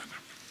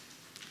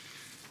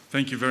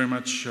Thank you very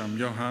much,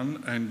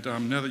 Johan. And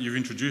now that you've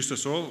introduced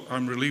us all,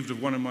 I'm relieved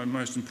of one of my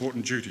most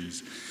important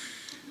duties.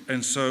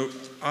 And so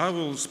I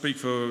will speak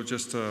for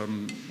just a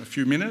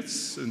few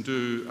minutes and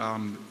do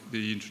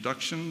the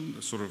introduction,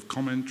 the sort of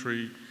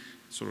commentary,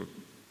 sort of,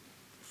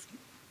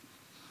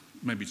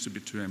 maybe it's a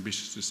bit too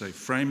ambitious to say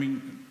framing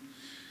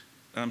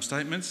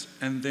statements,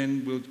 and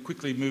then we'll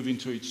quickly move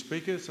into each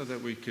speaker so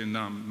that we can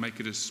make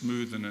it as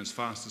smooth and as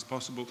fast as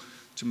possible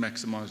to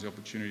maximise the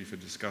opportunity for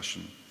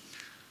discussion.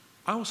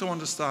 I also want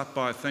to start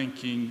by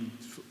thanking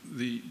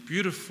the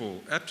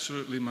beautiful,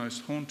 absolutely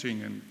most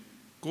haunting and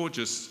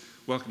gorgeous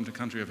welcome to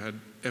country I've had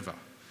ever.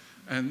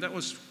 And that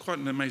was quite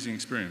an amazing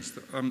experience.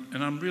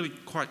 And I'm really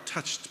quite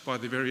touched by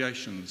the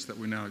variations that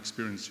we're now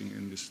experiencing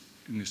in this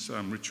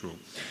ritual.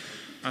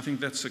 I think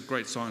that's a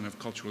great sign of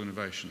cultural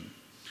innovation.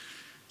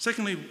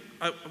 Secondly,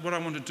 what I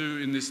want to do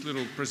in this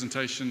little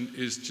presentation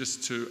is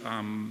just to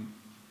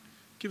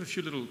give a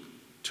few little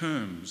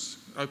terms,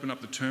 open up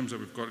the terms that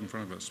we've got in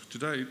front of us.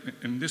 Today,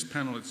 in this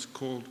panel, it's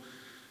called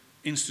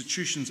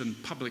Institutions and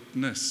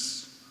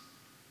Publicness.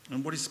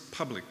 And what is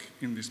public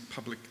in this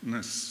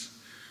publicness?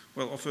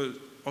 Well,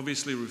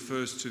 obviously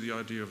refers to the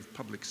idea of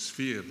public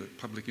sphere, the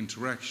public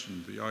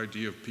interaction, the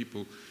idea of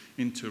people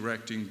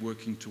interacting,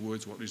 working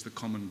towards what is the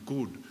common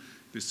good,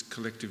 this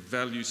collective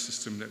value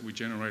system that we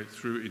generate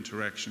through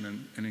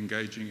interaction and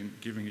engaging and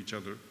giving each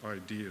other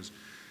ideas.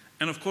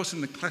 And of course, in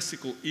the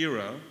classical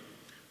era,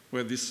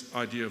 where this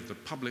idea of the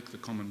public, the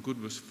common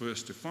good, was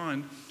first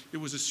defined, it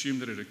was assumed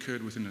that it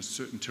occurred within a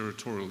certain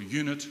territorial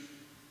unit, in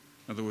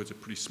other words, a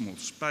pretty small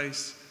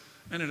space,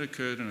 and it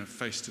occurred in a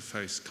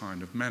face-to-face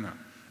kind of manner.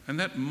 And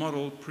that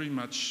model pretty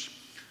much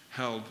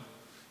held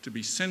to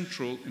be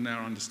central in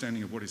our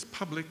understanding of what is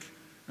public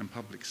and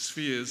public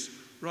spheres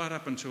right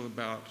up until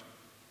about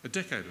a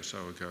decade or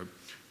so ago,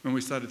 when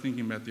we started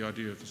thinking about the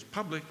idea of this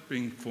public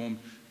being formed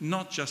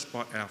not just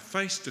by our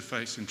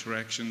face-to-face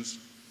interactions,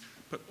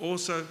 but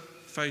also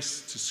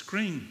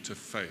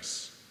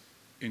face-to-screen-to-face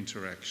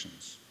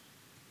interactions.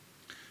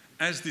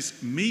 As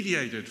this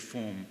mediated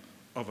form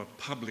of a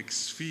public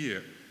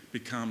sphere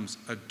becomes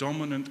a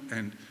dominant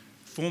and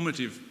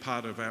formative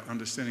part of our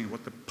understanding of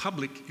what the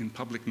public in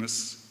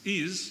publicness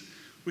is,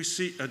 we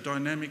see a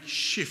dynamic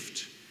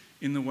shift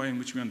in the way in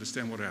which we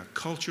understand what our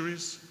culture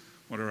is,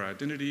 what our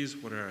identity is,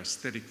 what our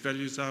aesthetic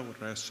values are,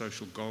 what our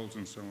social goals,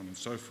 and so on and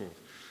so forth.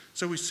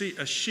 So we see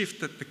a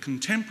shift that the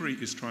contemporary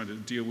is trying to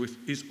deal with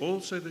is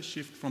also the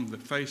shift from the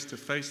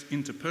face-to-face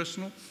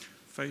interpersonal,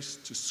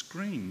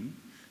 face-to-screen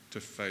to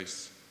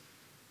face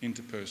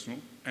interpersonal,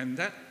 and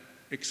that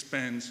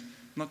expands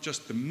not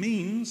just the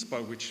means by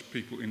which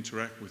people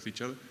interact with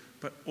each other,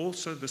 but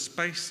also the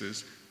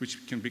spaces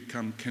which can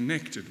become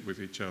connected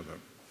with each other.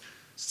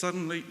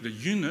 Suddenly, the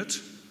unit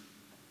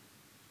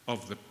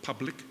of the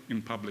public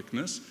in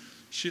publicness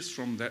shifts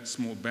from that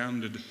small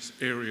bounded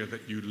area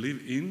that you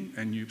live in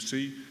and you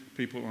see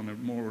people on a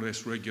more or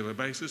less regular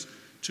basis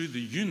to the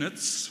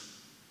units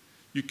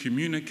you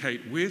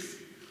communicate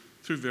with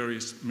through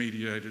various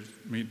mediated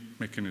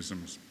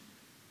mechanisms.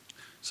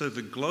 So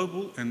the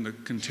global and the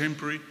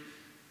contemporary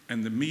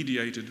and the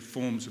mediated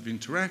forms of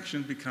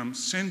interaction become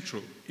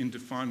central in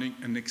defining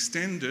an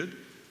extended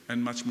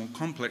and much more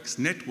complex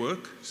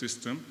network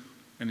system,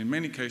 and in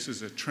many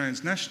cases a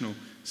transnational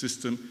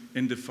system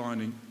in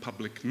defining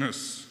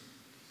publicness.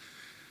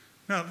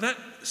 Now, that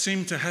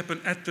seemed to happen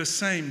at the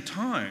same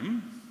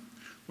time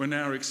when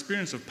our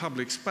experience of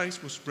public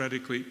space was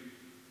radically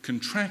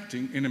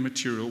contracting in a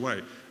material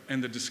way.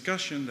 And the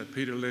discussion that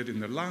Peter led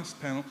in the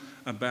last panel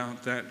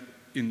about that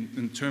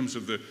in terms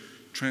of the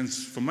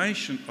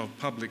transformation of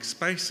public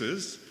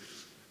spaces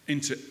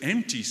into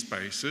empty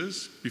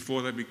spaces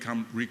before they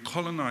become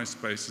recolonised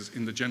spaces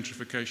in the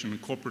gentrification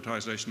and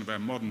corporatisation of our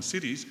modern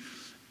cities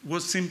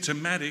was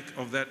symptomatic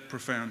of that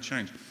profound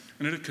change.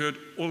 And it occurred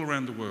all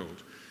around the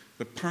world.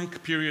 The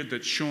punk period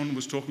that Sean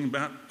was talking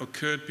about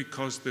occurred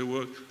because there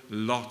were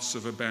lots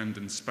of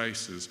abandoned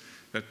spaces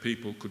that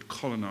people could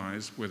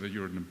colonise, whether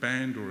you're in a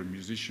band or a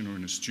musician or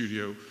in a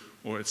studio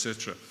or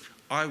etc.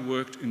 I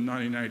worked in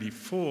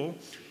 1984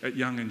 at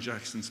Young and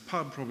Jackson's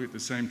pub, probably at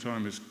the same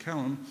time as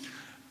Callum,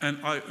 and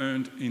I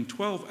earned in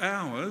 12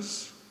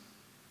 hours...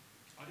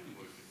 I didn't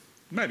work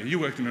there. Maybe, you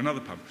worked in another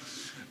pub.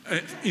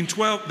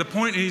 The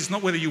point is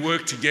not whether you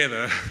work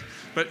together,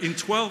 but in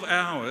 12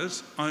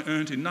 hours I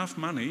earned enough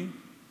money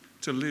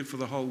to live for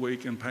the whole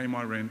week and pay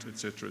my rent,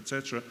 etc.,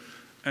 etc.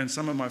 And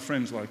some of my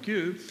friends like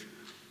you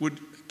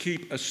would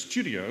keep a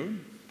studio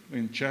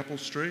in Chapel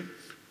Street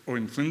or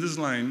in Flinders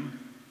Lane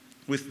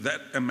with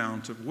that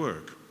amount of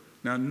work.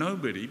 Now,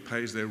 nobody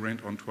pays their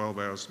rent on 12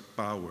 hours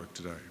bar work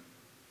today.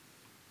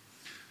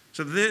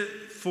 So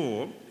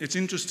therefore, it's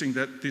interesting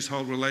that this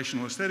whole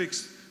relational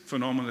aesthetics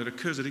phenomenon that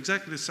occurs at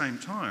exactly the same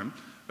time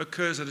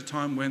occurs at a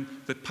time when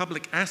the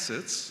public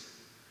assets,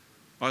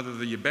 either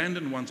the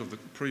abandoned ones of the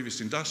previous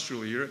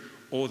industrial era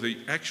or the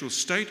actual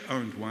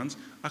state-owned ones,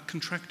 are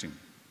contracting.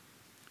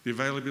 The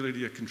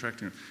availability are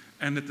contracting.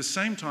 And at the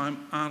same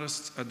time,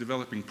 artists are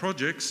developing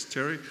projects,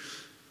 Terry,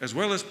 as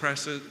well as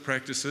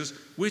practices,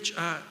 which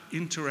are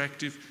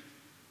interactive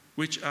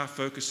which are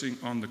focusing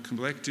on the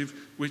collective,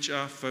 which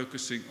are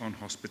focusing on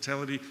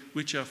hospitality,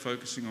 which are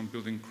focusing on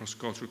building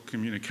cross-cultural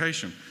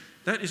communication.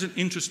 That is an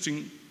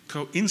interesting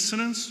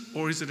coincidence,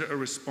 or is it a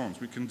response?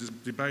 We can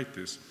debate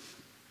this.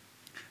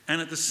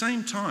 And at the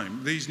same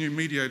time, these new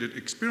mediated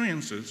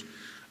experiences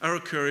are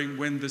occurring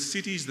when the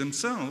cities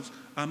themselves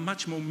are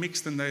much more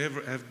mixed than they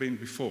ever have been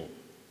before.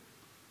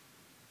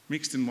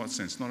 Mixed in what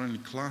sense? Not only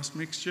class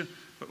mixture,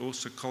 but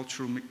also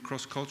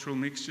cross-cultural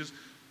mixtures,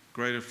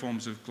 greater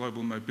forms of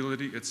global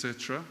mobility,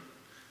 etc.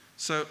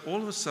 So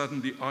all of a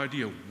sudden, the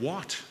idea of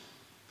what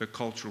the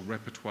cultural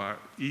repertoire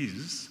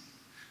is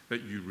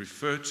that you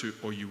refer to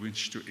or you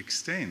wish to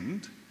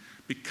extend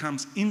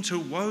becomes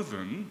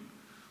interwoven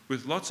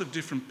with lots of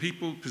different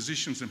people,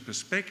 positions and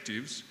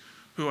perspectives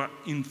who are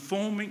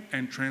informing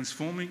and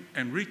transforming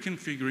and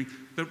reconfiguring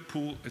the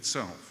pool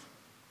itself.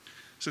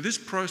 So this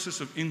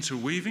process of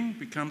interweaving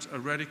becomes a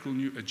radical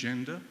new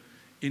agenda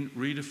in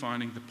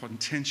redefining the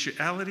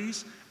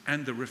potentialities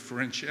and the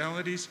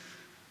referentialities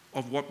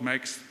of what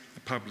makes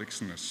the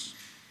publicness.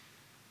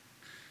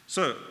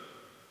 So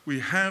we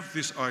have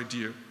this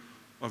idea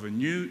of a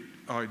new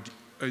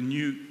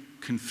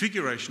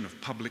configuration of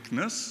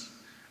publicness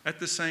at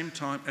the same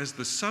time as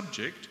the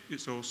subject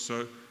is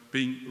also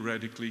being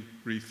radically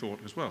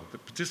rethought as well. The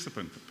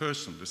participant, the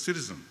person, the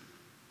citizen.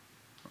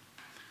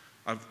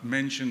 I've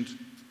mentioned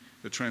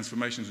the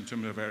transformations in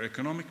terms of our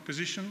economic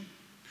position,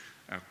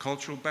 our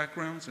cultural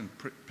backgrounds and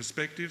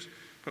perspectives,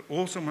 but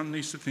also one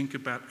needs to think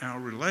about our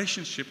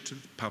relationship to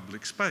the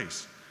public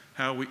space,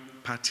 how we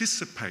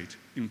participate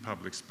in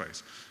public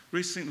space.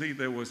 Recently,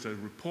 there was a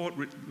report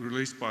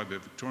released by the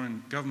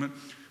Victorian government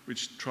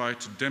which tried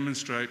to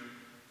demonstrate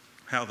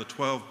how the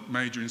 12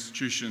 major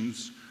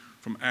institutions,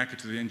 from ACCA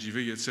to the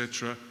NGV,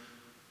 etc.,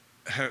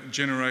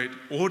 generate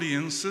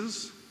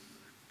audiences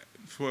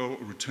for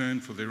return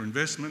for their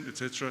investment,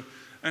 etc.,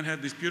 and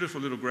had these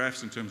beautiful little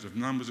graphs in terms of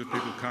numbers of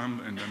people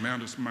come and the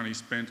amount of money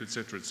spent,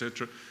 etc.,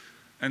 etc.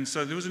 And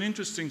so there was an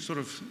interesting sort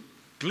of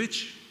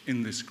glitch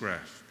in this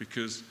graph,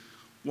 because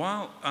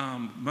while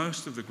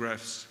most of the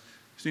graphs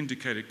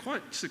indicated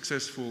quite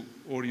successful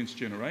audience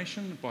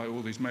generation by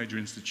all these major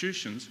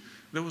institutions,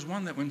 there was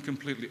one that went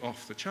completely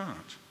off the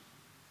chart.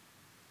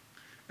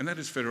 And that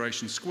is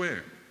Federation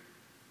Square,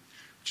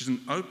 which is an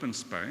open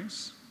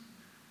space,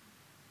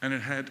 and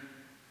it had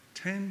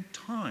 10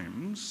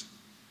 times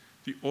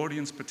the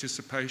audience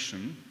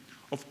participation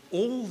of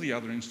all the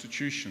other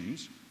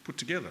institutions put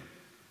together,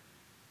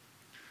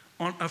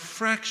 on a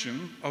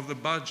fraction of the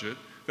budget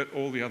that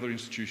all the other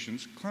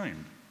institutions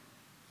claimed.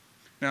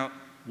 Now,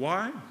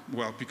 why?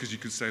 Well, because you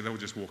could say they were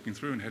just walking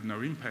through and had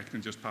no impact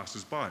and just passed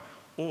us by.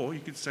 Or you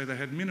could say they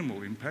had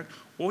minimal impact,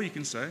 or you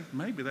can say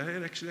maybe they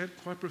had actually had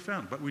quite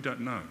profound, but we don't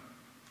know.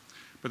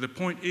 But the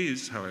point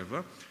is,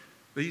 however,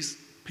 these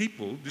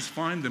people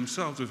define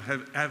themselves as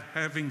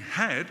having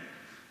had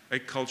a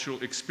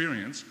cultural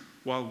experience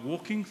while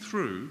walking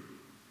through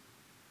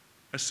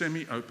a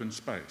semi-open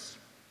space,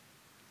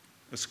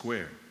 a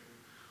square,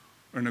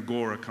 an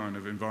agora kind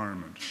of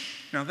environment.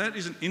 Now that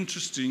is an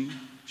interesting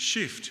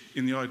shift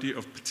in the idea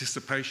of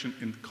participation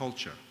in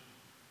culture.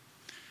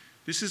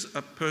 This is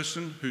a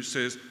person who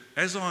says,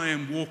 as I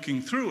am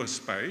walking through a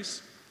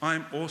space, I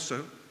am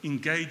also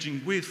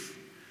engaging with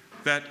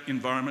that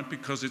environment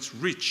because it's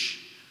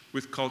rich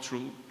with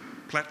cultural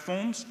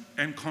platforms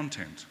and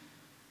content.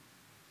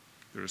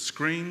 There are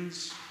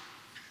screens,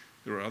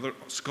 there are other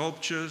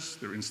sculptures,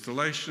 there are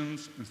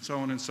installations, and so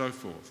on and so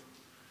forth.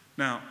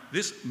 Now,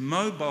 this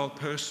mobile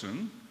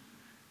person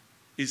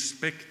is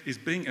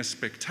being a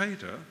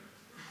spectator,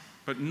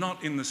 but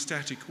not in the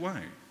static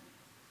way.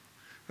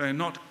 They are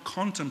not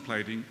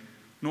contemplating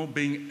nor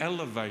being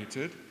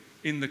elevated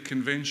in the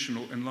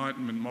conventional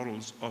Enlightenment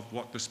models of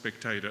what the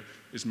spectator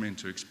is meant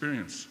to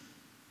experience.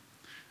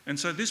 And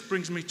so this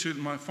brings me to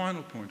my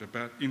final point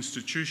about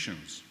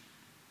institutions.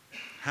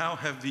 How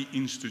have the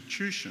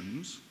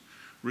institutions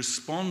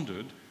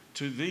responded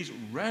to these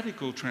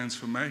radical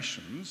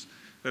transformations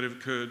that have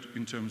occurred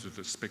in terms of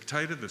the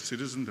spectator, the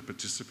citizen, the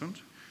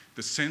participant,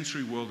 the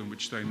sensory world in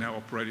which they now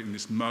operate in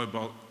this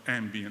mobile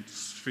ambient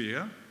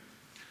sphere?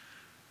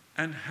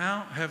 And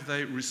how have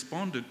they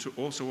responded to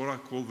also what I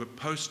call the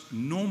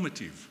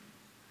post-normative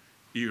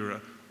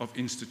era of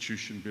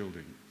institution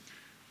building,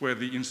 where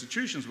the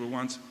institutions were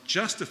once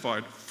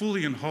justified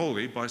fully and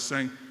wholly by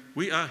saying,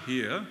 we are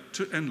here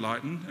to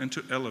enlighten and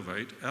to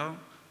elevate our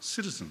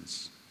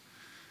citizens.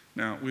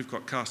 Now, we've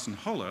got Carsten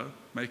Holler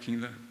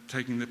taking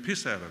the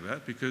piss out of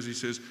that, because he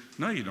says,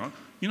 no, you're not.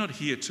 You're not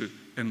here to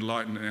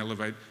enlighten and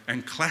elevate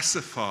and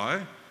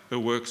classify the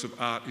works of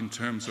art in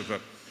terms of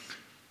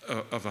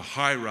a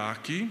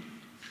hierarchy,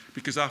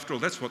 because after all,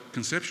 that's what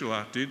conceptual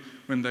art did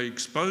when they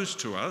exposed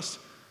to us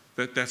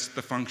that that's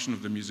the function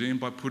of the museum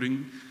by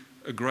putting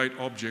a great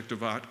object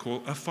of art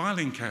called a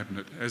filing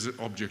cabinet as an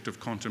object of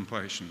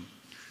contemplation.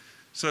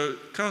 So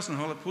Carsten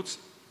Holler puts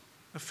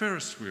a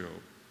Ferris wheel,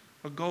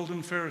 a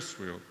golden Ferris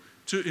wheel,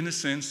 to, in a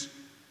sense,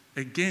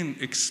 again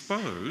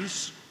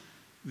expose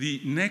the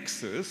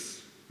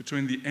nexus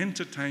between the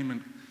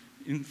entertainment,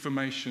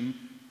 information,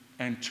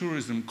 and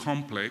tourism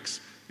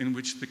complex in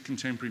which the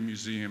contemporary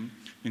museum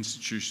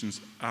institutions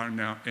are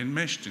now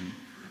enmeshed in.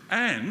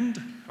 And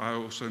I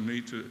also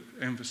need to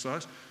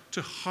emphasise,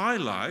 to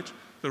highlight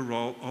the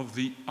role of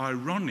the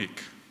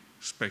ironic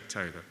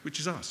spectator, which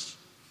is us.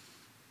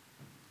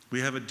 We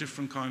have a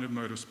different kind of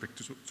mode of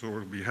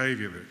spectatorial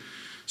behaviour there.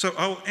 So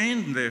I'll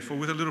end, therefore,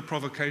 with a little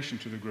provocation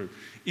to the group.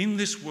 In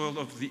this world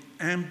of the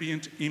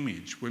ambient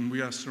image, when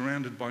we are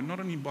surrounded by not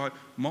only by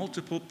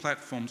multiple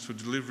platforms for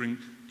delivering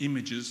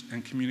images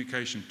and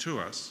communication to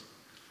us,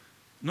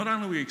 not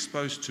only are we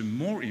exposed to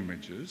more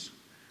images,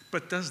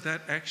 but does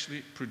that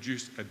actually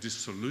produce a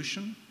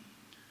dissolution,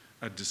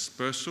 a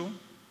dispersal,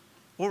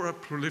 or a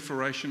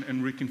proliferation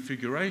and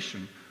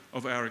reconfiguration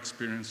of our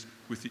experience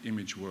with the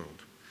image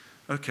world?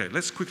 Okay,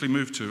 let's quickly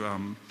move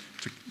to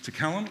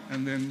Callum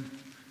and then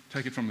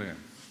take it from there.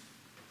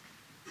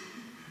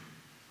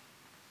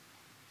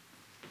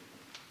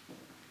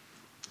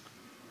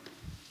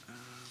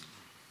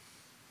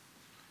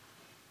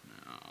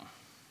 Now,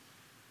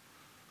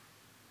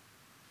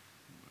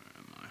 where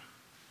am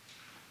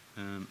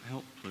I?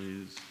 Help,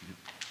 please. Yep.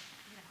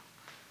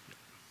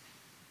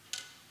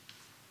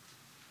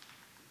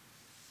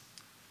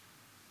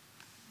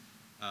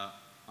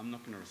 I'm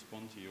not going to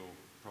respond to your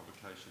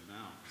provocation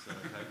now. Is that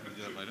okay? Can we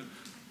do that later?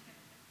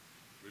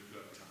 We've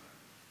got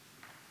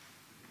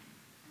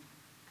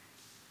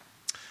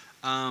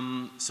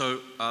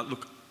time.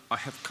 Look, I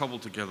have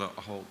cobbled together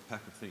a whole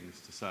pack of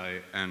things to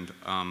say, and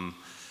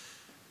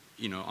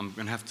you know, I'm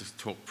going to have to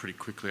talk pretty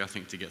quickly, I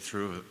think, to get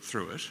through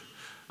it,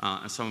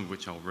 and some of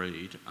which I'll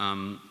read.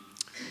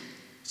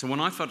 So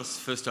when I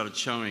first started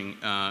showing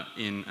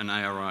in an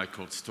ARI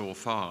called Store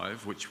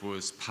 5, which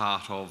was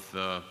part of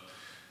the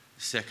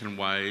second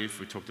wave,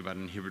 we talked about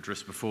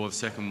Inhibitris before, the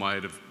second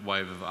wave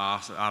of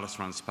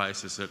artist-run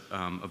spaces that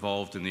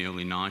evolved in the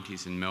early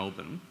 90s in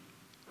Melbourne.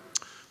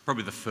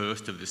 Probably the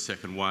first of this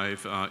second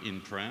wave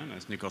in Prahran,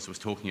 as Nikos was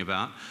talking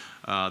about.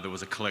 There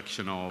was a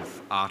collection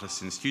of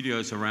artists in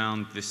studios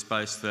around this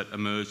space that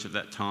emerged at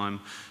that time.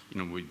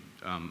 You know, we,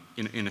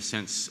 in a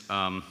sense,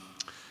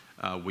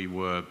 we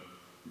were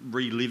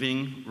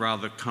reliving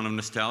rather kind of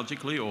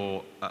nostalgically,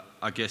 or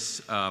I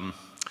guess,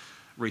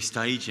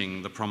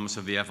 restaging the promise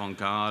of the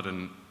avant-garde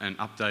and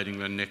updating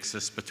the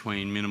nexus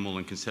between minimal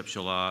and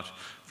conceptual art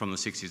from the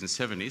 60s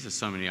and 70s, as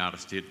so many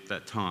artists did at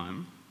that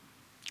time.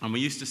 And we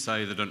used to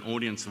say that an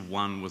audience of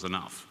one was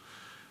enough.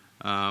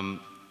 Now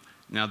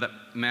that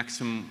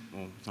maxim,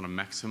 or it's not a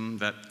maxim,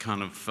 that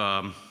kind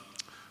of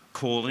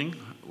calling,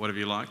 whatever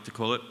you like to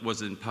call it,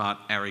 was in part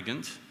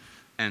arrogant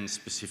and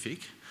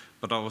specific.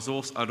 But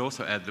I'd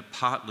also add that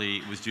partly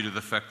it was due to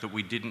the fact that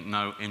we didn't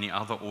know any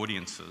other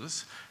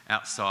audiences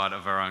outside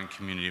of our own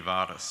community of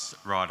artists,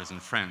 writers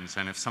and friends.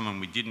 And if someone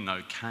we didn't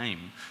know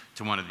came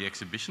to one of the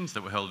exhibitions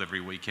that were held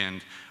every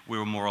weekend, we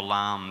were more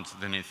alarmed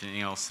than anything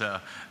else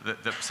that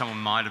someone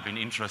might have been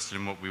interested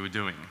in what we were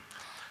doing.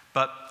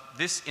 But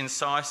this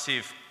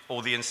incisive,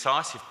 or the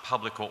incisive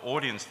public or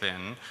audience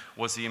then,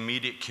 was the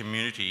immediate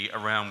community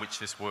around which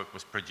this work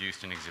was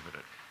produced and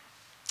exhibited.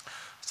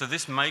 So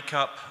this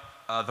makeup,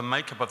 the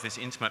makeup of this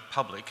intimate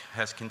public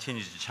has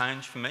continued to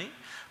change for me,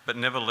 but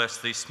nevertheless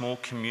these small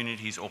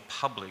communities or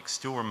publics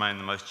still remain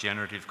the most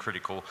generative,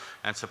 critical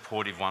and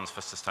supportive ones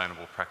for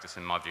sustainable practice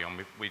in my view.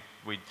 And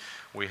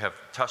we have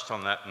touched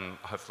on that, and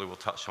hopefully we'll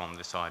touch on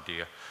this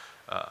idea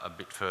a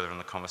bit further in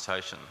the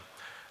conversation.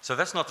 So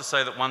that's not to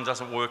say that one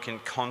doesn't work in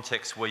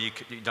contexts where you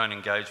don't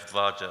engage with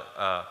larger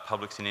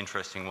publics in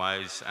interesting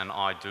ways, and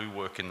I do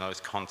work in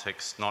those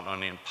contexts, not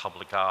only in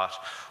public art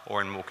or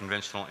in more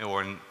conventional,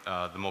 or in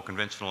the more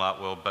conventional art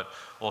world, but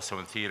also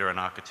in theatre and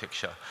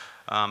architecture.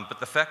 But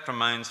the fact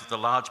remains that the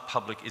large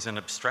public is an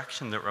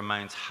abstraction that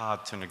remains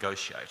hard to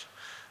negotiate.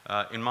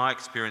 In my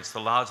experience, the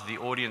larger the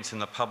audience in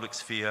the public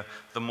sphere,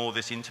 the more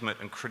this intimate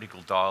and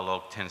critical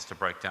dialogue tends to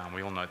break down.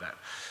 We all know that.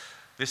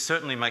 This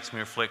certainly makes me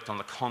reflect on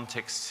the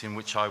contexts in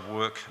which I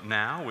work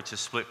now, which is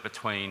split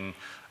between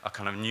a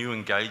kind of new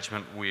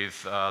engagement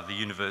with the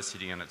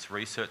university and its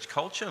research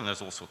culture, and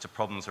there's all sorts of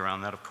problems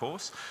around that, of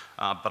course,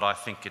 but I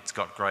think it's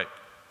got great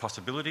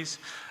possibilities,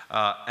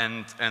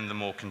 and the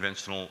more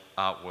conventional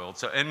art world.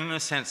 So, and in a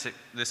sense,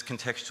 this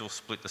contextual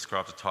split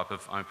describes a type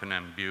of open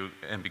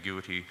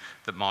ambiguity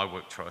that my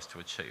work tries to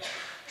achieve.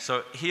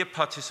 So here,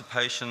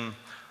 participation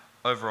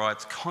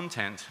overrides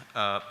content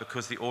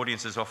because the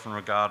audience is often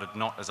regarded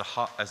not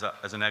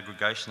as an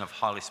aggregation of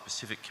highly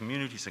specific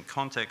communities and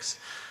contexts,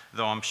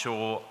 though I'm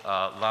sure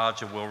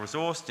larger,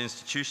 well-resourced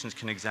institutions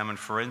can examine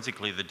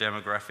forensically the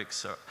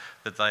demographics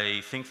that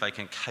they think they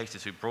can cater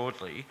to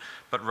broadly,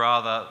 but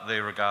rather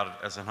they're regarded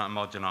as an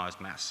homogenised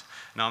mass.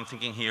 Now I'm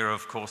thinking here,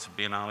 of course, of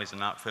biennales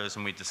and art fairs,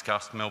 and we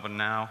discussed Melbourne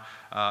Now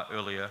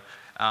earlier,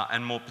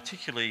 and more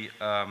particularly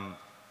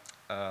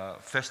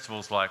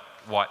festivals like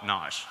White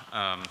Night.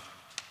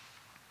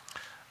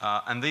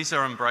 And these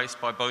are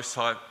embraced by both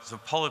sides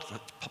of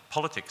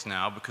politics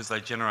now because they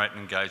generate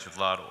and engage with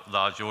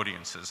large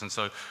audiences. And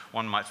so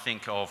one might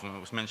think of, and it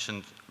was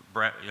mentioned,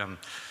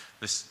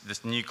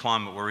 this new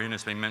climate we're in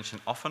has been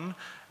mentioned often,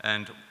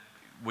 and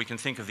we can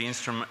think of the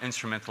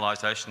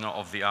instrumentalisation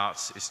of the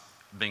arts as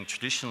being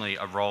traditionally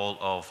a role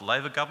of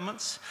Labor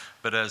governments,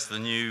 but as the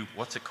new,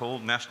 what's it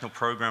called, National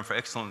Program for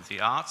Excellence in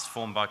the Arts,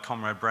 formed by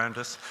Comrade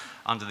Brandis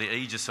under the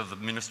aegis of the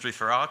Ministry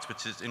for Arts,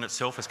 which is in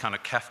itself is kind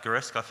of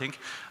Kafkaesque, I think,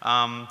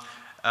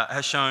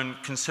 has shown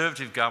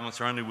Conservative governments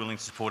are only willing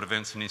to support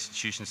events and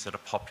institutions that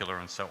are popular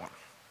and so on.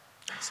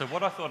 So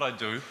what I thought I'd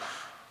do,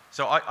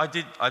 so I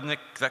think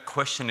that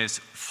question is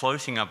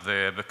floating up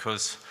there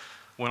because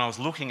when I was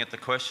looking at the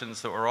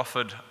questions that were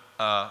offered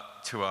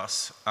to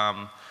us,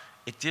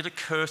 it did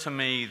occur to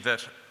me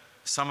that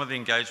some of the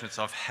engagements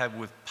I've had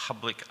with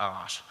public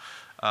art,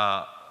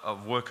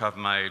 of work I've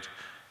made,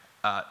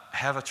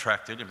 have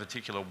attracted, in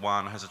particular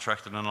one, has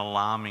attracted an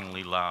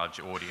alarmingly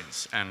large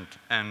audience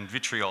and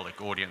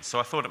vitriolic audience. So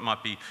I thought it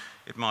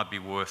might be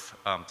worth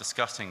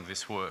discussing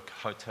this work.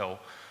 Hotel,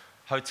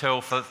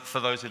 for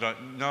those who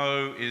don't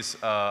know, is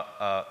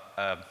a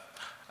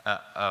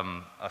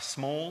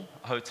small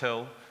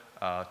hotel,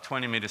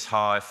 20 metres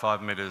high,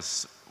 5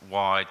 metres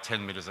wide,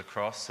 10 metres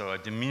across, so a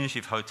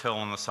diminutive hotel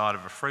on the side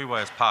of a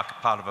freeway as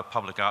part of a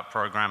public art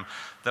program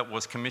that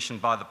was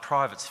commissioned by the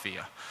private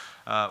sphere,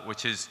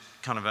 which is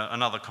kind of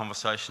another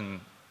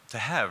conversation to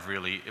have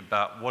really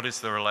about what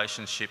is the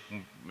relationship,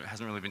 it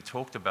hasn't really been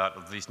talked about,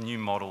 of these new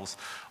models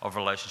of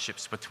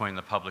relationships between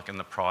the public and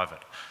the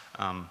private.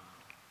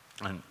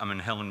 And I mean,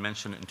 Helen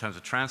mentioned it in terms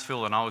of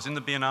Transfield, and I was in the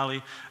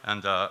Biennale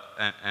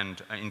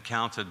and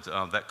encountered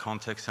that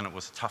context, and it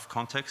was a tough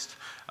context.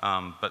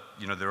 But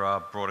you know, there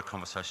are broader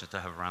conversations to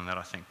have around that,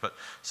 I think. But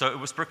so it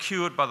was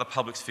procured by the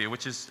public sphere,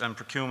 which is, and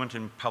procurement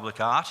in public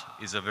art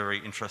is a very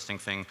interesting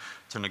thing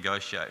to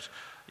negotiate.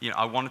 You know,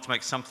 I wanted to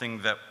make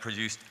something that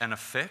produced an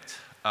effect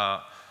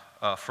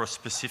for a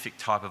specific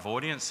type of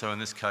audience. So in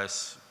this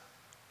case,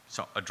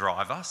 so a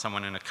driver,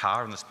 someone in a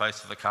car, in the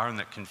space of the car, in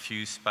that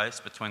confused space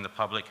between the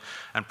public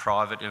and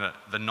private in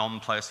the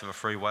non-place of a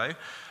freeway.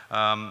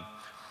 So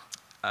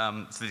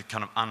the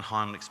kind of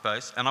unheimlich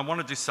space. And I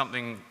want to do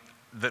something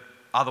that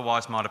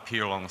otherwise might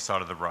appear along the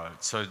side of the road.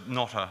 So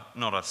not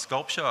a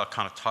sculpture, a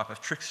kind of type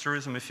of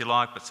tricksterism, if you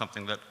like, but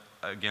something that,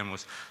 again,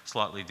 was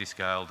slightly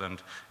descaled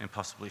and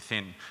impossibly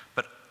thin.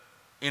 But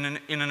in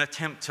an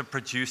attempt to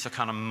produce a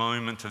kind of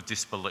moment of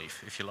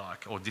disbelief, if you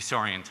like, or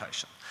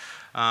disorientation.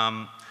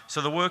 So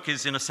the work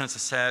is, in a sense, a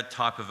sad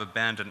type of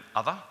abandoned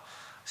other,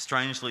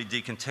 strangely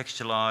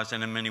decontextualised,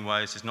 and in many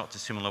ways is not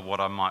dissimilar to what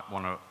I might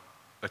want to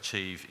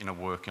achieve in a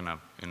work in a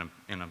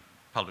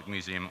public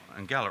museum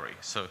and gallery.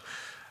 So,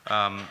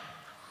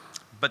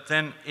 but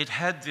then it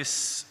had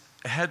this,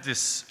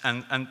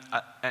 and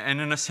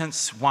in a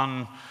sense,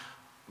 one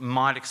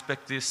might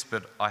expect this,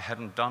 but I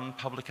hadn't done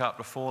public art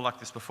before, like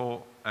this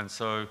before, and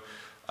so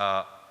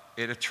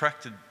it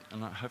attracted,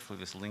 and hopefully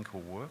this link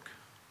will work.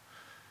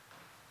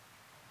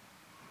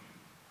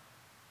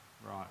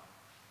 Right,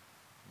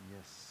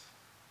 yes.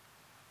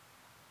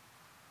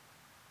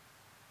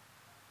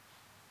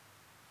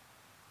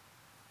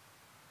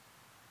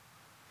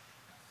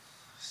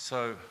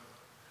 So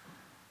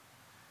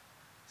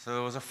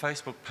there was a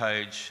Facebook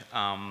page,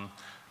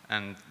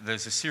 and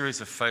there's a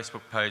series of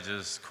Facebook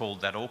pages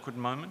called That Awkward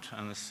Moment,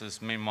 and this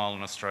is meanwhile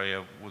in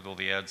Australia with all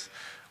the ads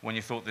when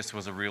you thought this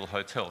was a real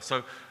hotel.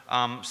 So,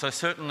 so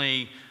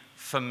certainly,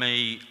 for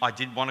me, I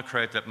did want to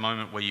create that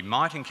moment where you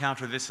might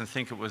encounter this and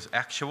think it was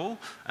actual,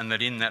 and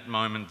that in that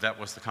moment, that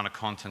was the kind of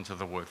content of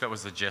the work. That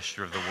was the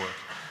gesture of the work.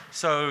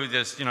 So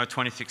there's,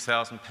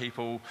 26,000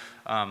 people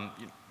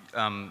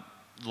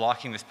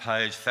liking this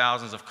page,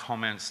 thousands of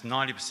comments,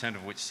 90%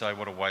 of which say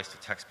what a waste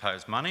of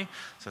taxpayers' money.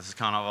 So this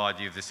kind of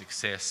idea of this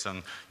excess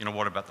and,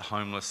 what about the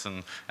homeless?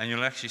 And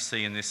you'll actually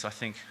see in this, I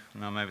think,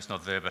 no, maybe it's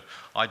not there, but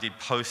I did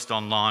post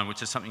online,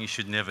 which is something you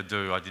should never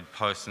do. I did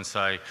post and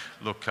say,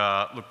 look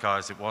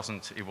guys, it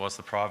was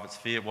the private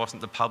sphere, it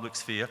wasn't the public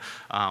sphere,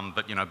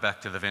 but,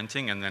 back to the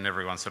venting, and then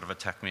everyone sort of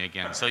attacked me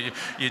again. So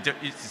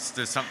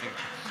there's something...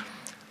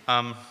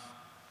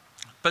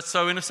 But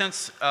so in a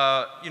sense,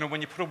 when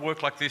you put a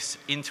work like this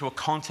into a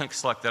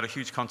context like that, a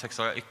huge context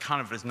like that, it kind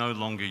of is no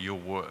longer your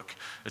work.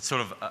 It's sort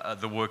of,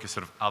 the work is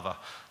sort of other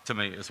to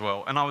me as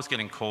well. And I was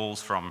getting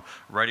calls from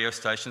radio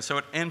stations, so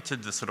it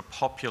entered the sort of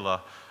popular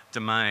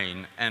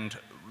domain, and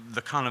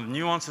the kind of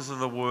nuances of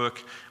the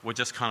work were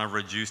just kind of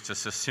reduced to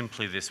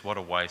simply this, what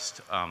a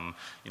waste, and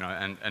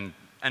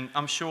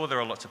I'm sure there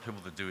are lots of people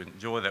that do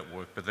enjoy that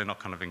work, but they're not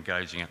kind of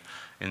engaging it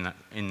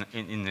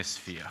in this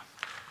sphere.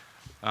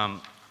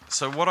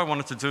 So what I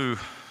wanted to do,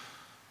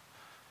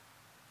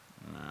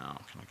 now,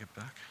 can I get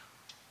back?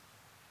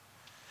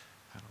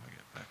 How do I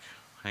get back?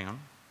 Hang on.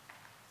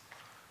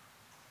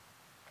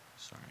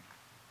 Sorry.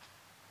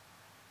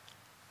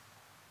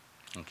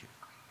 Thank you.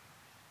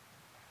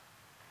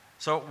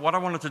 So what I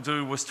wanted to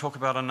do was talk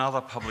about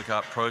another public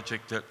art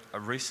project that I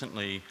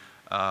recently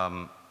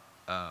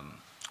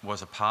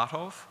was a part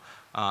of,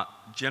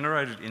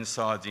 generated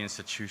inside the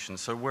institution.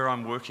 So where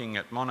I'm working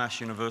at Monash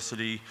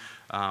University,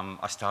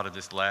 I started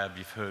this lab.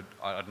 You've heard,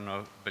 I don't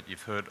know, but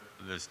you've heard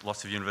there's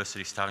lots of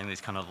universities starting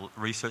these kind of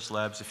research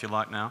labs, if you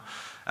like, now.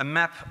 And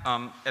MAP,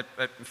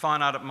 at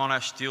Fine Art at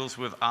Monash, deals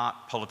with art,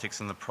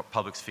 politics and the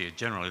public sphere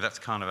generally. That's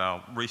kind of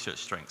our research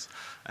strengths.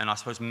 And I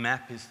suppose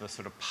MAP is the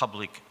sort of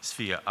public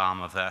sphere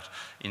arm of that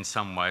in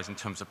some ways in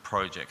terms of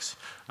projects.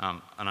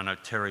 And I know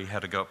Terry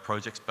had a go at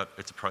projects, but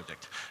it's a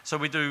project. So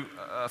we do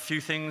a few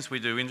things. We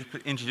do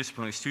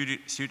interdisciplinary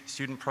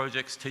student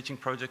projects, teaching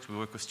projects. We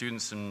work with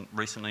students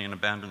recently in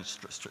abandoned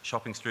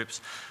shopping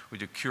strips. We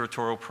do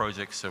curatorial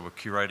projects, so we're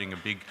curating a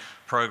big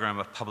program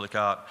of public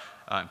art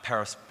in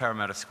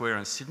Parramatta Square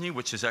in Sydney,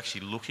 which is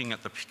actually looking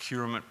at the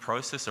procurement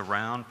process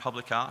around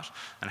public art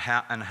and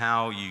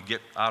how you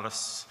get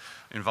artists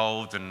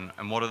involved and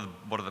what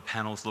do the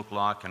panels look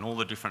like and all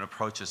the different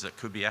approaches that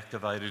could be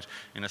activated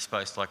in a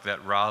space like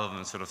that rather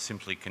than sort of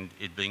simply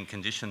it being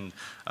conditioned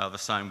the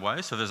same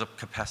way. So there's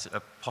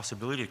a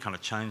possibility to kind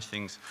of change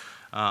things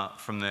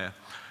from there.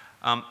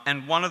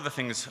 And one of the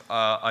things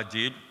I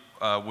did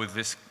with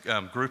this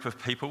group of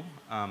people,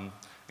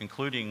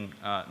 including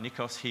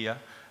Nikos here,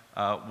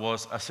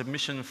 was a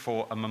submission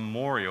for a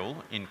memorial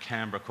in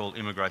Canberra called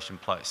Immigration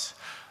Place.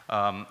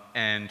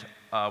 And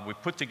we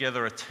put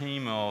together a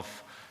team of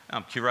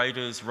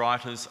curators,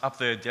 writers. Up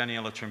there,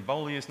 Daniela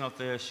Trimboli is not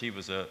there. She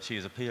is a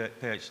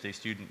PhD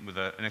student with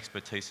an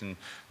expertise in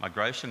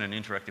migration and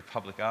interactive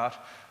public art,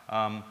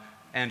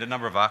 and a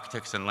number of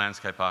architects and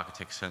landscape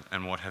architects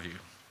and what have you.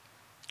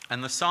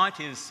 And the site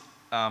is,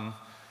 I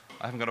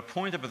haven't got a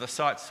pointer, but the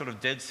site's sort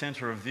of dead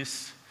centre of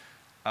this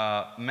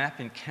map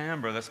in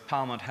Canberra. That's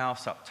Parliament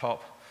House up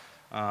top.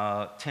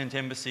 Tent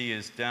Embassy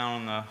is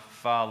down on the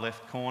far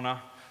left corner.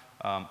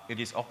 It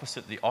is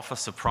opposite the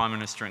Office of Prime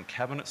Minister and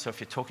Cabinet, so if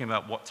you're talking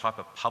about what type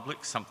of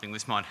public something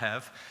this might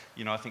have,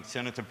 you know, I think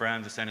Senator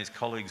Brandis and his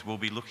colleagues will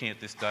be looking at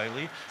this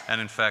daily,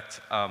 and in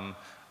fact,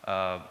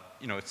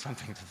 you know, it's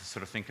something to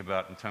sort of think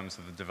about in terms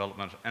of the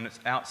development, and it's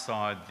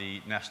outside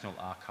the National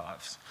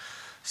Archives.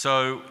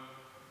 So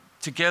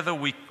together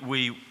we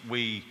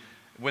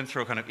went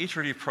through a kind of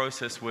iterative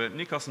process where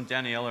Nikos and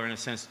Daniela, in a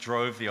sense,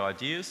 drove the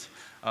ideas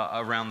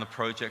around the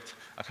project,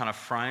 a kind of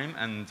frame,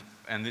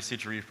 and this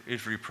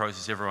iterative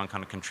process, everyone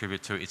kind of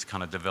contributed to its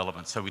kind of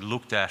development. So we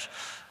looked at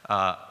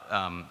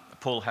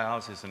Paul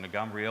Howes is a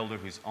Ngambri elder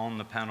who's on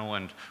the panel,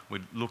 and we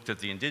looked at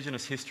the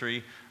Indigenous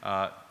history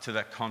to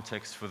that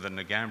context for the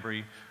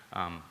Ngambri,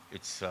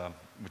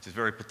 which is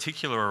very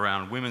particular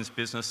around women's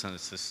business, and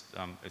it's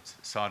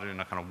cited in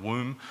a kind of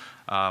womb.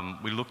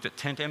 We looked at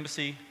Tent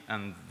Embassy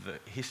and the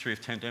history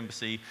of Tent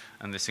Embassy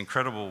and this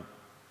incredible,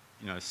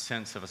 you know,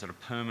 sense of a sort of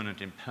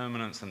permanent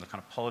impermanence and the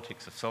kind of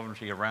politics of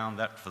sovereignty around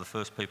that for the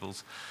First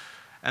Peoples.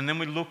 And then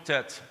we looked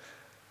at,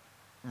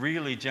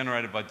 really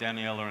generated by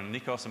Daniela and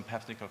Nikos, and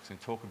perhaps Nikos can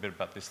talk a bit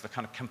about this, the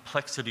kind of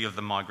complexity of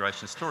the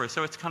migration story.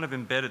 So it's kind of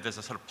embedded, there's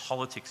a sort of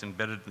politics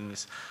embedded in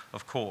this,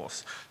 of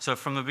course. So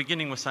from the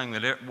beginning we're saying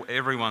that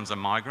everyone's a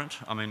migrant.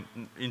 I mean,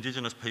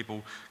 Indigenous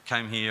people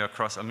came here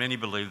across, many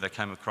believe they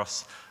came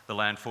across the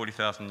land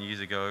 40,000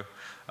 years ago.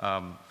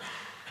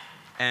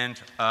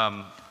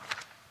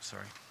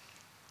 Sorry.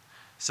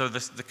 So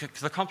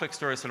the complex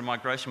story of sort of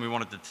migration we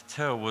wanted to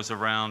tell was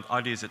around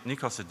ideas that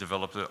Nikos had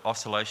developed, the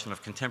oscillation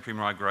of contemporary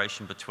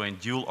migration between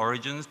dual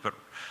origins, but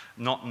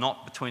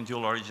not between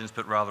dual origins,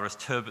 but rather as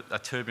a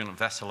turbulent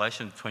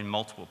vacillation between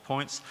multiple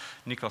points.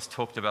 Nikos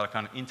talked about a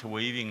kind of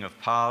interweaving of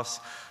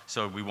paths,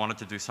 so we wanted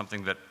to do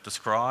something that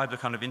described a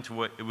kind of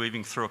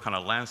interweaving through a kind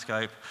of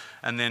landscape,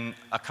 and then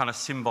a kind of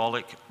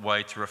symbolic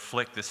way to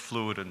reflect this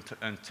fluid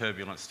and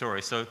turbulent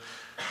story. So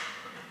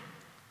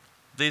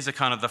these are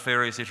kind of the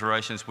various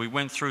iterations we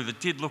went through that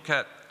did look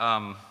at,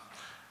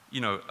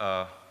 you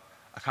know,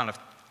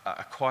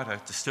 quite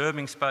a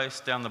disturbing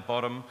space down the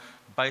bottom,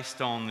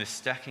 based on this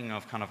stacking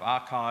of kind of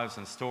archives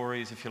and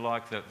stories, if you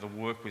like, that the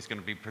work was going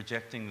to be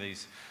projecting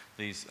these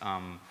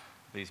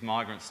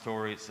migrant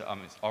stories,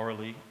 it's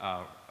orally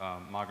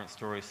migrant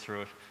stories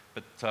through it,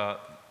 but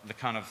the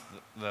kind of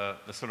the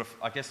sort of,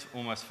 I guess,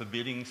 almost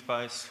forbidding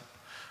space,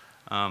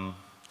 and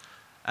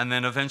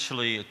then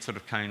eventually it sort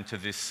of came to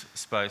this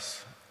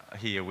space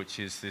here, which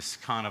is this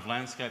kind of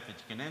landscape that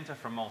you can enter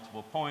from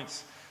multiple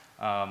points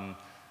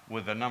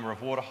with a number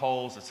of water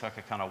holes. It's like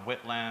a kind of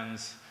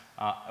wetlands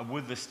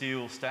with the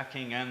steel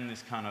stacking and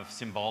this kind of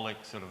symbolic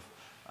sort of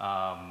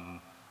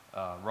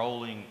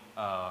rolling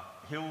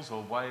hills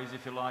or waves,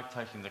 if you like,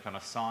 taking the kind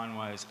of sine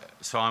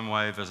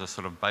wave as a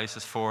sort of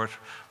basis for it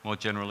more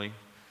generally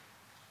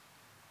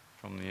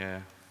from the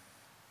air.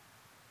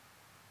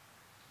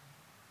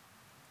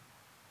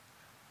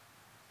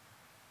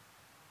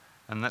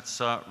 And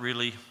that's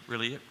really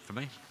it for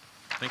me.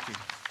 Thank you.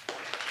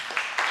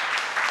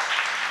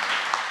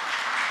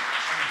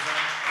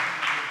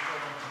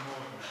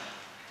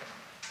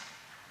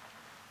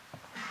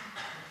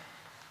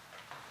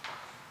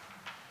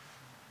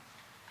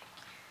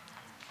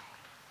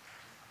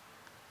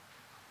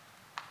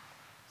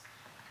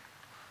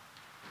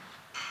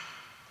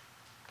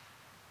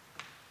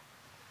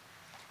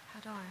 How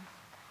do I?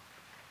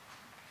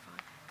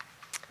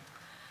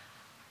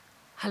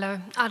 Hello.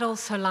 I'd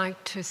also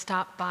like to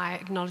start by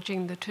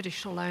acknowledging the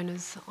traditional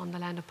owners on the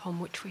land upon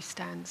which we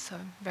stand, so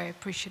very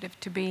appreciative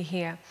to be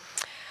here.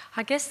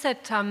 I guess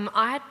that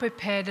I had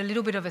prepared a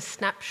little bit of a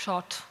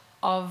snapshot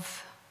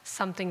of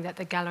something that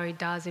the gallery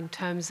does in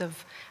terms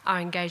of our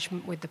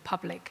engagement with the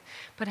public.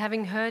 But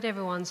having heard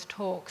everyone's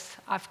talks,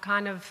 I've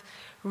kind of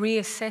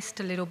reassessed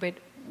a little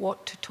bit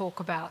what to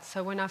talk about.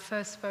 So when I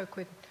first spoke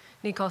with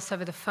Nikos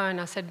over the phone,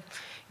 I said,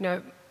 you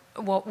know,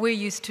 what we're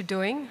used to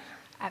doing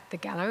at the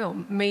gallery, or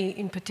me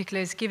in particular,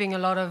 is giving a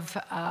lot of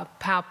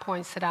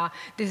PowerPoints that are,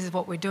 this is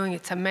what we're doing,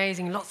 it's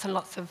amazing, lots and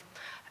lots of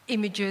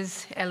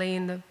images. Ellie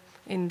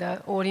in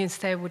the audience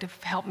there would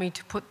have helped me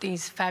to put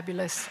these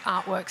fabulous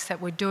artworks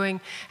that we're doing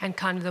and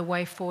kind of the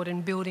way forward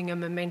and building a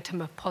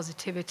momentum of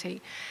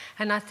positivity.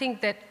 And I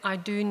think that I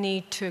do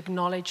need to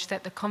acknowledge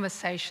that the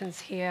conversations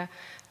here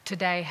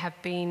today have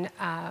been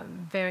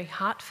very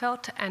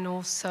heartfelt and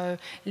also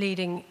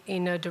leading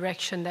in a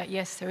direction that,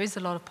 yes, there is a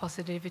lot of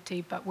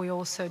positivity, but we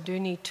also do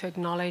need to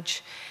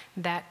acknowledge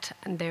that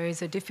there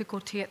is a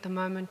difficulty at the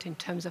moment in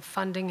terms of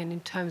funding and in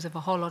terms of a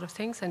whole lot of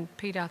things. And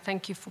Peter,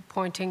 thank you for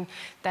pointing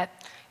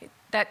that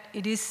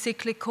it is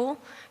cyclical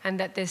and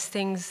that there's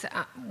things,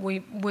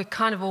 we're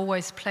kind of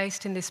always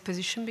placed in this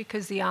position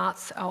because the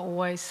arts are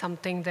always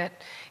something that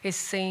is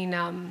seen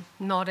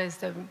not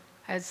as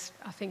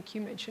I think you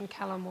mentioned,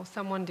 Callum, or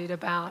someone did,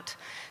 about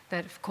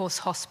that, of course,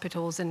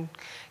 hospitals and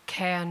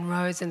care and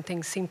roads and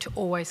things seem to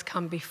always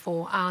come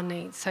before our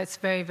needs. So it's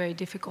very, very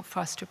difficult for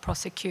us to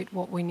prosecute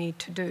what we need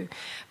to do.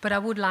 But I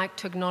would like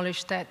to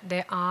acknowledge that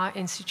there are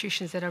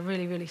institutions that are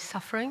really, really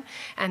suffering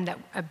and that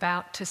are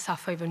about to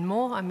suffer even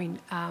more. I mean,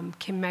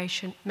 Kim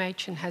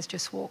Machen has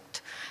just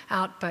walked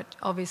out, but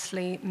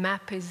obviously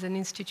MAP is an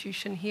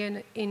institution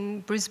here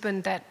in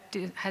Brisbane that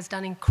has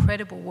done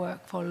incredible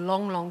work for a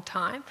long, long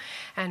time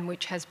and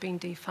which has been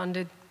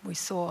defunded. We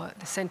saw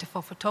the Centre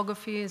for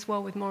Photography as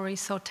well with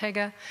Maurice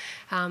Ortega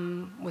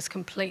was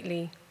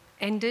completely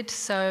ended.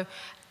 So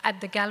at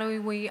the gallery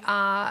we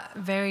are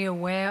very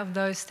aware of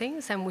those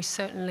things, and we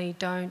certainly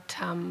don't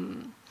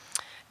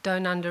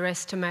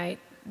underestimate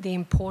the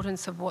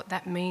importance of what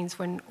that means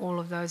when all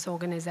of those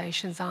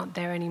organisations aren't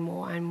there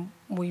anymore. And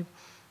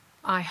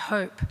I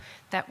hope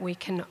that we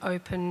can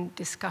open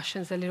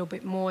discussions a little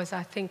bit more, as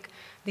I think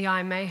the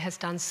IMA has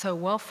done so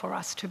well for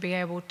us to be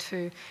able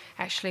to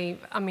actually,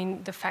 I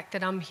mean, the fact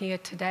that I'm here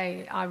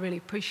today, I really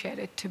appreciate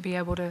it, to be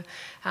able to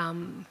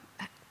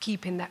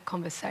keep in that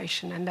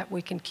conversation and that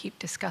we can keep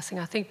discussing.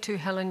 I think too,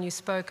 Helen, you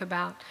spoke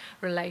about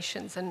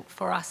relations, and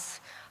for us,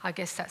 I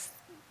guess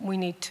we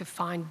need to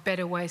find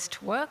better ways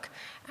to work,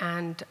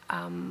 and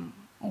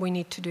we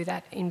need to do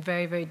that in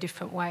very, very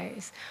different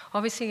ways.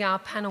 Obviously, our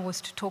panel was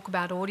to talk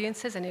about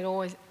audiences, and it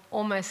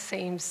almost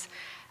seems,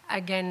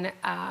 again,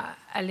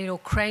 a little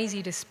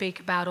crazy to speak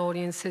about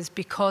audiences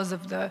because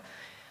of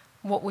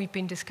what we've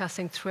been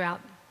discussing throughout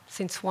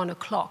since 1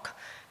 o'clock,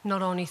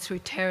 not only through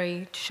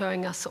Terry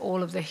showing us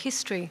all of the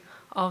history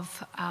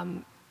of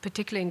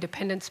particularly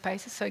independent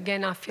spaces. So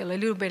again, I feel a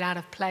little bit out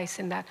of place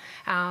in that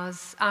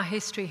our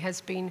history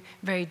has been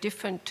very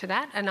different to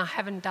that, and I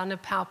haven't done a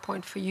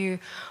PowerPoint for you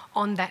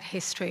on that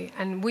history.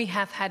 And we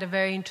have had a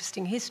very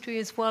interesting history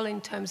as well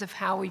in terms of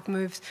how we've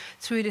moved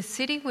through the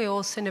city. We're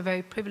also in a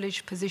very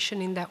privileged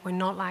position in that we're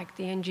not like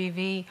the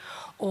NGV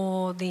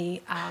or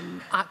the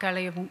Art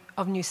Gallery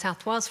of New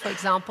South Wales, for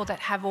example, that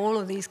have all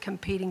of these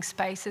competing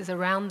spaces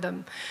around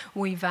them.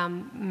 We've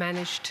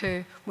managed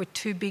to, with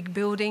 2 big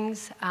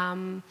buildings,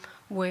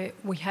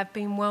 we have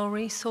been well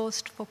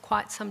resourced for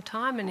quite some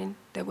time, and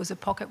there was a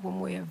pocket when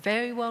we were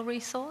very well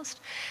resourced.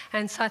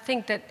 And so I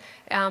think that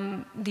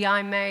the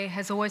IMA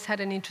has always had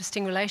an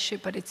interesting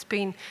relationship, but it's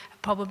been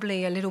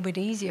probably a little bit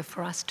easier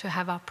for us to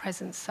have our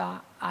presence.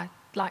 I'd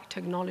like to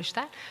acknowledge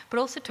that, but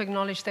also to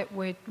acknowledge that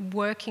we're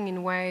working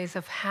in ways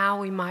of how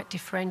we might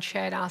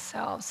differentiate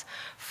ourselves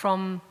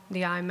from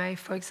the IMA,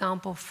 for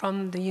example,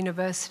 from the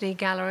university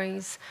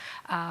galleries,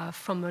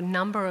 from a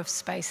number of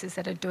spaces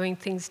that are doing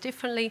things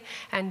differently,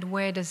 and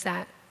where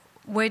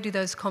do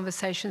those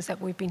conversations that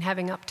we've been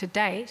having up to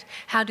date,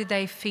 how do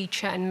they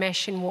feature and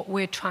mesh in what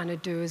we're trying to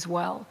do as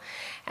well?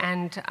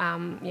 And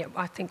yeah,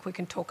 I think we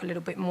can talk a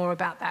little bit more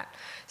about that.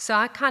 So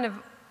I kind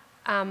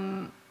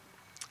of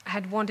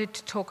had wanted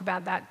to talk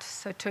about that,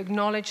 so to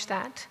acknowledge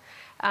that.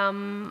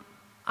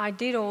 I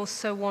did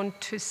also want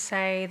to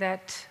say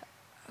that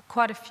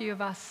quite a few of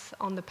us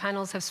on the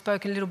panels have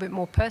spoken a little bit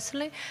more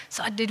personally,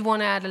 so I did want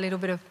to add a little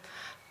bit of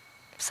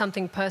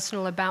something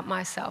personal about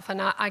myself. And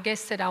I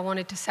guess that I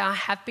wanted to say I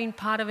have been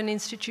part of an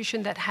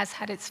institution that has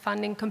had its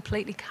funding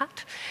completely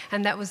cut,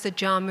 and that was the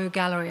Jammu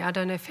Gallery. I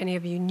don't know if any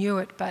of you knew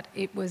it, but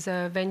it was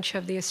a venture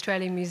of the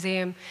Australian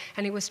Museum,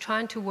 and it was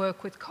trying to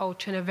work with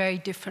culture in a very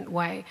different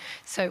way.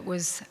 So it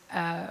was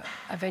a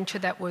venture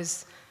that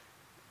was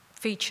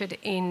featured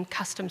in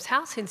Customs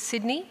House in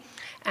Sydney,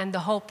 and the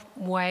whole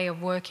way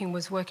of working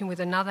was working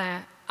with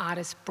another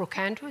artist, Brooke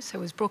Andrews. So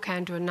it was Brooke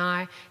Andrew and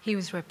I. He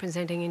was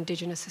representing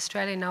Indigenous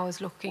Australia, and I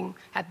was looking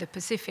at the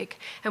Pacific.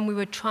 And we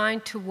were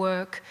trying to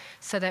work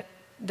so that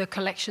the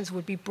collections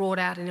would be brought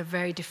out in a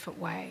very different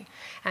way.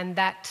 And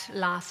that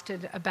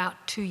lasted about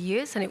 2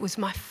 years, and it was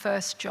my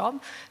first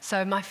job.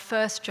 So my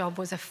first job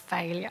was a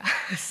failure.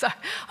 So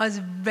I was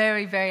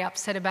very, very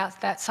upset about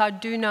that. So I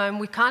do know, and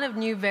we kind of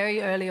knew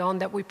very early on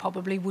that we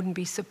probably wouldn't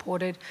be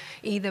supported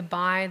either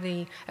by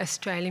the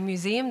Australian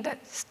Museum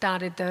that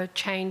started the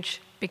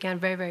change, began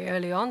very, very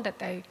early on, that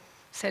they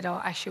said,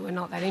 oh, actually, we're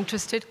not that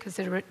interested because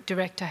the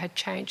director had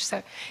changed.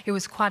 So it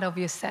was quite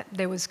obvious that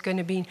there was going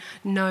to be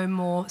no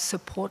more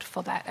support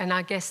for that. And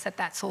I guess that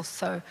that's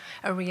also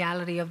a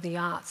reality of the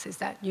arts, is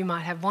that you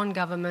might have one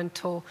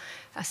government or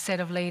a set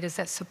of leaders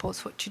that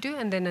supports what you do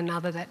and then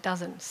another that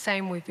doesn't.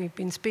 Same, we've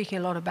been speaking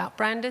a lot about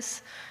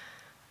Brandis.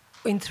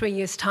 In 3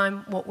 years'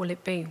 time, what will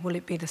it be? Will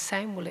it be the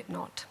same? Will it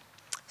not?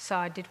 So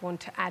I did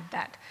want to add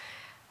that.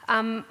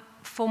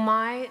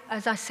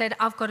 As I said,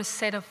 I've got a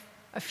set of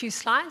a few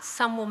slides.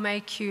 Some will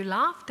make you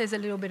laugh. There's a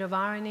little bit of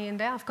irony in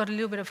there. I've got a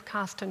little bit of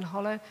cast and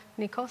hollow,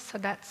 Nikos, so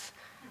that's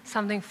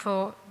something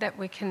that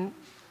we can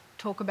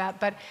talk about.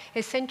 But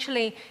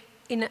essentially,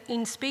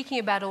 in speaking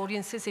about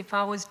audiences, if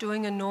I was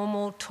doing a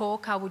normal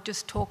talk, I would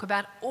just talk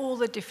about all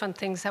the different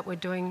things that we're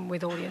doing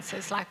with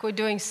audiences. Like, we're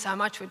doing so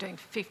much. We're doing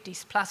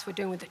 50s plus. We're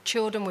doing with the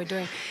children. We're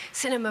doing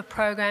cinema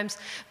programs.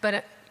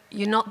 But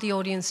you're not the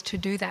audience to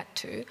do that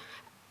to.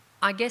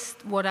 I guess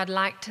what I'd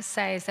like to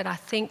say is that I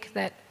think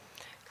that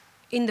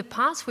in the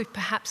past, we've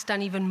perhaps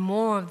done even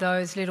more of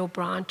those little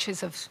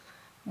branches of,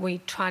 we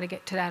try to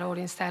get to that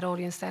audience, that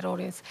audience, that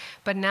audience.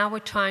 But now we're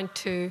trying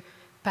to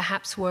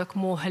perhaps work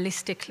more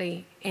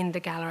holistically in the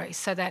gallery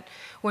so that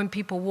when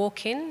people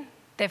walk in,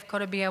 they've got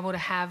to be able to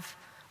have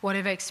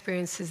whatever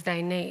experiences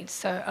they need.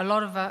 So a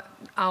lot of our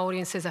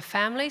audiences are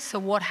families, so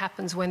what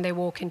happens when they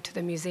walk into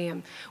the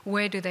museum?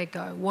 Where do they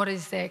go? What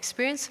is their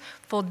experience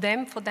for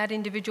them, for that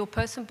individual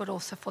person, but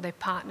also for their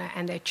partner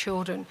and their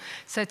children?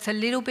 So it's a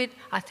little bit,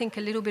 I think,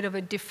 a little bit of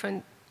a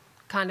different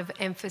kind of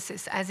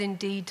emphasis, as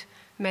indeed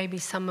maybe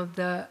some of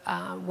the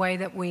way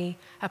that we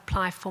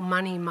apply for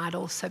money might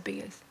also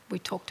be. We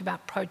talked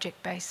about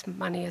project-based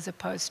money as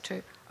opposed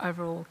to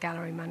overall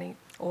gallery money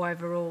or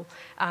overall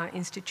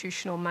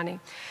institutional money.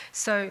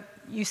 So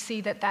you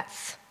see that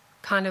that's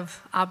kind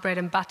of our bread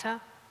and butter.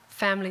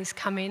 Families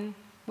come in.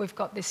 We've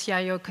got this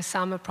Yayoi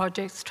Kusama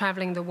project,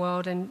 travelling the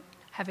world and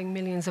having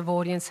millions of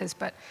audiences,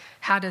 but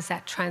how does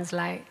that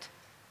translate?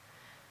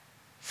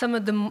 Some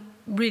of the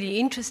really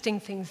interesting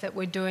things that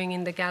we're doing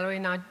in the gallery,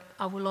 and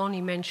I will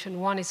only mention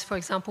one, is, for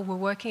example, we're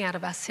working out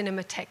of our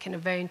Cinematheque in a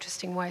very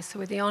interesting way. So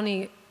we're the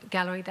only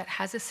gallery that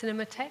has a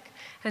Cinematheque,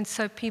 and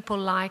so people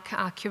like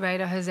our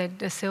curator Jose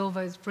da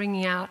Silva is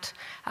bringing out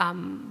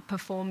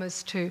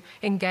performers to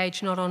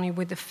engage not only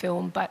with the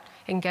film but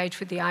engage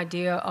with the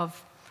idea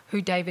of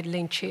who David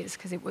Lynch is,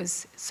 because it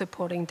was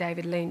supporting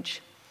David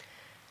Lynch.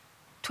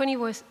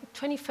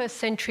 21st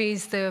century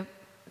is the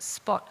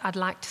spot I'd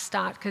like to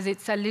start, because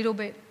it's a little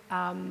bit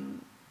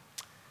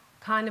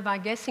kind of, I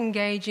guess,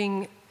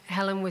 engaging,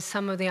 Helen, with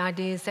some of the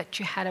ideas that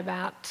you had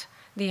about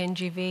the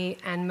NGV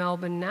and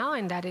Melbourne now,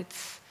 and that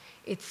it's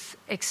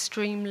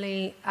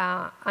extremely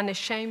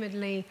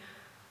unashamedly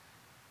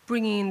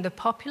bringing in the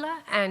popular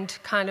and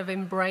kind of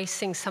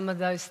embracing some of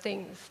those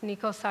things.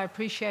 Nikos, I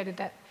appreciated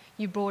that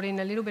you brought in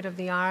a little bit of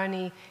the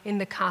irony in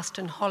the cast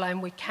and hollow,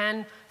 and we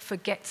can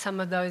forget some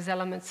of those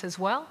elements as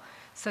well.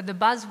 So the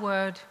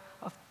buzzword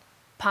of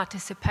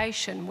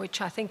participation,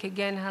 which I think,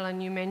 again, Helen,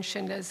 you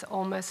mentioned as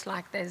almost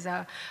like there's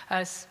a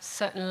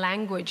certain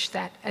language,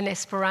 that an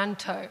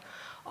Esperanto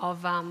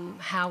of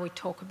how we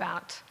talk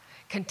about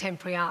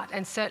contemporary art.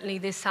 And certainly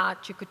this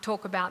art, you could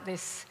talk about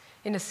this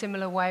in a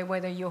similar way,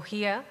 whether you're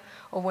here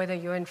or whether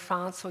you're in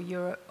France or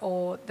Europe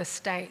or the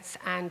States.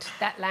 And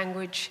that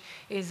language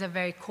is a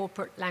very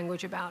corporate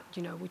language about,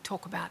 we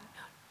talk about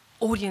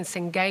audience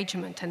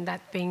engagement and that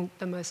being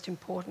the most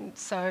important.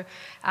 So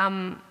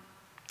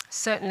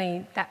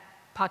certainly that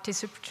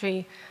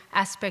participatory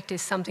aspect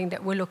is something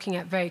that we're looking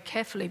at very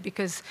carefully,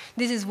 because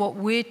this is what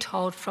we're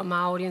told from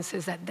our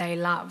audiences that they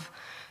love.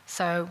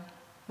 So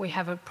we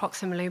have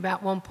approximately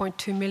about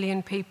 1.2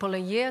 million people a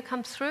year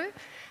come through,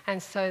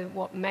 and so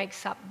what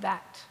makes up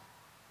that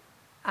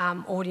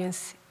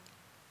audience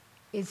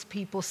is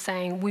people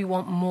saying, we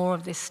want more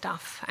of this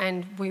stuff.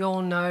 And we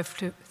all know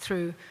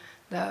through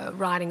the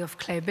writing of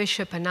Claire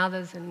Bishop and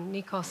others, and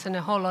Nikos and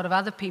a whole lot of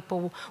other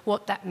people,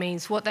 what that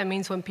means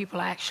when people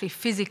are actually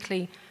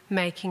physically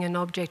making an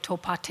object or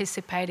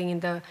participating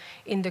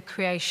in the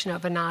creation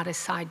of an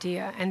artist's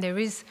idea. And there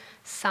is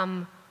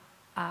some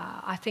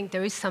I think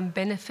there is some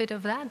benefit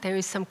of that. There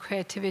is some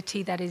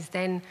creativity that is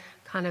then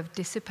kind of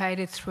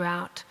dissipated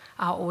throughout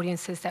our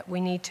audiences that we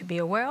need to be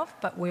aware of,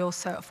 but we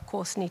also, of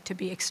course, need to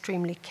be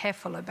extremely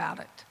careful about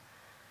it.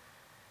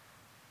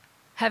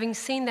 Having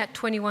seen that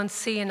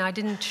 21C, and I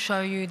didn't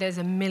show you, there's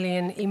a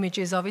million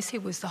images, obviously,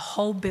 it was the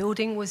whole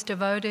building was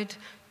devoted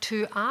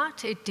to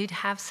art. It did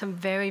have some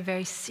very,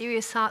 very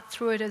serious art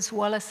through it, as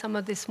well as some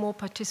of this more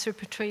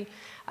participatory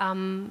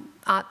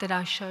art that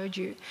I showed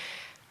you.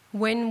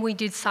 When we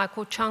did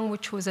Cycle Chung,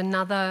 which was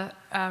another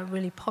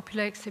really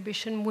popular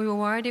exhibition, we were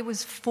worried it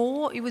was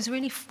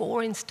really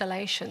 4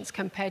 installations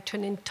compared to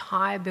an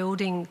entire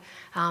building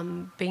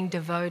being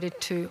devoted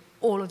to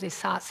all of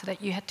this art, so that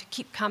you had to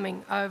keep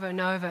coming over and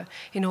over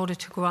in order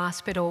to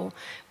grasp it all.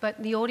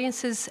 But the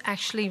audiences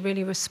actually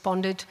really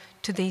responded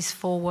to these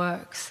 4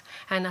 works.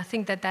 And I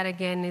think that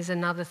again is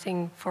another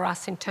thing for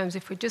us in terms,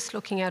 if we're just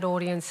looking at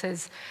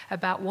audiences,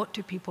 about what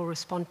do people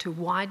respond to?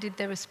 Why did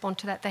they respond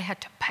to that? They had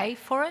to pay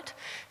for it.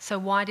 So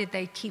why did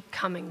they keep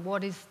coming?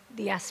 What is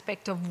the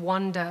aspect of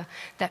wonder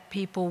that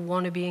people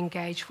want to be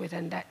engaged with,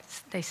 and that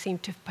they seem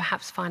to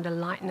perhaps find a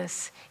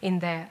lightness in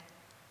there?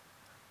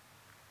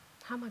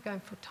 How am I going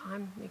for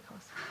time,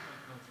 Nikos?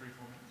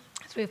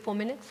 3 or 4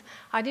 minutes.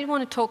 I did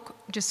want to talk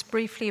just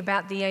briefly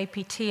about the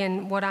APT,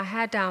 and what I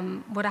had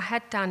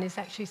done is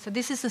actually, so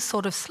this is the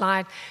sort of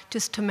slide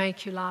just to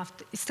make you laugh.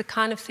 It's the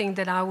kind of thing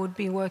that I would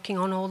be working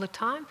on all the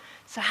time.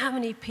 So how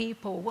many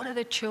people? What are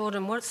the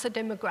children? What's the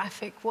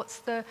demographic? What's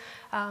the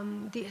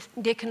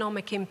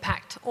economic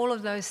impact? All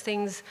of those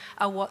things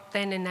are what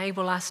then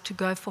enable us to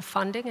go for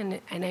funding and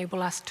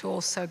enable us to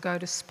also go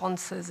to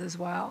sponsors as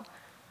well.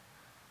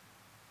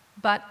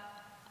 But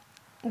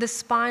the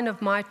spine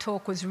of my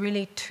talk was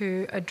really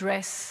to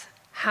address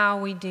how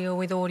we deal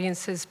with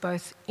audiences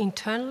both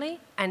internally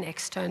and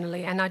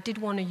externally. And I did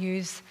want to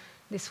use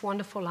this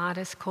wonderful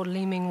artist called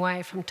Li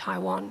Mingwei from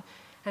Taiwan,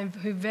 and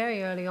who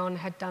very early on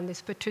had done this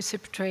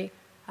participatory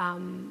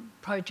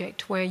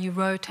project where you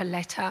wrote a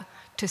letter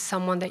to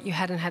someone that you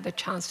hadn't had the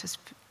chance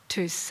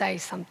to say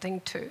something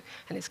to.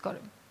 And it's got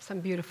some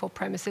beautiful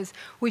premises.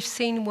 We've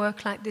seen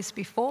work like this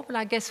before, but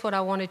I guess what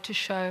I wanted to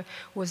show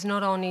was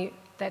not only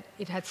that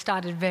it had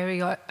started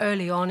very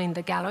early on in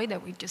the gallery,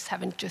 that we just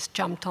haven't just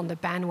jumped on the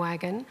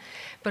bandwagon,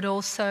 but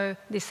also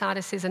this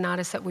artist is an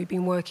artist that we've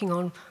been working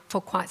on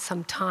for quite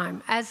some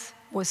time, as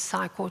was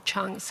Cycle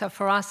Chung. So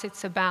for us,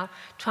 it's about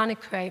trying to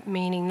create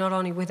meaning not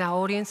only with our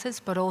audiences,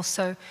 but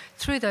also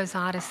through those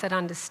artists that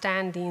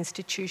understand the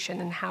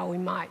institution and how we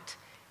might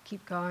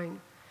keep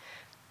going.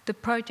 The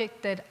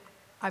project that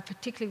I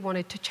particularly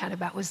wanted to chat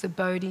about was the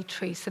Bodhi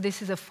tree. So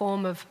this is a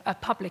form of a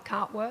public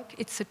artwork.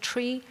 It's a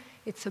tree.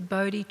 It's a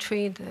Bodhi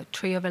tree, the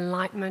tree of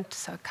enlightenment.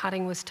 So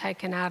cutting was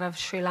taken out of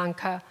Sri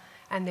Lanka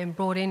and then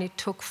brought in. It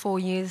took 4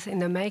 years in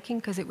the making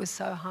because it was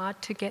so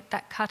hard to get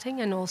that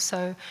cutting, and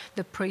also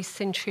the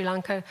priests in Sri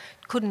Lanka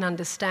couldn't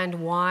understand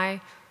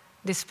why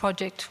this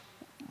project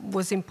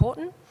was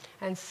important.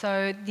 And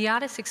so the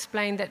artist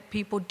explained that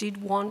people did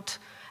want,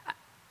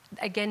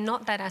 again,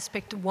 not that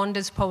aspect,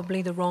 wander's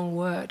probably the wrong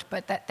word,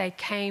 but that they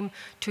came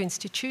to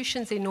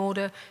institutions in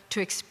order to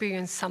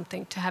experience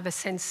something, to have a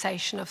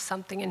sensation of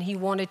something, and he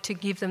wanted to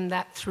give them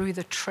that through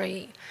the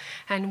tree.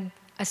 And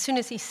as soon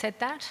as he said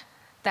that,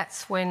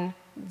 that's when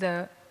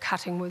the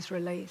cutting was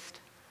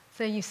released.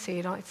 So you see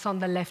it, it's on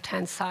the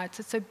left-hand side.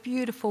 So it's a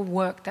beautiful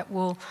work that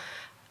will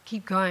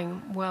keep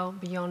going well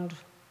beyond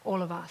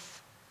all of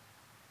us.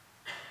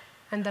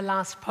 And the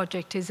last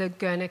project is a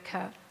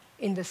Guernica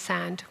in the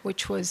sand,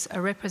 which was a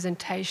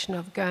representation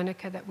of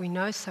Guernica that we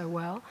know so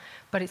well,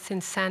 but it's in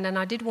sand. And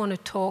I did want to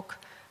talk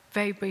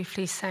very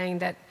briefly, saying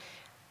that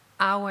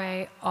our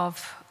way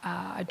of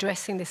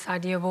addressing this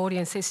idea of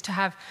audience is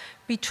to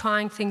be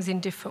trying things in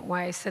different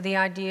ways. So the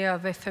idea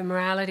of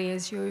ephemerality,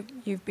 as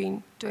you've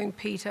been doing,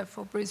 Peter,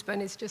 for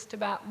Brisbane, is just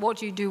about what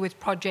do you do with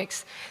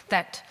projects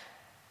that,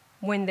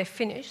 when they're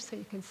finished, so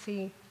you can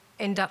see,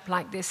 end up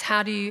like this.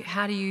 How do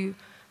you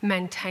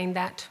maintain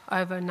that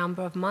over a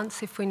number of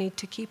months if we need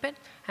to keep it?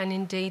 And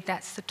indeed,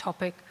 that's the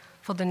topic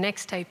for the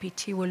next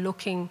APT. We're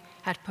looking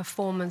at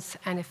performance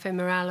and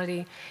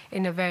ephemerality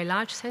in a very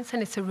large sense,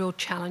 and it's a real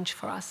challenge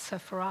for us. So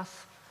for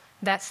us,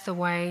 that's the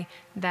way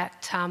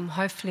that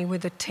hopefully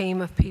with a team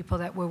of people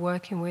that we're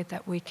working with,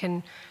 that we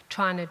can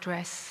try and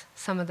address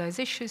some of those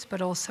issues,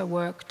 but also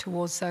work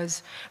towards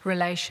those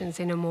relations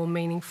in a more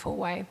meaningful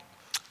way.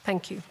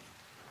 Thank you.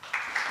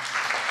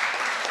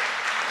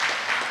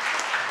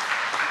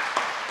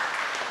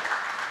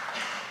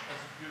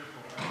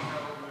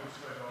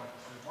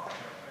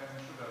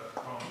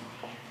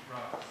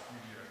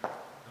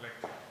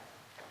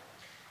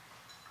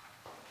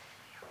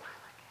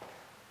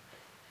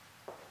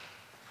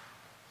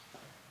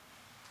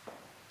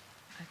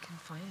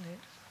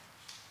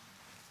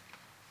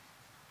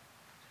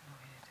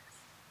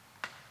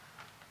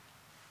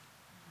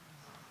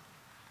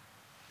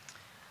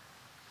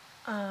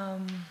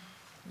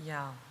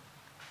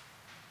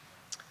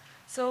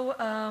 So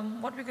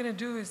what we're going to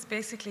do is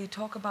basically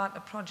talk about a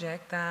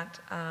project that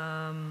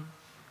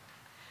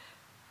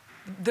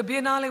the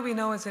Biennale, we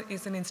know,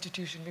 is an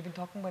institution. We've been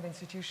talking about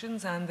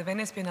institutions, and the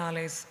Venice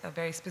Biennale is a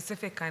very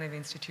specific kind of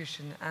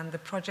institution. And the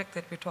project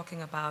that we're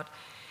talking about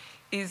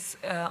is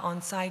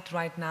on site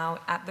right now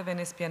at the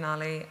Venice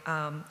Biennale,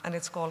 and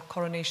it's called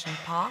Coronation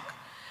Park.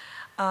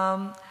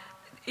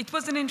 It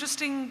was an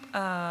interesting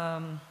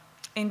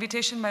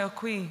invitation by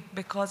Okui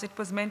because it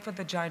was meant for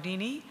the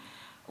Giardini,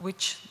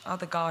 which are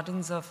the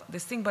gardens of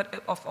this thing,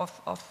 but of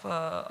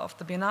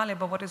the Biennale.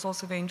 But what is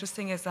also very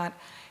interesting is that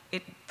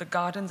the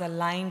gardens are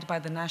lined by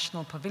the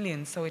National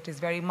Pavilion, so it is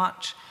very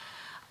much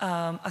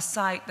a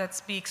site that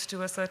speaks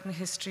to a certain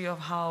history of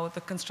how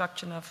the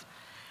construction of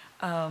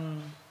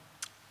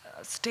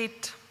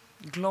state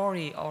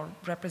glory or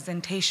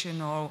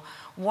representation, or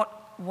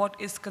what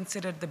is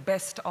considered the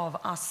best of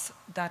us,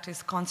 that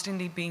is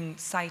constantly being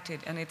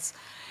cited. And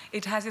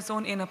it has its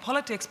own inner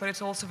politics, but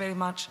it's also very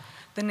much,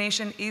 the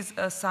nation is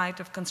a site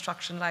of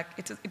construction. Like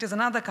it is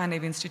another kind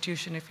of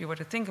institution, if you were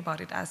to think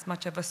about it, as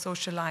much of a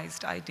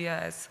socialized idea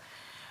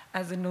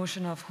as a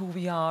notion of who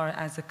we are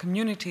as a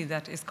community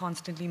that is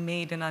constantly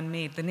made and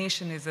unmade. The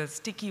nation is a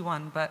sticky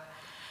one, but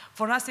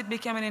for us it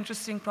became an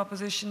interesting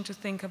proposition to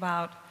think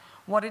about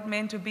what it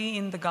meant to be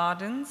in the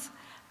gardens,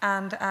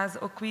 and as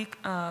Okwi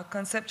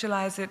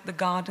conceptualized it, the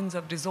gardens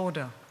of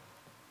disorder.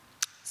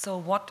 So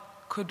what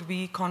could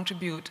we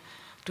contribute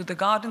to the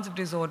gardens of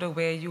disorder,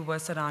 where you were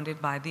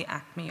surrounded by the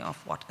acme of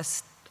what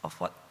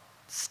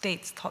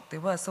states thought they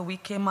were? So we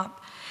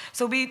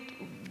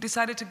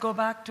decided to go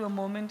back to a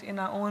moment in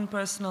our own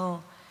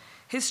personal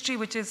history,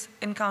 which is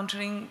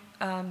encountering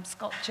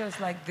sculptures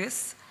like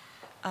this.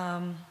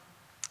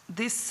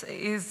 This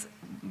is,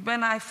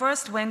 when I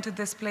first went to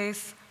this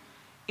place,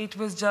 it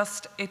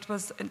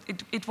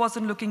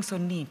wasn't looking so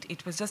neat.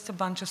 It was just a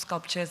bunch of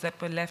sculptures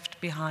that were left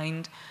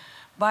behind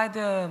by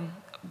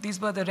these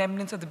were the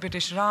remnants of the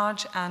British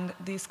Raj, and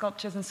these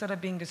sculptures, instead of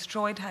being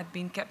destroyed, had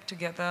been kept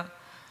together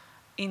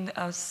in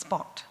a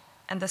spot.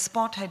 And the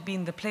spot had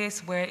been the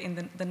place where in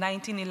the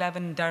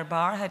 1911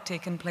 Darbar had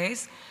taken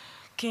place.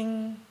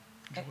 King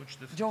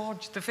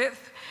George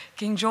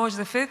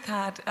V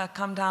had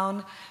come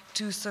down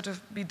to sort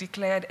of be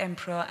declared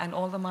emperor, and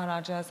all the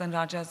Maharajas and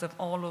Rajas of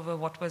all over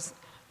what was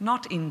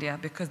not India,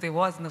 because there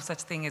was no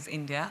such thing as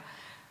India.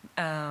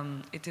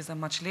 It is a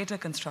much later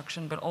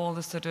construction, but all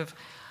the sort of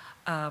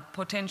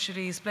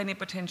potentiaries,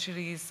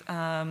 plenipotentiaries,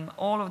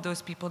 all of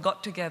those people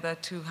got together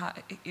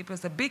it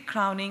was a big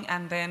crowning,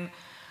 and then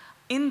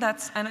and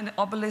an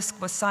obelisk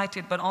was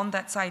sited, but on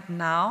that site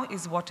now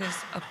is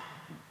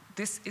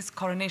this is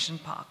Coronation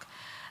Park.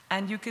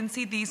 And you can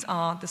see these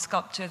are the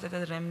sculptures that are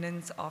the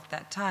remnants of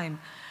that time.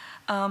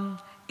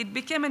 It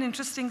became an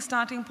interesting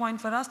starting point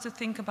for us to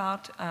think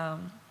about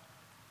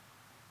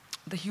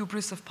the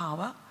hubris of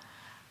power,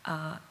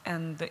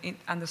 and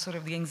the sort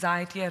of the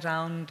anxiety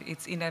around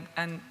its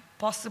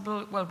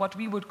possible, well, what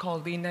we would call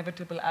the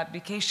inevitable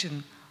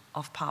abdication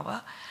of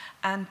power,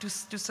 and to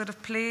sort of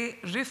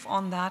riff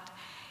on that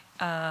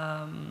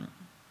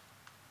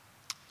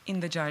in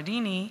the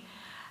Giardini.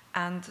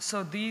 And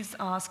so these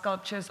are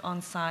sculptures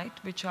on site,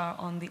 which are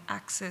on the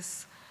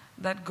axis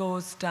that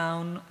goes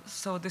down.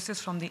 So this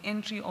is from the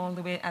entry all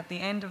the way. At the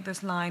end of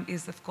this line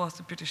is, of course,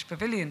 the British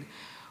Pavilion,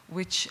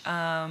 which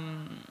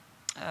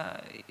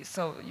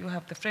so you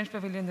have the French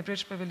Pavilion, the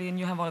British Pavilion,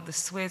 you have all the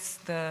Swiss,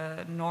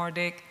 the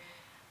Nordic.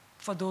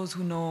 For those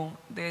who know,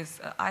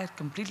 I had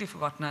completely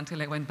forgotten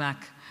until I went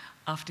back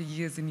after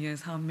years and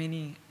years how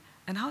many,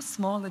 and how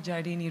small the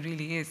Giardini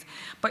really is.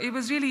 But it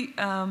was really,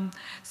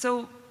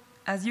 so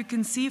as you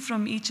can see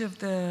from each of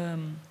the,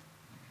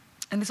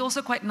 and it's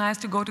also quite nice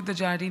to go to the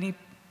Giardini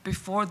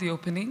before the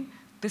opening.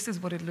 This is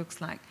what it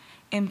looks like,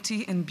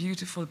 empty and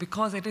beautiful,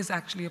 because it is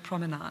actually a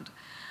promenade,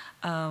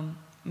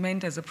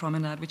 meant as a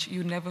promenade, which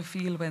you never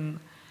feel when,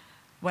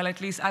 well,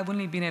 at least I've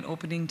only been at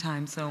opening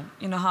time, so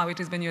you know how it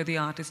is when you're the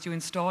artist. You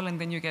install and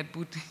then you get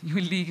you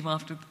leave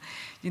after.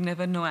 You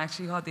never know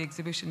actually how the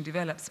exhibition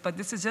develops. But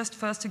this is just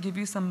first to give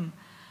you some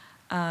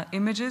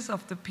images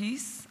of the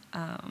piece,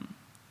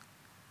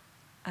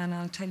 and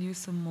I'll tell you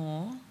some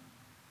more.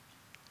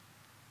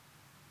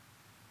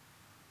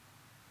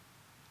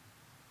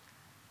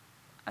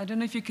 I don't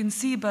know if you can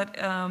see, but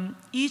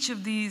each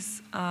of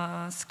these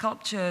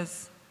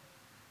sculptures,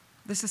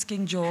 this is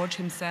King George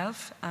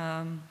himself.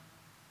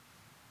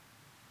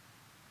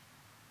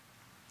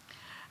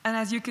 And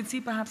as you can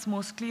see perhaps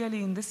most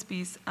clearly in this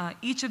piece,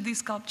 each of these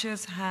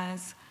sculptures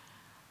has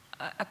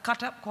a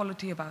cut-up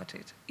quality about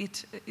it.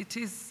 It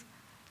is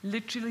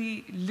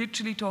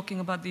literally talking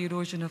about the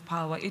erosion of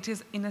power. It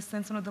is, in a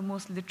sense, one of the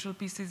most literal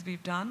pieces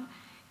we've done.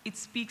 It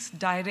speaks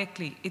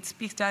directly. It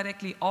speaks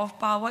directly of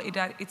power.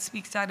 It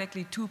speaks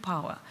directly to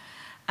power.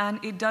 And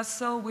it does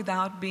so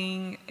without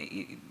being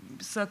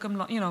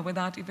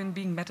without even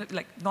being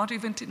not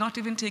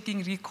even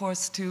taking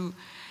recourse to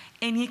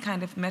any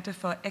kind of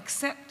metaphor,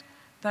 except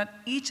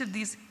that each of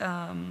these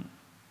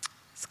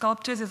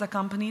sculptures is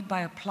accompanied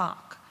by a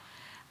plaque.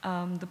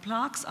 The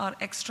plaques are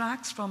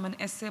extracts from an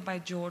essay by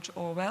George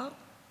Orwell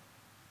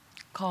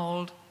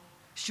called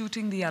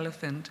Shooting the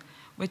Elephant,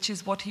 which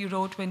is what he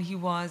wrote when he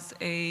was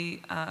an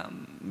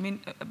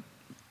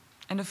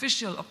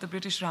official of the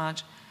British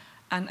Raj,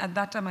 and at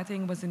that time I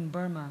think was in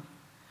Burma.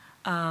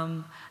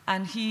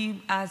 And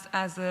he,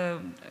 as a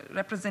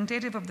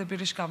representative of the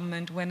British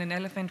government, when an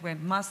elephant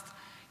went must,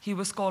 he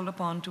was called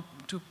upon to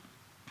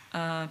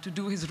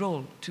do his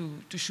role,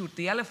 to shoot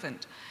the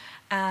elephant.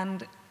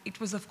 And it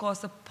was, of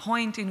course, a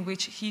point in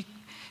which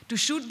to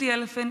shoot the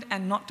elephant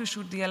and not to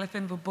shoot the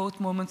elephant were both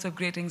moments of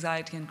great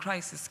anxiety and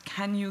crisis.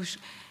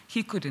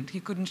 He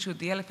couldn't shoot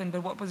the elephant.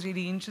 But what was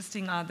really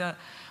interesting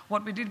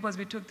what we did was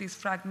we took these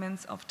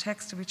fragments of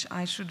text, which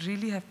I should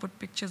really have put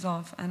pictures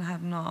of and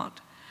have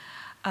not.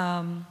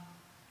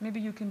 Maybe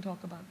you can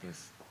talk about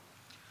this.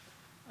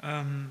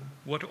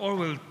 What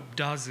Orwell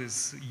does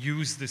is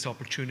use this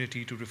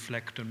opportunity to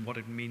reflect on what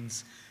it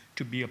means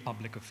to be a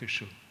public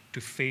official, to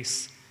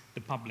face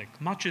the public,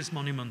 much as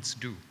monuments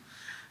do.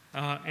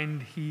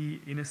 And he,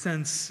 in a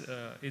sense,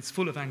 is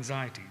full of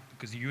anxiety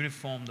because the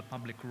uniform, the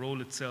public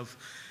role itself,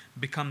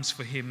 becomes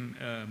for him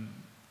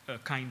a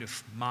kind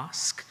of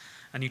mask.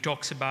 And he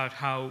talks about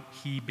how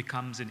he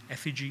becomes an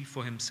effigy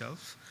for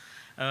himself.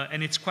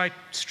 And it's quite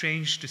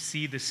strange to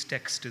see this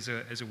text as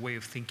a way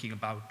of thinking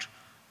about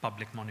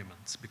public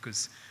monuments,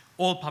 because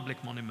all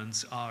public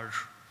monuments are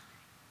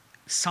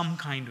some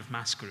kind of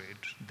masquerade.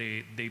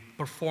 They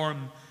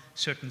perform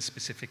certain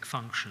specific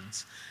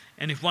functions.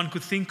 And if one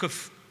could think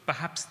of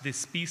perhaps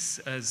this piece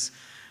as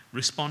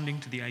responding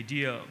to the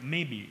idea,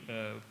 maybe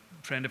a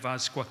friend of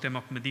ours,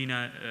 Cuauhtemoc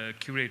Medina,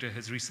 curator,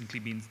 has recently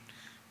been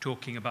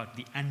talking about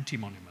the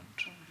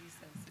anti-monument.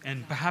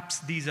 And perhaps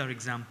these are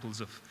examples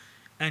of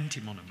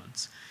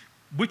anti-monuments,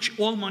 which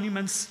all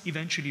monuments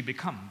eventually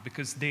become,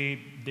 because they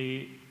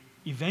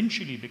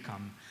eventually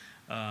become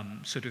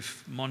sort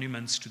of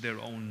monuments to their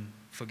own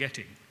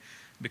forgetting.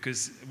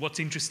 Because what's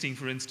interesting,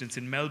 for instance,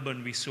 in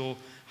Melbourne, we saw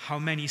how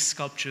many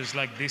sculptures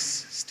like this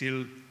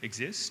still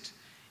exist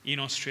in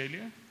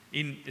Australia,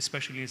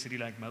 especially in a city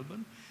like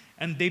Melbourne,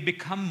 and they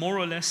become more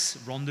or less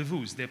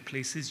rendezvous. They're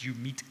places you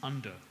meet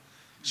under.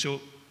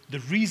 So the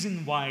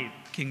reason why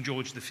King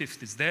George V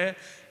is there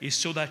is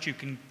so that you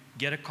can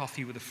get a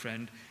coffee with a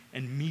friend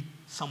and meet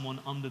someone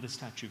under the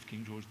statue of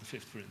King George V,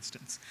 for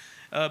instance.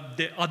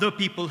 Other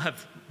people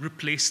have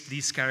replaced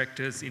these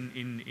characters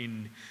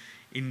in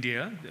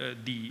India.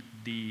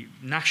 The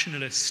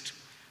nationalist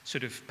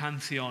sort of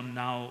pantheon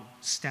now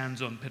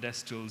stands on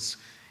pedestals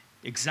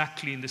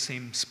exactly in the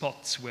same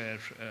spots where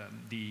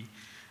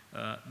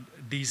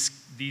these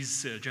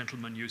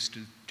gentlemen used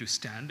to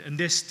stand. And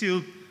there's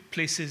still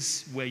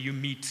places where you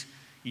meet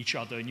each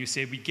other and you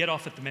say, we get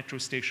off at the metro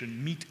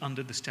station, meet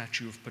under the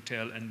statue of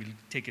Patel, and we'll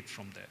take it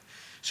from there.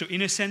 So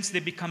in a sense,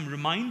 they become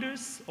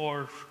reminders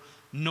or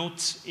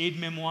notes,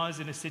 aide-memoirs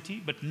in a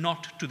city, but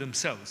not to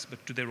themselves,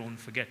 but to their own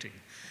forgetting.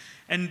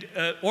 And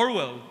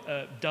Orwell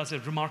does a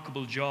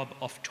remarkable job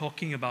of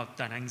talking about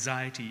that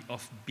anxiety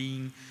of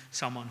being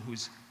someone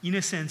who's, in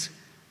a sense,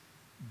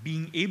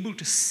 being able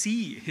to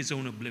see his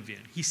own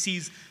oblivion. He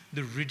sees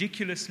the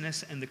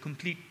ridiculousness and the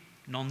complete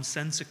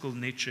nonsensical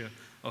nature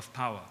of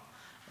power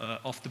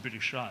of the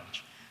British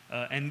Raj.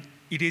 And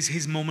it is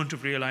his moment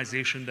of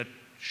realization that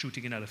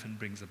shooting an elephant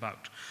brings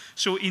about.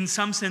 So in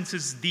some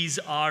senses, these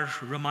are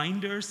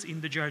reminders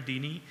in the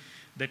Giardini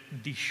that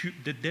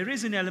there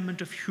is an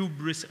element of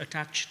hubris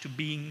attached to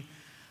being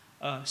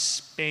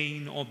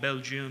Spain or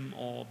Belgium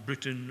or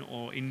Britain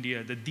or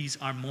India, that these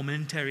are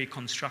momentary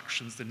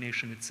constructions. The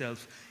nation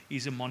itself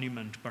is a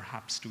monument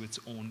perhaps to its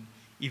own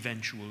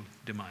eventual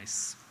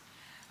demise.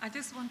 I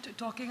just want to,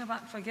 talking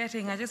about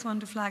forgetting, I just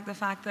want to flag the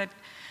fact that,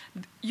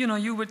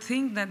 you would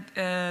think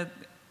that,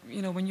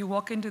 when you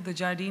walk into the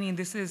Giardini,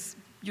 this is,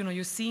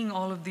 you're seeing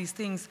all of these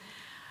things,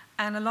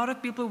 and a lot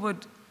of people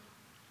would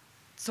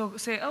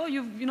say, oh,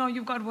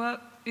 you've got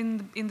work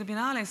in the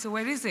Biennale, so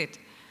where is it?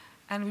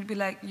 And we'd be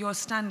like, you're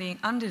standing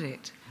under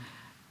it.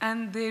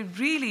 And they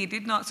really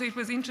did not, so it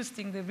was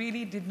interesting, they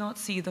really did not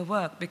see the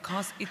work,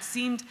 because it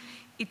seemed,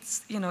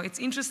 it's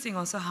interesting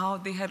also how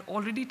they had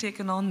already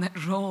taken on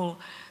that role,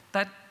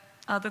 that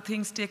other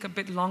things take a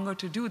bit longer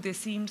to do. They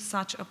seemed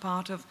such a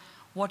part of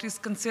what is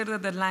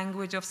considered the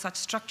language of such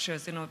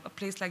structures. A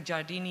place like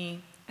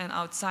Giardini and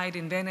outside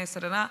in Venice,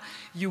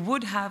 you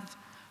would have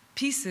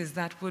pieces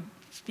that would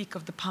speak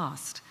of the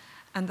past.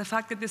 And the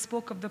fact that they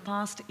spoke of the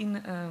past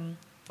in...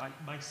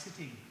 by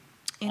sitting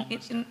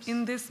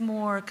in this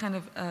more kind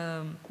of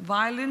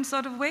violent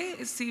sort of way,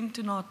 it seemed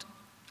to not...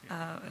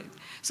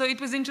 so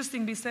it was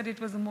interesting. We said it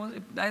was the most,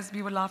 as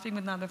we were laughing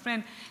with another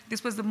friend,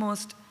 this was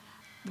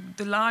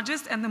the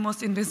largest and the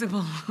most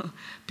invisible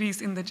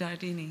piece in the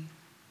Giardini.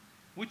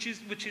 Which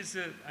is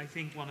I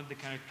think, one of the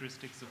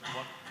characteristics of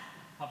what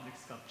public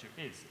sculpture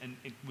is. And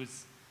it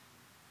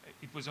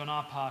was on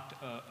our part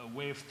a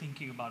way of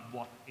thinking about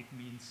what it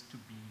means to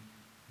be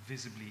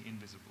visibly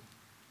invisible.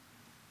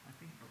 I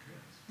think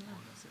that's more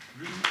or less it.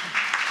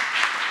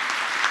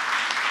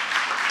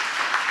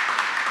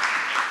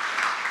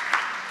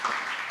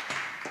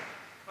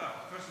 Well,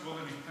 first of all,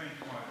 let me thank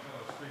my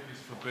fellow speakers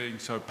for being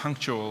so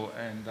punctual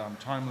and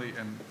timely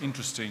and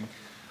interesting.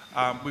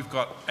 We've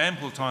got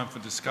ample time for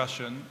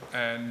discussion,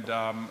 and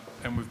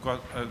we've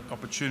got an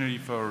opportunity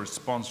for a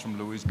response from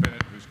Louise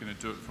Bennett, who's going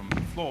to do it from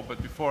the floor.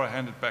 But before I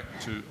hand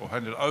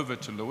it over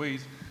to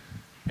Louise,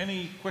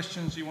 any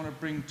questions you want to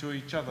bring to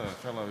each other,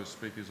 fellow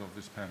speakers of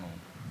this panel?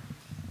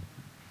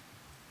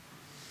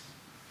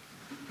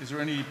 Is there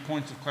any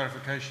points of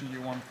clarification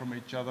you want from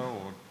each other?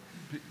 Or,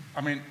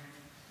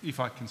 if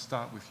I can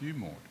start with you,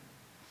 Maud.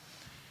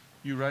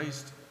 You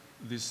raised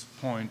this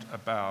point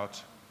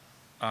about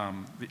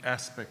the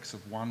aspects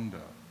of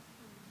wonder.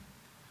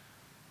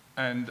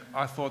 And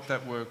I thought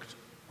that worked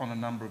on a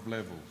number of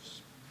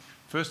levels.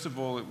 First of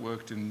all, it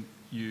worked in,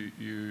 you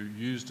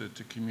used it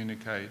to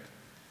communicate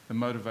the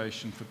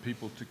motivation for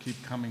people to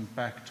keep coming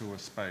back to a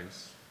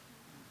space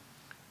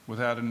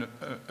without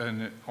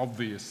an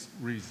obvious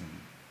reason,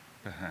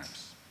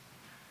 perhaps.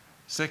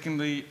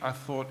 Secondly, I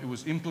thought it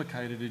was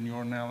implicated in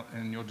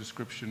your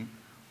description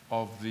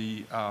of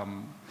the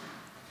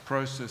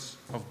process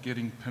of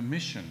getting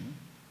permission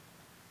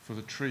for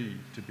the tree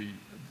to be,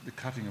 the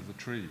cutting of the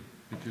tree,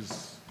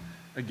 because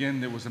again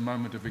there was a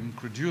moment of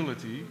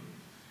incredulity,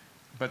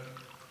 but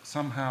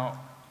somehow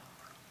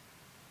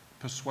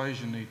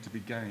persuasion needed to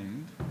be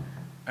gained,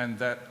 and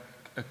that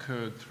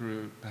occurred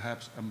through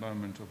perhaps a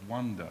moment of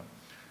wonder.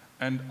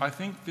 And I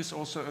think this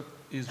also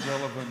is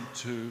relevant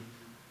to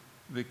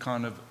the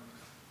kind of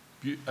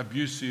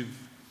abusive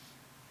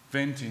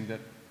venting that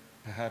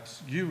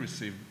perhaps you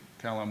received,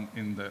 Callum,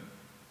 in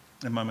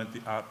the moment the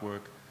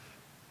artwork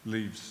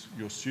leaves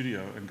your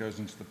studio and goes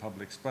into the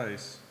public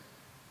space,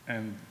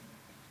 and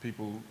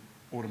people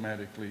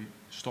automatically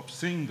stop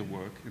seeing the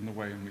work in the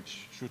way in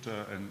which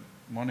Shuta and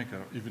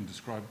Monica even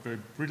described very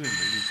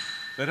brilliantly.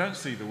 They don't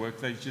see the work,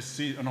 they just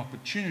see an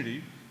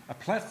opportunity, a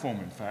platform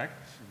in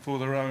fact, for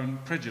their own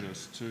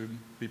prejudice to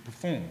be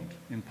performed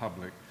in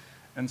public.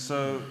 And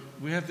so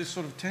we have this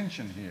sort of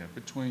tension here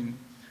between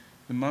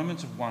the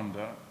moments of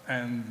wonder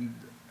and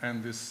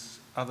this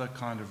other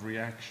kind of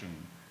reaction.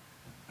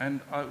 And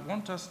I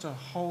want us to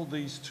hold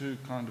these two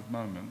kind of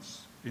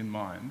moments in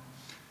mind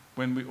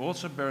when we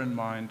also bear in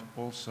mind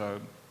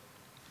also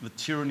the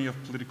tyranny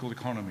of political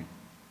economy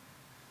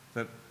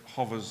that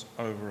hovers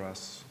over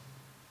us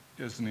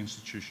as an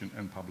institution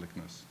and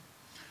publicness.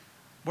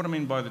 What I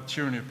mean by the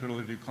tyranny of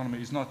political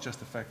economy is not just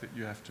the fact that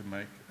you have to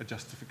make a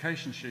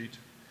justification sheet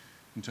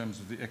in terms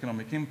of the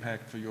economic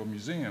impact for your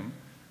museum,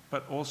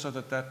 but also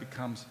that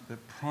becomes the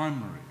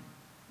primary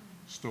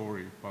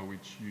story by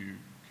which you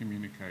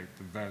communicate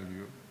the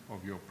value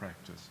of your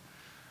practice.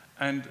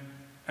 And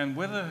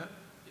whether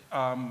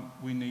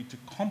we need to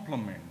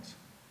complement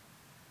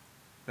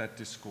that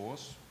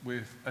discourse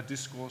with a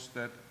discourse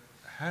that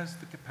has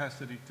the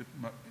capacity to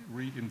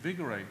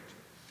reinvigorate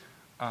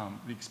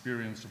the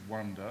experience of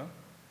wonder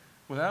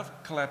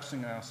without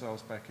collapsing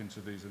ourselves back into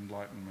these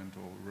Enlightenment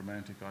or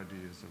romantic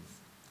ideas of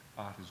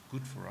art is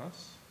good for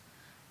us,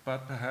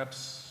 but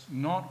perhaps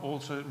not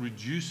also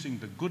reducing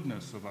the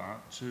goodness of art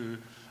to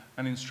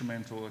an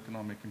instrumental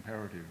economic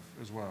imperative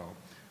as well.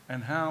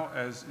 And how,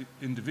 as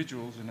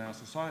individuals in our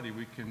society,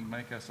 we can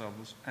make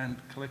ourselves and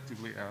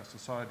collectively our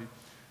society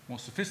more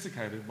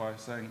sophisticated by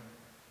saying,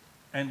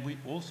 and we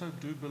also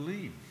do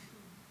believe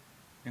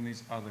in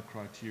these other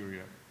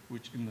criteria,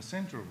 which in the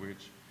centre of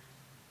which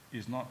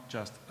is not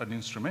just an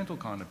instrumental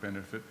kind of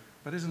benefit,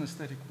 but is an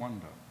aesthetic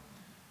wonder.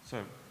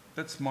 So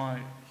that's my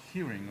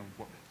hearing of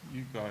what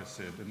you guys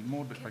said, and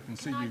more I can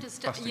see you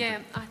busting. Yeah,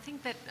 I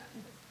think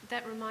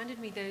that reminded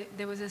me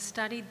there was a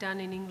study done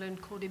in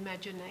England called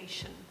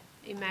Imagination.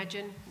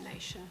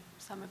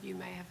 Some of you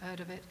may have heard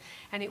of it,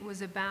 and it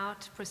was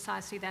about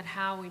precisely that,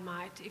 how we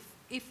might,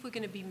 if we're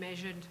going to be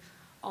measured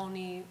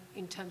only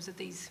in terms of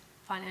these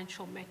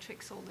financial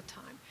metrics all the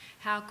time,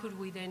 how could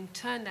we then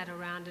turn that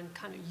around and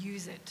kind of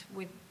use it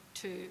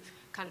to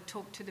kind of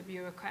talk to the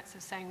bureaucrats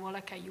of saying, well,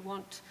 okay, you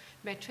want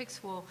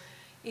metrics? Well,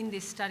 in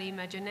this study,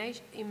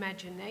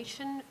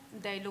 Imagination,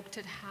 they looked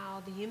at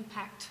how the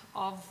impact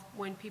of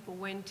when people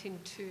went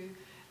into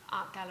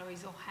art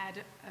galleries or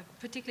had,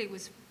 particularly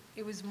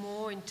it was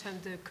more in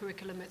terms of the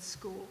curriculum at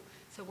school.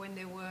 So when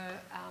there were,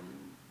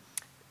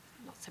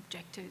 not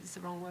subjective is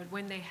the wrong word,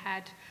 when they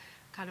had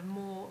kind of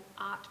more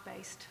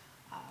art-based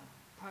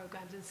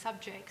programs and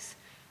subjects,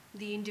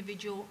 the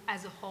individual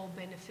as a whole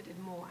benefited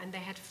more, and they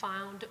had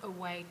found a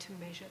way to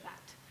measure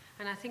that.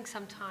 And I think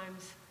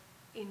sometimes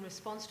in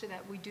response to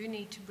that, we do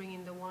need to bring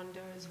in the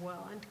wonder as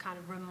well and kind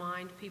of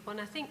remind people.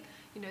 And I think,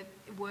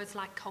 words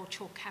like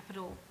cultural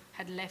capital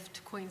had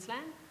left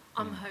Queensland.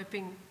 I'm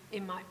hoping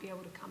it might be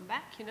able to come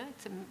back.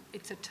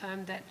 It's a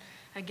term that,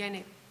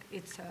 again,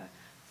 it's a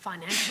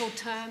financial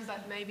term,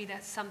 but maybe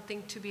that's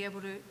something to be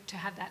able to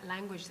have that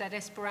language, that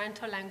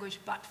Esperanto language,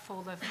 but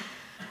for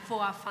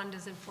our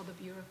funders and for the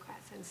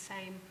bureaucrats, and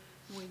same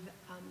with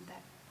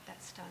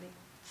that study.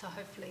 So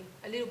hopefully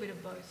a little bit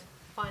of both,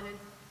 finance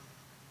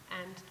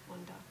and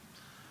wonder.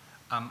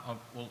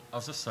 Well,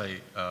 I'll just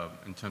say,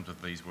 in terms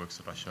of these works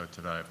that I showed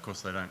today, of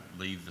course they don't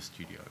leave the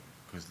studio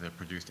because they're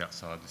produced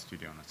outside the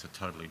studio, and it's a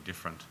totally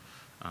different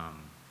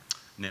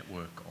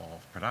network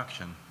of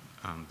production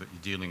that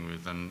you're dealing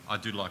with. And I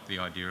do like the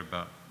idea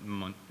about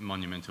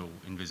monumental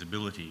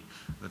invisibility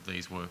that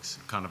these works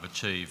kind of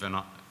achieve,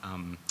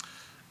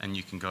 and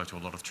you can go to a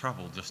lot of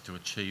trouble just to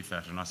achieve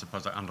that. And I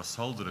suppose I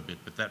undersold it a bit,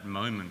 but that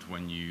moment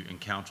when you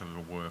encounter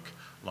a work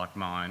like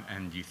mine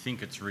and you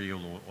think it's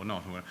real or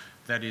not,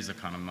 that is a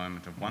kind of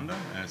moment of wonder,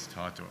 and it's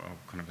tied to a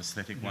kind of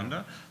aesthetic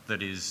wonder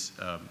that is,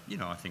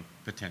 I think,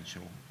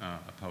 potential,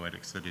 a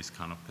poetics that is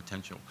kind of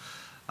potential.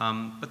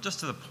 But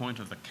just to the point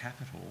of the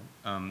capital,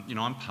 you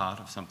know, I'm part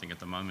of something at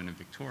the moment in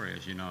Victoria,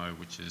 as you know,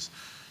 which is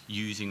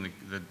using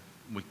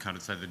we kind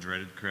of say the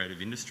dreaded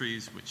creative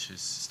industries, which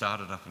is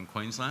started up in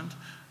Queensland,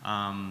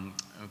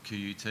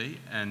 QUT,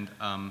 and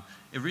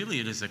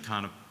it is a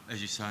kind of,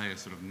 as you say, a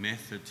sort of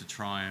method to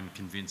try and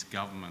convince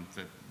government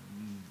that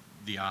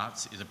the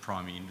arts is a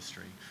primary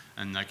industry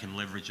and they can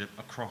leverage it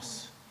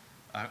across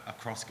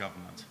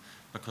government.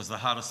 Because the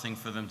hardest thing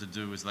for them to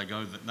do is they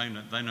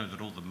know that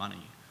all the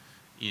money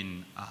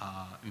in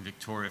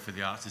Victoria for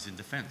the arts is in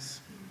defence.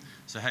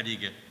 So how do you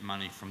get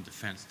money from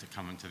defence to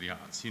come into the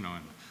arts? You know,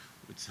 and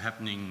it's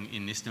happening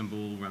in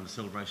Istanbul around the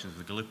celebrations of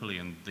the Gallipoli,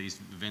 and these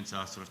events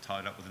are sort of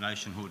tied up with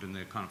nationhood and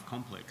they're kind of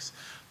complex.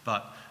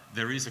 But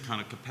there is a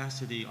kind of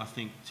capacity, I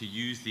think, to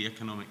use the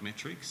economic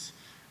metrics,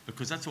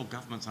 because that's all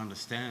governments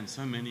understand.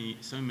 So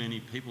many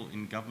people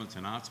in governments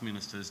and arts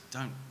ministers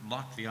don't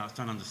like the arts,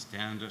 don't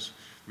understand it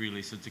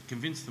really. So to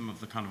convince them of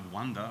the kind of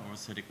wonder or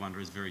aesthetic wonder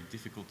is very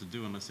difficult to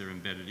do unless they're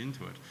embedded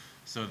into it.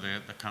 So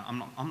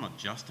I'm not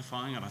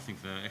justifying it. I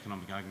think the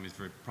economic argument is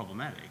very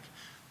problematic.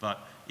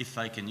 But if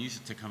they can use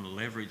it to kind of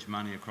leverage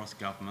money across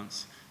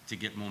governments to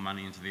get more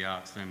money into the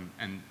arts,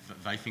 and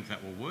they think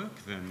that will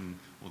work, then,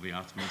 or the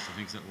arts minister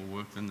thinks that will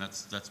work, then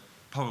that's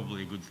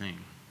probably a good thing.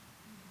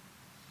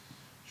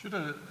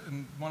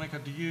 And Monica,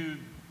 do you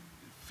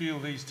feel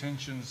these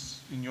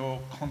tensions in your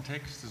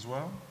context as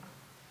well?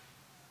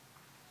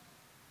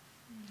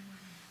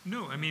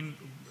 No, I mean,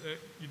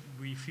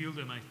 we feel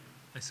them,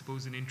 I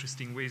suppose, in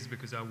interesting ways,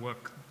 because our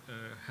work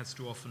has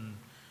to often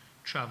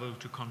travel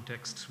to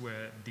contexts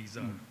where these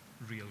are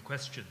real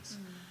questions.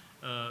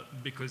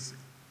 Because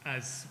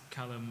as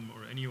Callum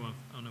or any one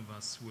of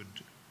us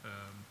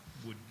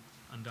would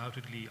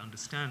undoubtedly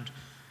understand,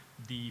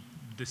 the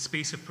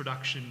space of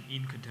production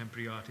in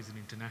contemporary art is an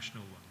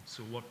international one.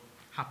 So what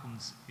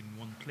happens in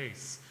one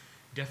place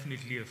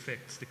definitely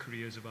affects the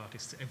careers of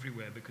artists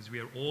everywhere, because we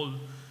are all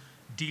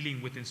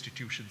dealing with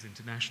institutions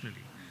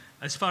internationally.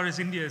 As far as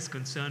India is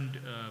concerned,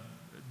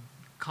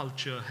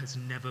 culture has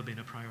never been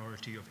a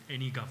priority of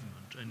any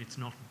government, and it's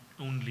not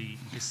only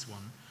this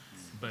one,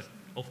 but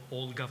of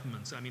all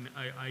governments. I mean,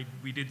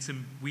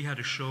 we had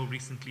a show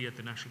recently at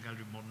the National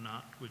Gallery of Modern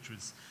Art,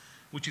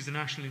 which is a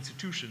national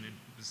institution. It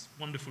was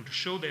wonderful to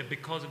show there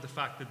because of the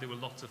fact that there were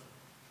lots of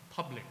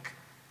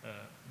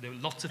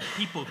lots of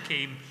people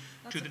came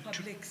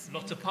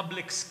lots of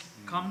publics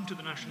come to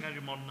the National Gallery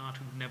of Modern Art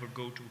who would never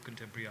go to a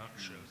contemporary art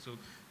show. So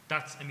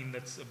that's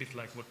a bit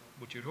like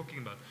what you're talking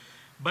about.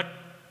 But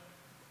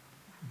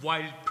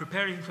while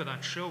preparing for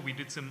that show, we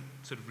did some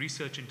sort of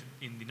research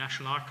in the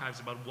National Archives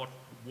about what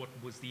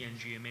was the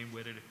NGMA and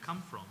where did it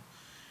come from.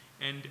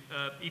 And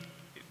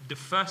the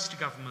first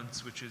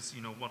governments, which is,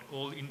 you know, what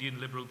all Indian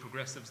liberal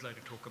progressives like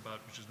to talk about,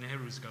 which is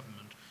Nehru's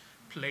government,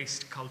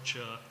 placed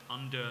culture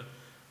under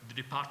the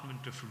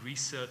Department of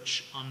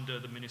Research under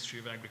the Ministry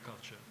of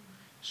Agriculture.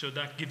 So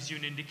that gives you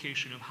an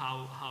indication of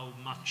how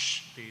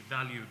much they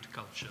valued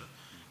culture.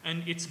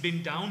 And it's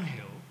been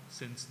downhill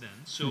since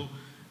then. So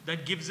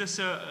that gives us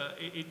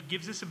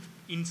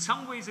in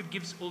some ways it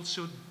gives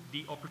also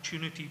the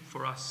opportunity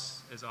for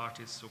us as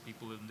artists or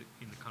people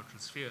in the cultural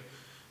sphere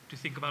to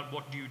think about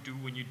what do you do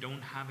when you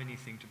don't have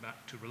anything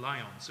to rely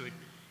on. So it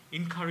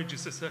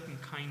encourages a certain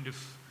kind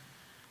of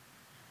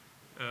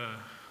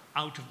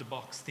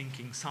out-of-the-box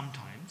thinking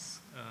sometimes,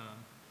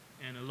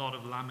 and a lot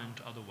of lament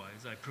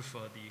otherwise. I prefer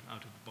the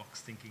out-of-the-box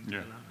thinking to the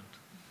lament.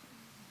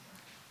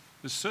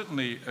 There's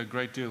certainly a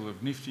great deal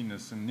of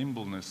niftiness and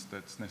nimbleness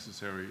that's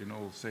necessary in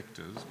all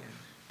sectors. Yeah.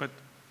 But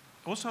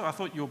also I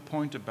thought your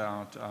point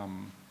about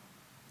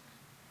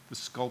the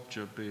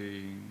sculpture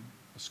being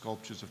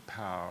sculptures of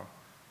power,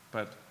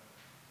 but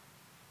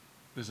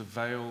there's a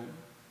veil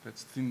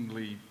that's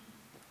thinly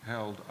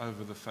held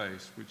over the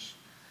face which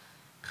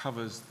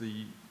covers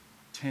the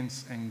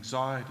tense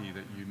anxiety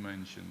that you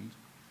mentioned,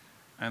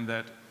 and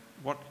that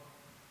what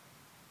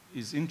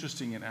is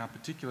interesting in our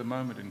particular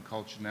moment in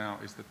culture now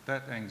is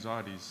that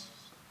anxiety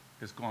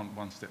has gone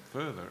one step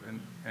further,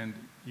 and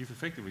you've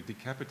effectively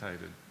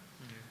decapitated.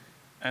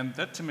 Yeah. And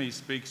that to me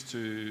speaks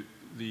to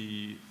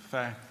the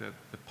fact that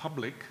the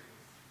public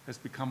has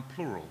become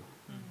plural.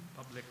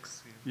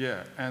 Publics.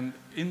 Yeah, and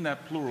in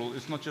that plural,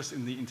 it's not just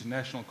in the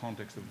international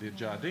context of the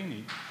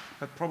Giardini,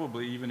 but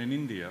probably even in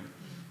India.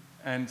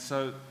 And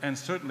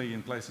certainly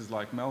in places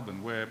like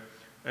Melbourne, where,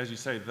 as you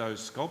say, those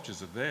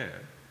sculptures are there,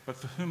 but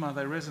for whom are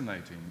they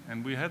resonating?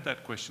 And we had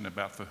that question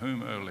about for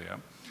whom earlier.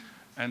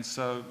 And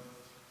so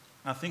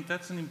I think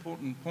that's an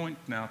important point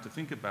now to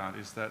think about,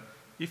 is that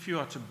if you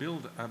are to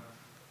build a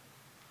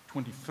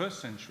 21st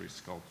century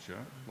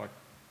sculpture, like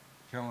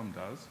Callum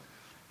does,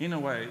 in a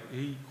way,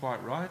 he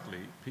quite rightly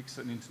picks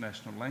an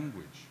international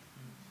language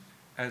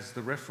as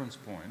the reference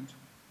point.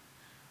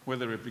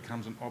 Whether it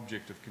becomes an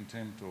object of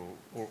contempt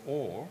or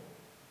awe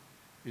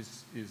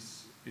is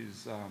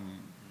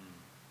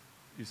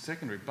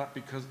secondary, but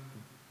because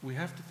we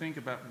have to think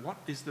about what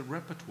is the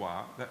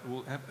repertoire that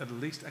will have at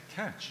least a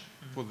catch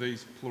for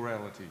these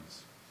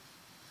pluralities.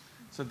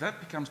 So that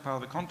becomes part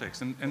of the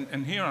context.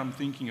 And here I'm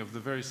thinking of the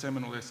very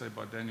seminal essay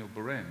by Daniel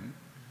Buren,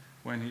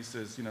 when he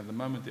says, you know, the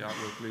moment the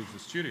artwork leaves the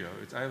studio,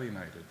 it's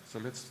alienated. So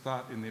let's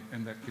start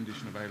in that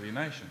condition of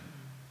alienation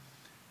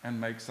and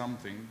make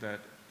something that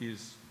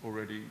is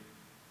already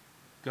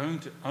going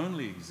to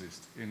only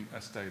exist in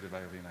a state of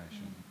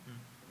alienation.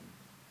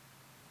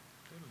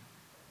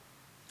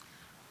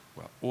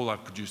 Well, all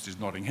I've produced is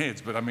nodding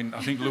heads, but I mean,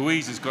 I think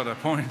Louise has got a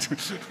point.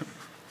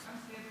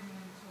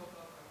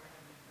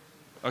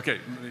 Okay.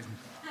 I'm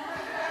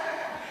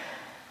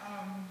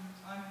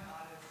an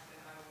artist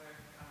and I work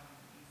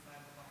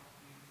inside the White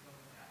Cube as well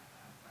as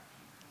outside the White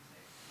Cube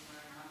context.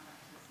 And I run my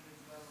practice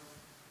as well as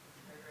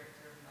the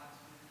co-director of the Arts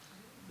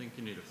Initiative. I think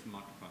you need a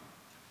microphone.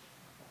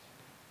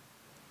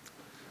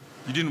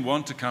 You didn't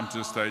want to come to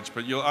the stage,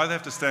 but you'll either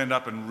have to stand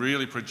up and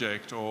really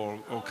project or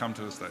come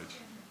to the stage.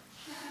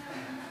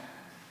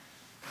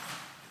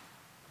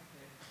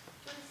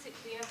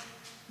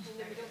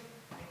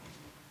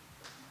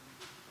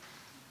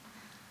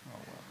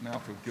 Now I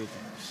feel guilty.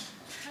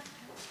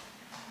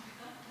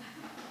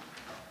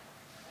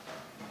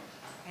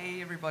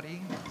 Hey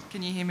everybody,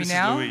 can you hear me This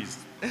now? is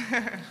Louise.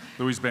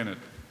 Louise Bennett,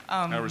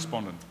 our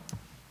respondent.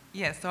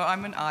 Yeah, so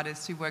I'm an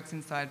artist who works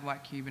inside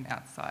White Cube and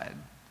outside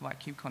the White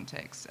Cube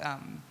context.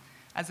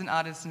 As an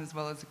artist and as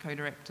well as a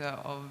co-director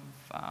of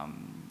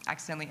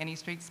Accidentally Any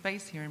Street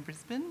Space here in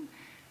Brisbane.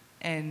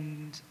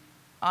 And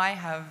I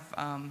have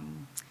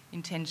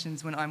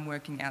intentions when I'm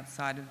working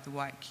outside of the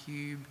White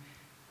Cube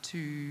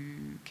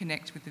to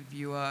connect with the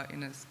viewer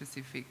in a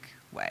specific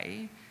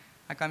way.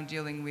 Like I'm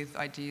dealing with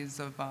ideas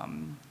of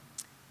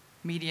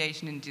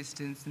mediation and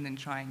distance and then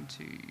trying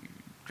to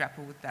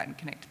grapple with that and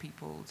connect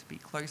people to be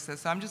closer.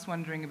 So I'm just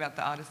wondering about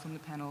the artists on the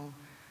panel.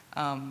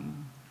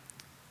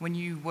 When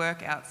you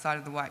work outside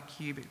of the White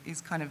Cube, it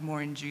is kind of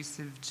more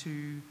inducive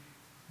to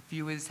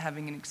viewers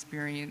having an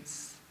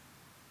experience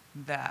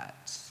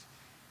that,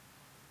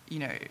 you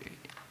know,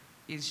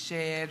 is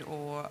shared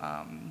or,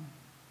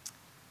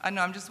 I don't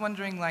know, I'm just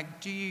wondering,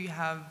 like, do you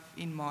have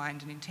in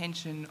mind an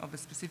intention of a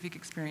specific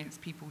experience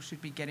people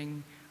should be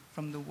getting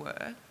from the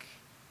work?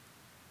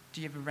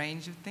 Do you have a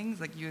range of things?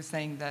 Like you were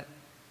saying that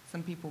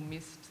some people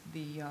missed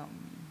the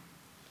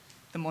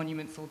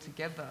monuments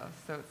altogether.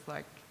 So it's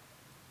like,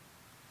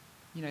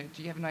 you know,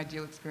 do you have an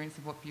ideal experience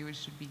of what viewers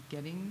should be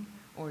getting?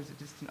 Or is it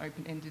just an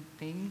open-ended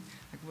thing?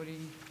 Like what do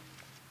you,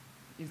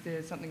 is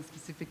there something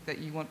specific that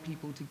you want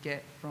people to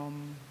get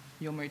from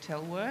your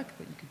motel work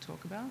that you could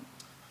talk about?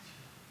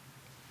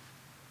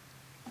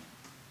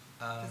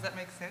 Does that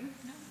make sense?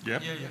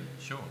 Yep. Yeah,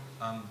 sure.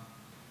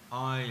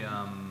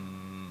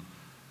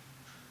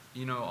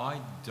 You know, I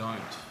don't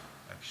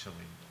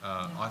actually.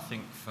 I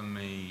think for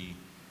me,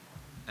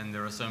 and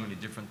there are so many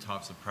different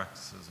types of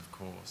practices, of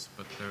course,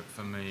 but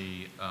for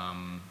me,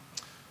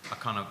 a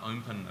kind of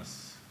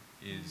openness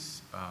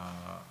is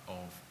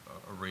of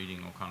a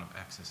reading or kind of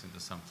access into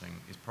something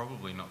is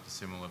probably not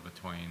dissimilar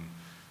between,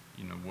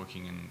 you know,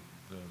 working in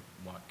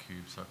the White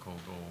Cube, so-called,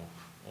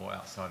 or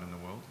outside in the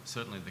world.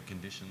 Certainly the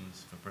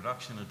conditions for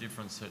production are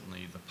different,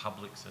 certainly the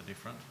publics are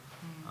different.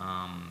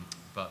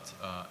 But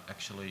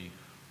actually,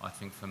 I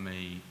think for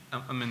me,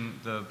 I mean,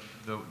 the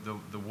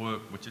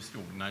work, which is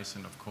still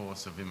nascent, of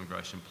course, of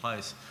Immigration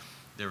Place,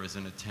 there is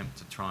an attempt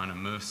to try and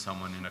immerse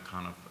someone in a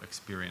kind of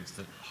experience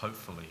that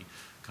hopefully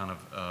kind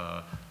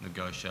of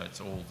negotiates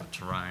all the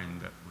terrain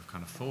that we've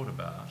kind of thought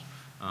about,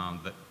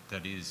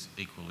 that is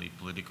equally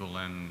political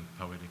and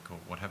poetic or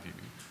what have you.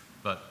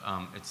 But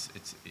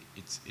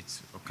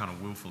it's kind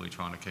of willfully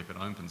trying to keep it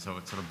open, so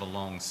it sort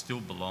of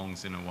still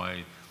belongs in a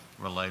way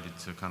related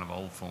to kind of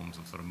old forms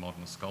of sort of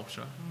modern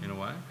sculpture in a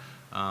way,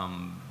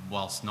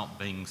 whilst not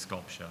being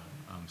sculpture,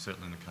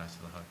 certainly in the case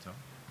of the hotel.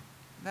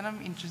 Then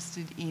I'm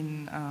interested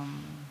in,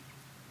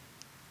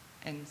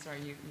 and sorry,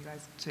 you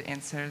guys to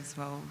answer as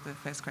well the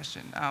first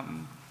question.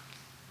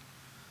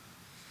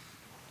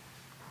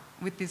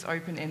 With this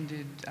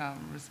open-ended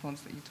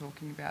response that you're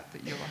talking about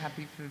that you're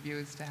happy for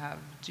viewers to have,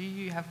 do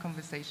you have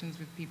conversations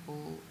with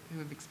people who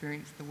have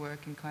experienced the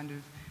work and kind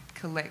of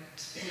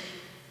collect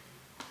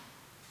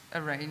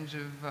a range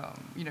of,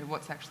 you know,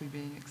 what's actually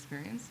being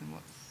experienced and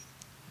what's...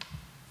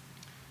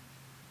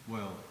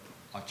 Well,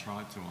 I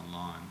tried to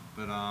online,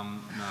 but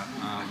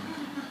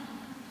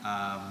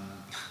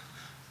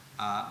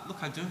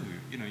look, I do.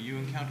 You know, you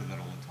encounter that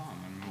all the time,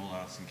 and all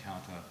artists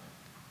encounter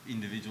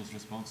individuals'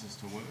 responses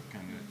to work,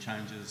 and it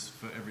changes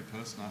for every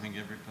person. I think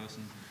every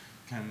person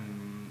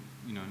can,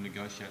 you know,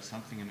 negotiate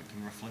something, and it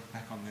can reflect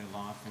back on their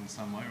life in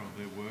some way or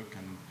their work,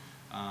 and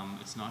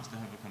it's nice to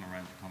have a kind of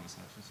range of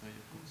conversations. So, yeah,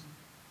 of course.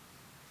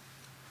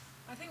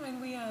 I think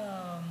when we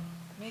are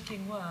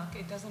making work,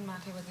 it doesn't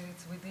matter whether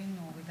it's within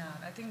or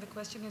without. I think the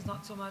question is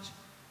not so much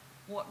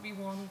what we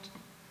want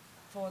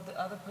for the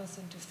other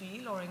person to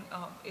feel, or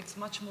it's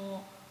much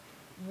more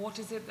what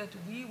is it that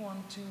we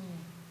want to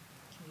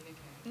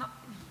communicate, not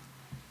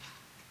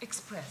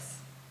express.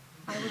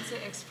 I would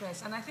say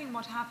express. And I think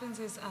what happens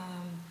is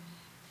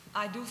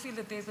I do feel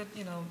that there's a,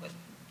 you know,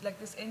 like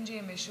this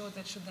NGMA show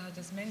that Shraddha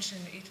just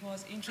mentioned, it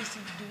was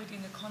interesting to do it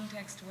in a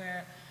context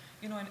where,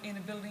 you know, in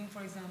a building,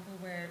 for example,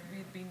 where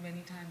we've been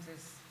many times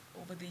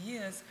over the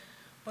years,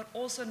 but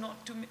also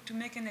not to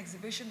make an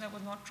exhibition that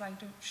was not trying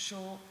to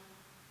show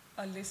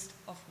a list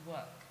of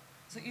work.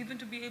 So even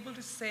to be able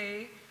to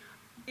say,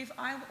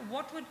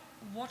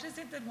 what is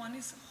it that one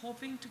is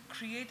hoping to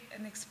create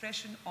an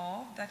expression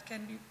of that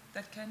can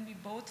be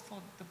both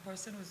for the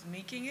person who's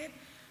making it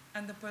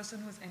and the person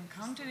who's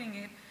encountering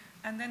it,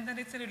 and then that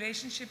it's a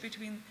relationship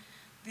between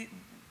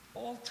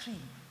all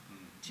three,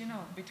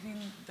 between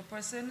the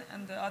person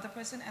and the other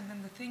person, and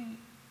then the thing,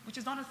 which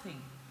is not a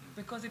thing,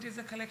 because it is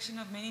a collection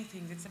of many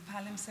things. It's a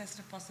palimpsest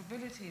of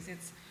possibilities.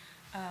 It's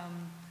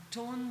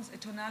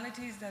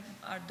tonalities that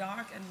are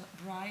dark and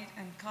bright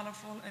and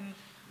colorful and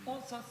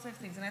all sorts of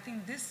things. And I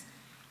think this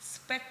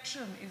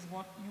spectrum is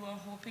what you are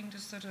hoping to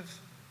sort of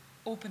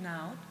open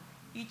out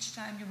each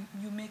time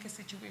you make a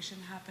situation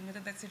happen, whether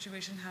that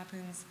situation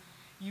happens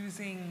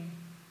using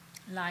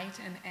light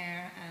and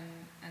air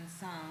and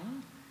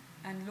sound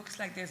and looks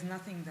like there's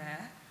nothing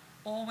there,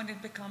 or when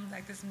it becomes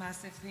like this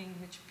massive thing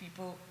which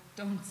people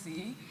don't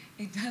see.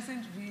 It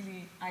doesn't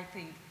really, I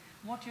think,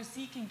 what you're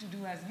seeking to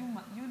do, as you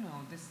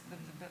know,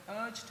 the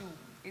urge to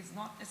is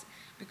not,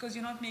 because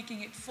you're not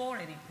making it for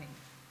anything.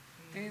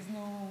 There is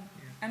no,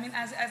 I mean,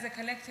 as a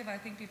collective, I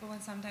think people will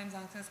sometimes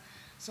ask us,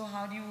 so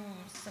how do you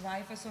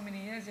survive for so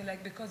many years? You're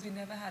like, because we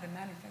never had a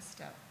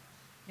manifesto.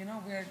 We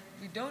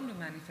don't do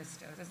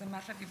manifestos. As a matter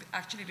of fact, we've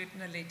actually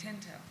written a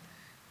latento,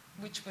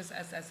 which was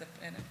as a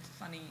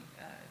funny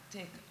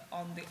take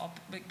on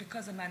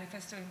because a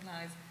manifesto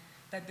implies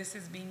that this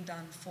is being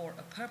done for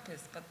a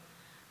purpose, but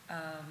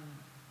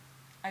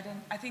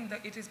I think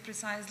that it is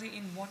precisely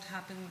in what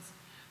happens.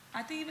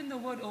 I think even the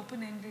word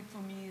open-ended for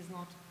me is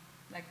not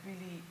like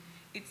really,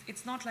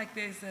 it's not like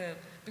there's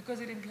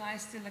because it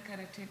implies still a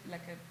kind of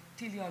like a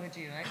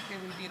teleology, right? There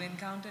will be an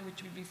encounter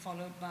which will be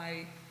followed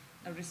by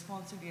a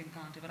response to the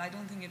encounter, but I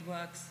don't think it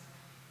works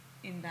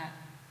in that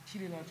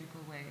teleological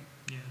way.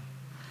 Yeah.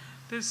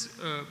 There's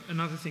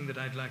another thing that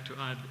I'd like to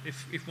add.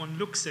 If one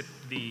looks at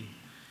the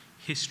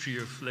history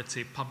of, let's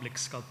say, public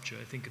sculpture,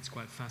 I think it's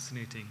quite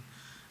fascinating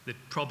that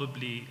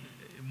probably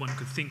one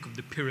could think of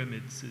the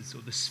pyramids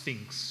or the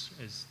Sphinx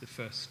as the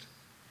first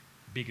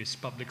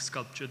biggest public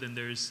sculpture. Then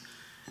there's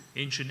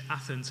ancient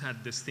Athens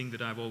had this thing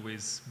that I've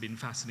always been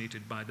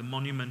fascinated by, the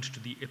monument to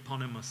the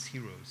eponymous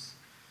heroes,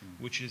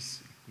 which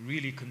is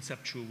really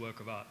conceptual work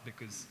of art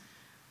because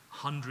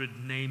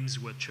 100 names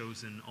were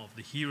chosen of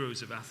the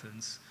heroes of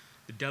Athens.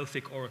 The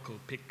Delphic oracle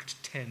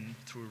picked 10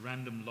 through a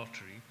random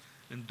lottery,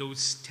 and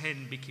those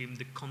 10 became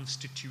the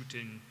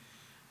constituting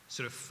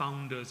sort of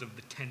founders of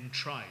the 10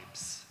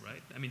 tribes,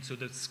 right? I mean, so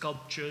the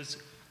sculptures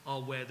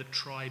are where the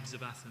tribes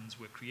of Athens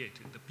were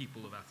created, the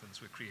people of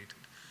Athens were created.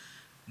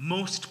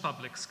 Most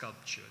public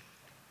sculpture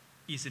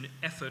is an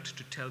effort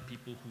to tell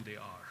people who they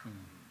are,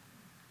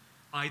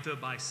 either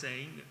by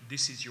saying,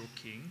 this is your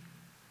king,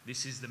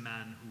 this is the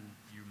man who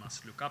you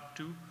must look up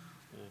to,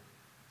 or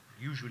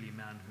usually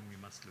man whom you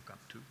must look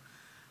up to,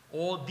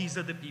 or these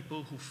are the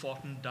people who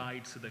fought and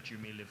died so that you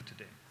may live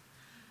today.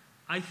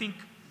 I think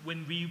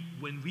when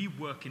we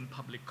work in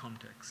public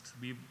context,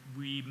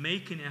 we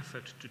make an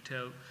effort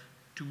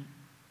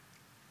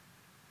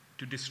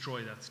to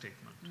destroy that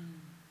statement,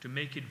 to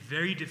make it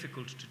very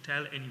difficult to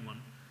tell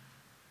anyone,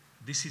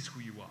 this is who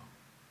you are.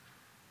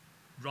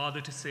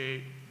 Rather to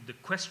say, the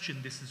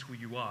question, this is who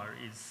you are,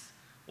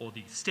 or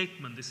the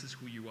statement, this is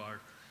who you are,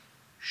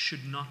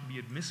 should not be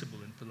admissible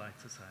in polite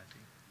society.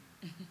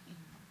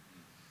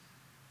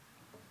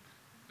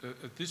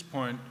 At this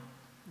point,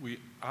 we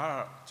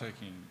are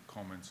taking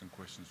comments and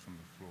questions from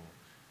the floor.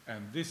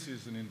 And this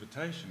is an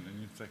invitation,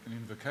 and in fact an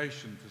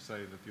invocation to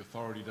say that the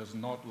authority does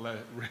not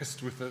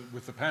rest with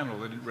the panel,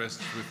 that it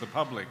rests with the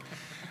public.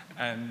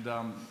 And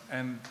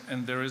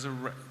there is a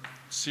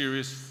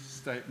serious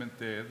statement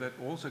there that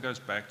also goes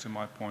back to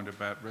my point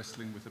about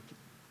wrestling with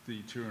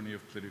the tyranny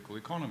of political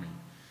economy.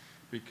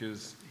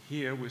 Because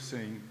here we're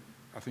seeing,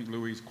 I think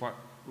Louise quite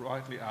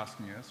rightly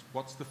asking us,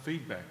 what's the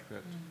feedback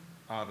that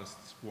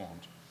artists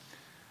want?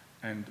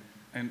 And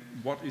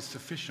what is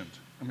sufficient?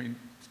 I mean,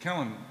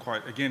 Callan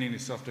quite, again in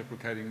his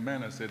self-deprecating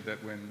manner, said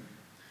that when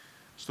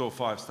Store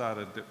 5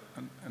 started, that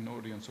an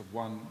audience of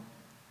one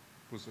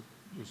was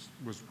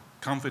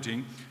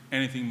comforting.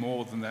 Anything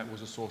more than that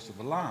was a source of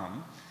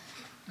alarm.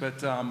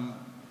 But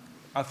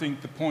I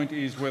think the point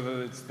is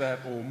whether it's that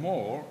or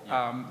more.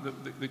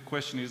 The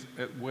question is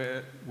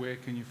where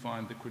can you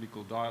find the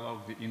critical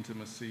dialogue, the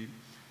intimacy,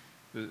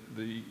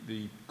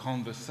 the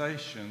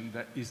conversation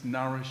that is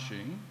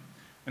nourishing.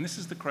 And this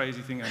is the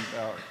crazy thing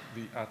about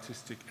the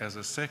artistic as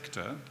a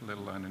sector, let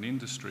alone an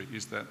industry,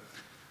 is that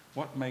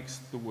what makes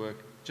the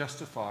work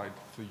justified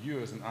for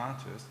you as an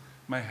artist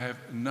may have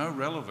no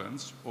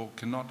relevance or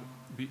cannot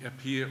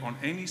appear on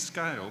any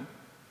scale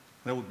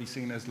that would be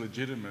seen as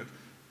legitimate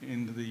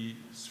in the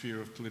sphere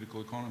of political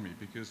economy,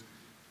 because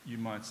you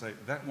might say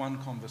that one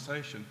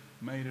conversation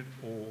made it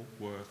all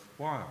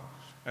worthwhile,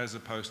 as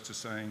opposed to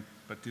saying,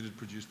 but did it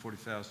produce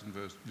 40,000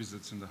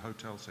 visits in the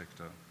hotel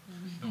sector?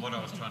 And what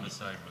I was trying to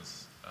say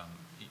was,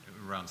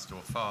 around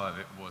Store 5,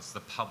 it was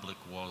the public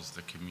was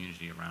the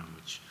community around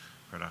which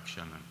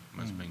production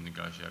was being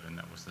negotiated, and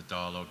that was the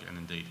dialogue. And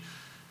indeed,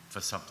 for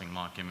something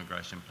like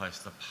Immigration Place,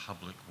 the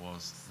public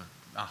was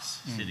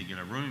us sitting in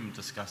a room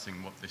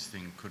discussing what this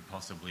thing could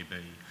possibly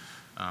be.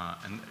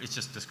 And it's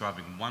just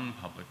describing one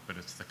public, but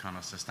it's the kind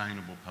of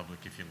sustainable public,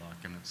 if you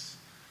like, and it's,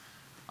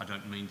 I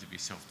don't mean to be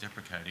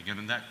self-deprecating,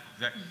 and that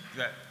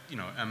you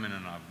know, Amin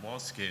and I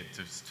was scared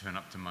to turn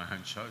up to my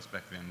own shows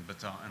back then,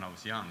 but and I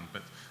was young,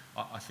 but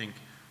I think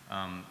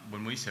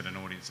when we said an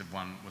audience of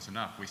one was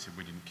enough, we said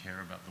we didn't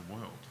care about the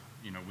world.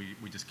 You know,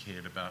 we just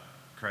cared about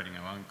creating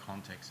our own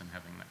context and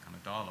having that kind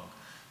of dialogue.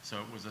 So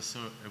it was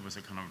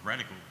a kind of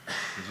radical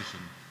position,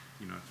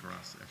 you know, for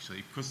us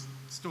actually, because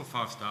Store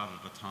 5 started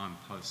at a time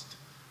post,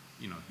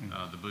 you know,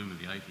 the boom of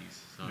the 80s.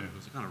 So it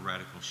was a kind of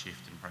radical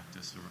shift in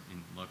practice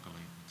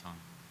locally at the time.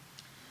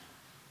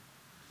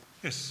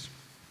 Yes.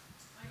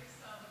 I guess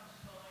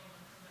following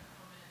on from that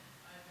comment,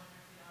 I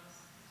wonder if the artist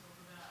could talk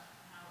about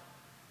how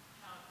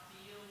it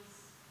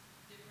feels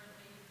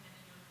differently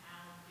depending on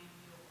how big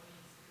your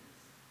audience is.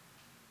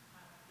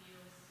 How it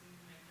feels to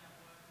make that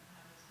work and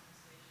have those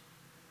conversations.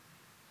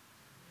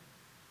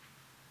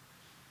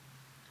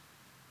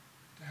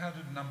 How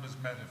did numbers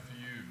matter for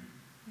you,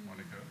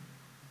 Monica?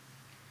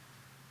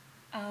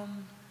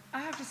 I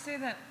have to say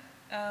that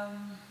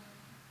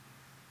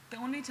the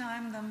only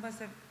time numbers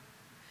have,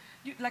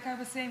 like I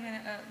was saying,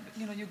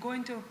 you know, you go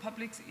into a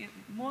public,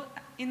 more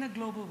in a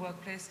global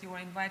workplace, you are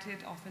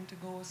invited often to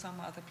go some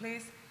other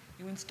place,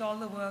 you install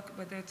the work,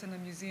 whether it's in a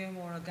museum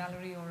or a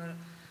gallery or a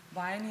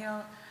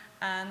biennial,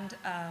 and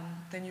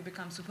then you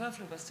become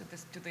superfluous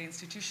to the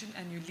institution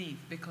and you leave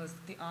because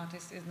the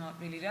artist is not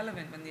really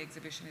relevant when the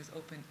exhibition is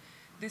open.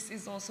 This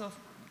is also,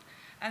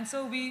 and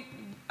so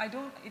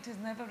it has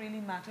never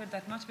really mattered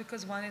that much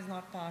because one is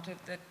not part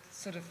of that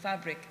sort of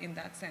fabric in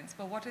that sense.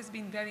 But what has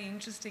been very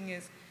interesting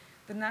is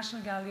the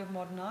National Gallery of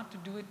Modern Art to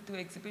do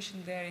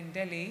exhibition there in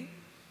Delhi,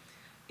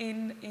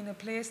 in a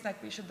place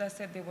like we should have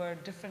said there were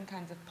different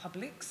kinds of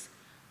publics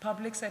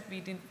that we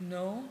didn't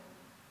know,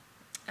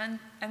 and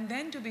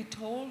then to be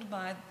told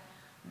by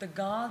the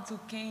guards who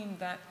came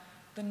that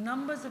the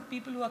numbers of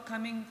people who are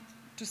coming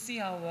to see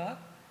our work.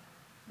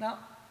 Now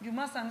you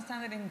must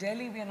understand that in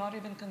Delhi we are not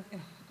even.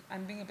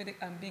 I'm being a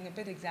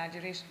bit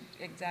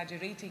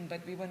exaggerating,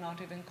 but we were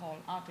not even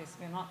called artists.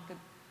 We're not.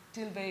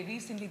 Till very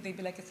recently, they'd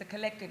be like, it's a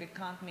collective, it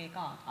can't make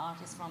art.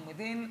 Art is from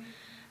within,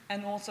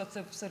 and all sorts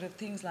of sort of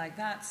things like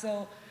that.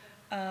 So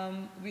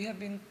we have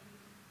been,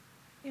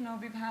 you know,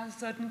 we've had a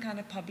certain kind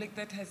of public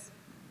that has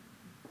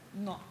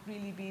not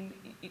really been,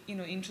 you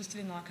know, interested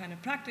in our kind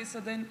of practice. So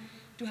then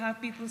to have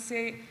people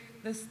say,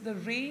 the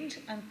range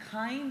and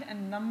kind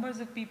and numbers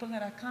of people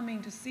that are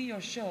coming to see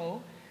your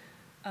show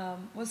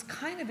was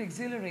kind of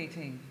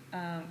exhilarating.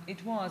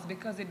 It was,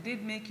 because it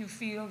did make you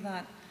feel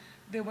that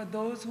there were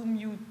those whom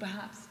you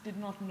perhaps did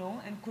not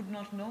know and could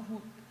not know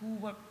who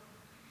were,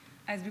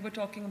 as we were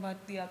talking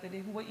about the other day,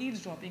 who were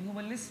eavesdropping, who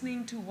were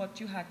listening to what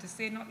you had to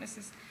say, not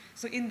necessarily.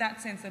 So in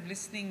that sense of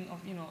listening,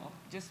 of, you know, of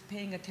just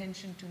paying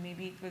attention to,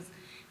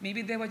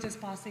 maybe they were just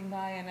passing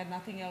by and had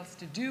nothing else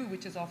to do,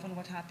 which is often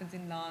what happens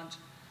in large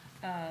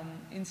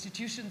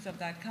institutions of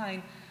that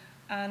kind.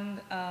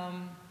 And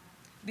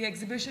the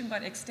exhibition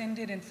got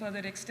extended and further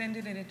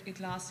extended, and it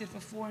lasted for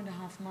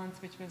 4.5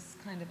 months, which was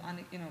kind of,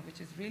 which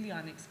is really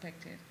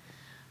unexpected.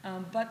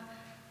 But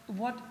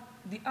what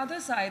the other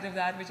side of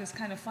that, which is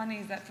kind of funny,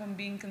 is that from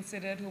being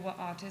considered who were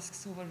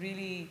artists who were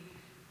really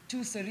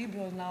too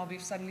cerebral, now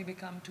we've suddenly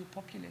become too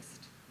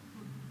populist.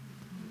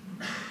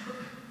 Do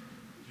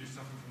you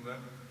suffer from that,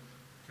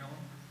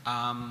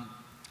 Callum?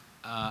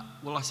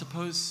 Well, I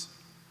suppose,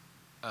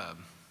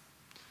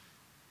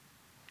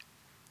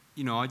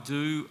 you know,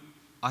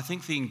 I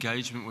think the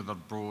engagement with a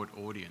broad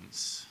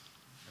audience,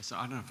 so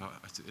I don't know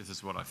if this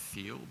is what I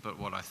feel, but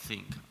what I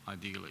think,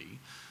 ideally,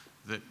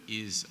 that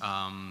is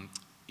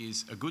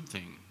a good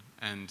thing.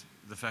 And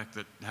the fact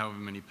that however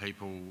many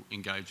people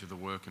engage with the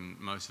work and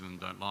most of them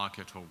don't like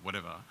it or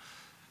whatever,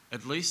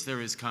 at least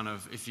there is kind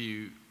of, if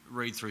you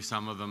read through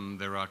some of them,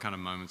 there are kind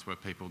of moments where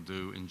people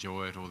do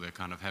enjoy it, or they're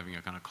kind of having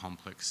a kind of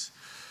complex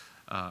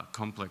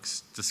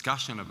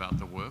discussion about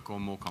the work, or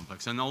more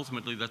complex. And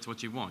ultimately that's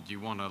what you want. You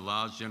want a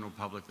large general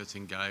public that's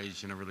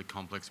engaged in a really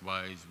complex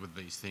ways with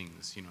these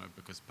things, you know,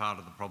 because part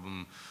of the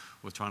problem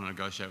with trying to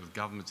negotiate with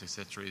governments,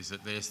 etc., is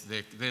that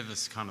they're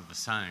this kind of the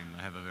same.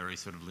 They have a very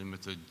sort of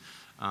limited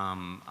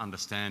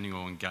understanding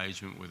or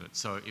engagement with it.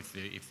 So if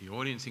the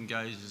audience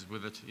engages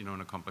with it, you know,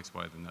 in a complex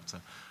way, then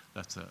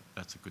that's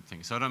a good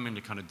thing. So I don't mean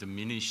to kind of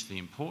diminish the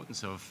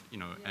importance of, you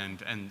know,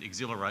 and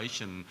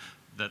exhilaration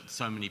that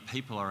so many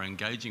people are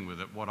engaging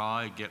with it. What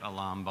I get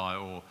alarmed by,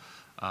 or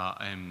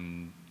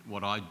and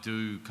what I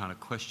do kind of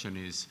question,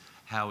 is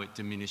how it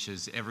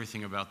diminishes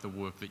everything about the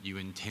work that you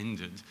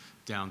intended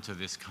down to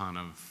this kind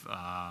of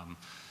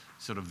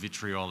sort of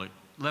vitriolic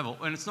level.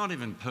 And it's not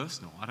even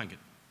personal. I don't get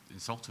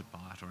insulted by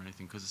it or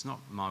anything, because it's not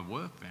my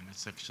work then.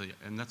 It's actually,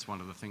 and that's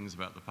one of the things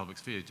about the public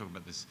sphere. You talk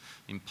about this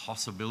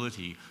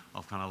impossibility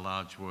of kind of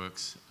large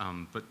works,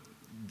 but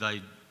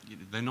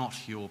they're not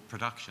your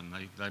production.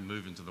 They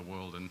move into the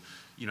world, and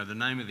you know, the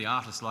name of the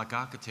artist, like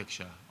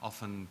architecture,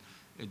 often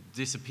it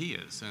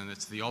disappears, and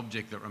it's the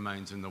object that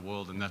remains in the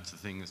world, and that's the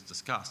thing that's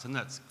discussed. And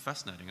that's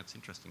fascinating, it's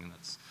interesting, and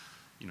that's,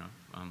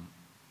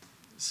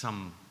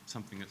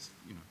 something that's,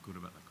 good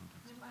about that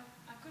context.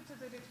 I could say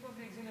that it's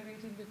probably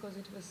exhilarating because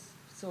it was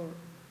so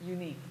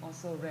unique or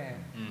so rare.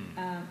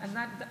 And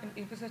that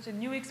it was such a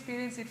new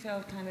experience, it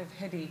felt kind of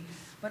heady.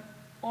 But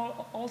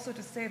also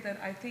to say that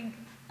I think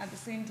at the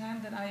same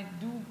time that I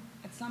do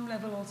at some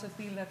level also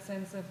feel that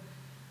sense of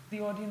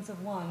the audience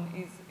of one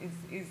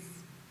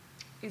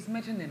is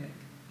metonymic.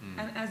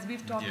 And as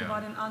we've talked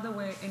about in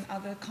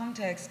other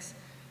contexts,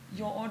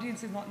 your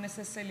audience is not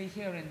necessarily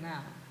here and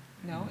now.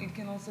 No, it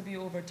can also be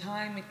over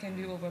time, it can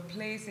be over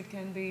place, it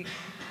can be,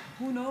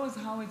 who knows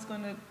how it's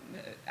going to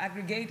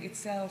aggregate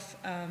itself.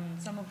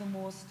 Some of the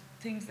most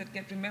things that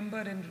get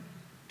remembered and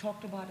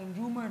talked about and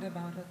rumored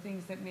about are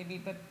things that maybe,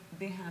 but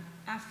they have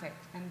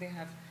affect and they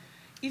have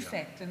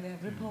effect and they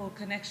have ripple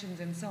connections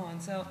and so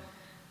on. So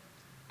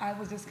I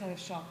was just kind of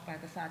shocked by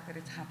the fact that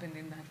it's happened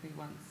in that way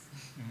once.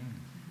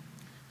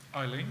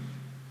 Eileen?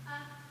 I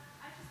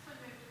just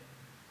wondered,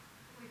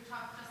 we've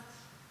talked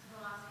just for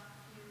the last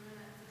few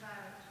minutes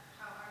about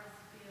how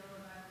artists feel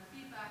about the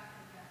feedback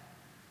they get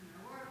from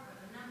their work, or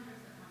the numbers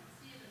that want to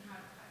see it, and how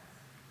it affects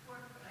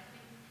work. But I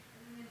think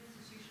in an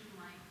institution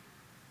like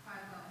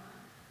Pride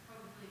Government,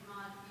 probably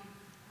Maud,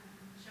 you've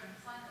shown a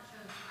slide that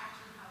shows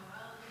actually how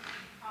well you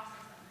can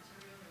process that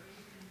material, or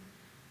you can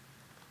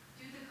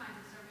do the kinds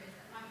of surveys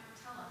that might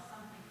tell us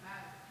something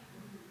about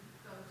people who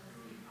go to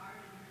see art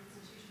in your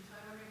institution. So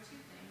I wonder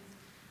two things.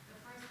 The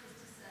first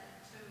is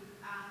to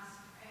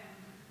ask,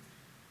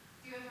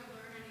 do you ever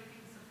learn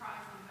anything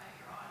surprising about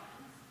your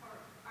audience, or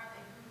are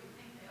they who we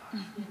think they are?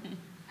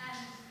 And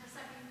the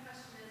second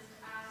question is to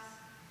ask,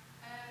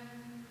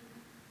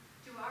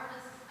 do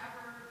artists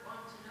ever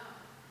want to know?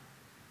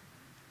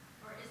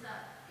 Or is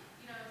that,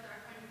 is there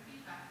a kind of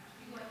feedback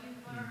between what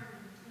you've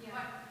learned and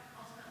what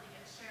ultimately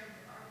gets shared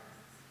with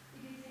artists?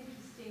 It is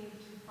interesting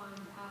to find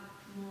out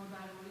more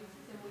about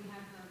audiences, and we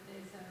have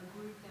there's a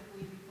group that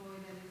we employ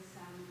that is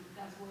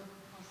does work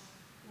across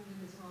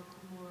England as well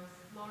called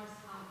Morris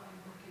Harbour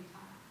and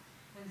McIntyre,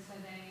 and so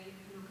they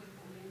look at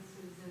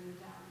audiences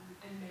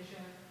and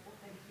measure what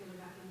they feel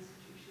about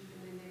institutions,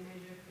 and then they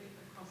measure it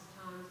across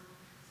times.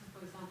 So,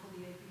 for example,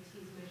 the APT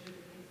is measured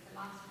against the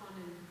last one,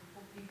 and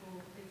for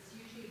people, it's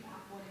usually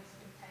about what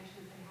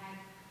expectations they had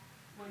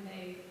when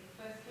they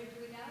first came to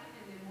the gallery,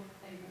 and then what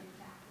they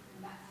walked out with,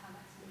 and that's how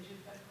that's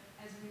measured. But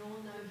as we all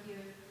know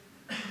here,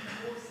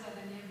 more so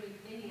than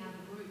any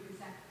other group,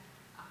 is that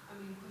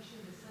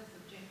questions are so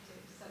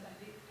subjective, so that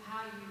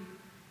how you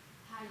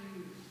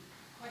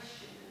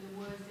question and the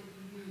words that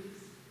you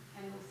use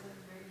can also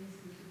very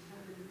easily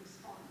determine the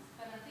response.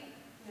 But I think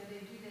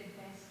they do their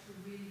best to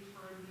really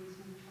try and be as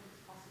neutral as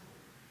possible.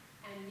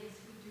 And yes,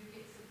 we do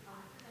get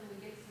surprises, and we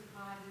get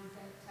surprises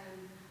that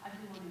I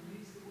didn't want to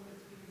use the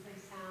words because they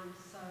sound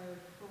so.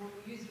 But when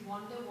we use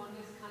wonder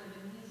is kind of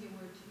an easier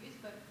word to use,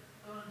 but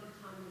a lot of the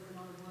time there's a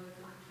lot of words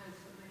like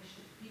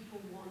transformation.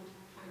 People want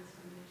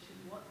transformation.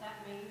 What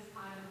that means,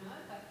 I don't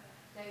know, but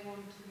they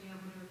want to be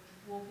able to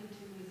walk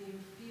into a museum,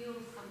 feel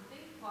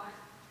something quite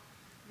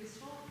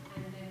visceral,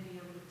 and then be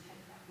able to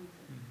take that with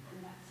them.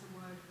 And that's a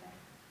word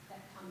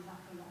that comes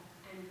up a lot,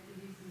 and it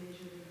is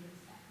measured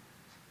against that.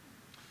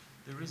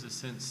 There is a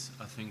sense,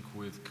 I think,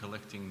 with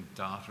collecting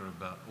data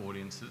about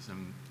audiences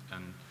and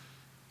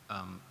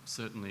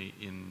certainly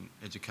in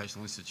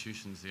educational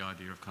institutions, the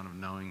idea of kind of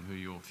knowing who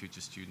your future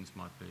students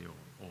might be,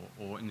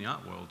 or in the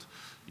art world,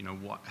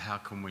 how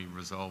can we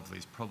resolve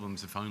these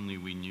problems if only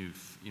we knew,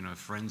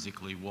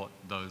 forensically what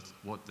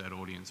that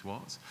audience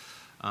was.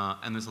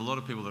 And there's a lot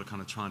of people that are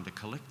kind of trying to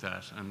collect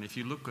that. And if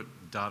you look at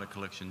data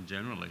collection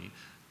generally,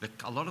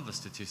 a lot of the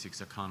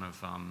statistics are kind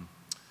of,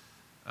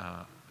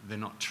 they're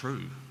not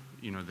true.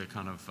 They're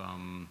kind of,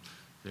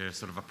 they're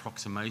sort of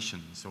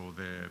approximations, or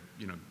they're,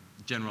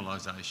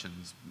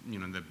 generalisations,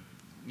 they're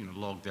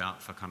logged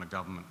out for kind of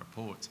government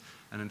reports.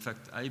 And in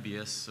fact,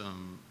 ABS,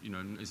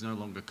 is no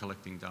longer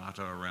collecting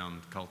data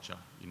around culture,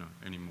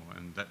 anymore.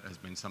 And that has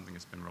been something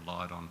that's been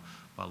relied on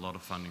by a lot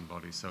of funding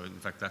bodies. So in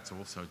fact, that's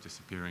also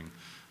disappearing.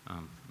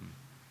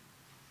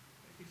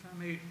 If I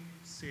may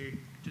say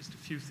just a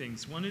few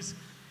things. One is,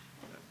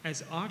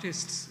 as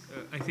artists,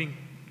 I think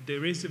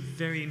there is a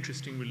very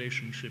interesting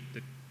relationship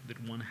that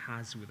one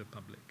has with the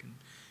public. And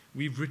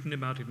we've written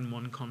about it in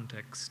one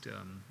context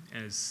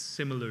as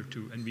similar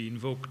to, and we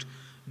invoked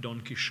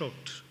Don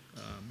Quixote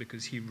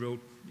because he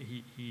wrote,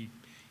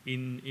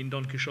 in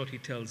Don Quixote he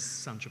tells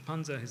Sancho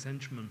Panza, his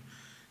henchman,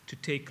 to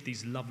take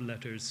these love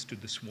letters to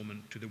this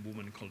woman, to the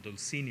woman called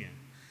Dulcinea.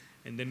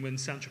 And then when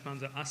Sancho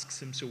Panza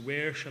asks him, so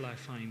where shall I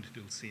find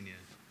Dulcinea?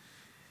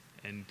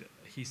 And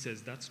he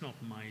says, that's not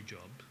my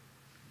job.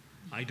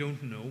 I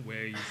don't know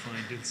where you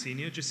find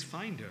Dulcinea, just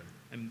find her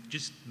and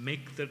just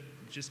make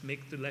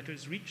the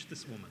letters reach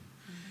this woman.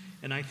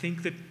 Mm-hmm. And I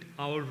think that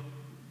our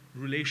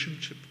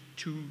relationship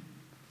to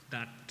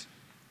that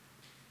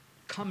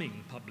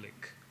coming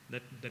public,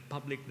 that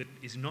public that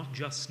is not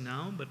just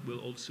now but will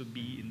also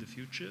be in the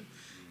future,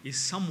 is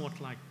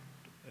somewhat like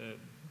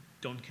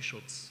Don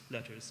Quixote's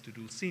letters to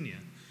Dulcinea.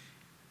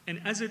 And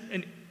as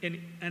an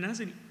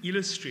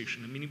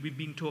illustration, I mean, we've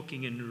been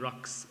talking in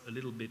Rux a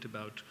little bit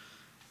about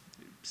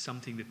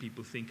something that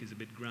people think is a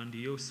bit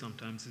grandiose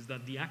sometimes, is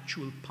that the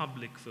actual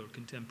public for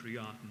contemporary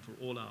art and for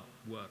all our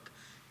work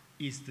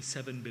is the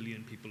 7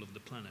 billion people of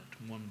the planet,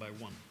 one by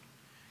one.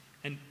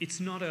 And it's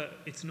not a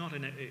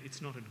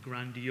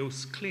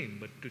grandiose claim,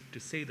 but to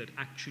say that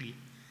actually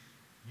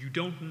you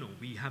don't know,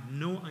 we have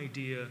no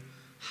idea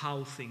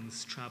how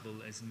things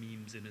travel as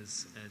memes and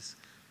as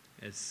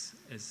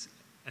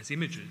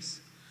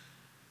images.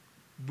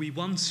 We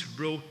once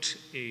wrote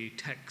a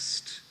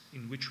text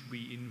in which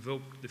we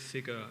invoked the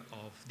figure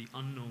of the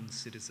unknown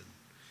citizen,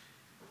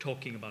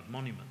 talking about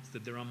monuments,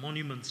 that there are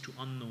monuments to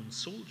unknown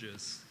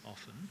soldiers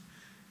often,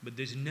 but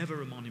there's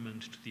never a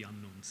monument to the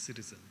unknown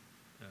citizen,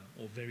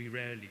 or very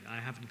rarely. I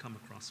haven't come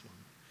across one.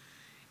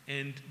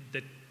 And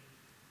that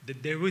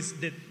there was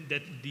the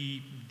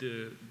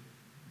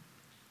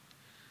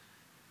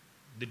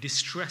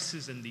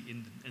distresses and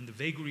the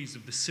vagaries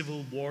of the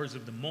civil wars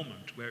of the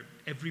moment, where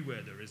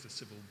everywhere there is a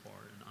civil war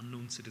and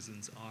unknown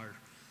citizens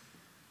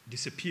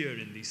disappear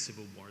in these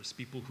civil wars.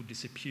 People who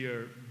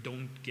disappear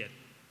don't get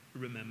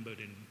remembered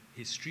in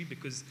history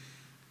because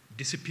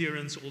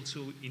disappearance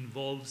also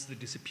involves the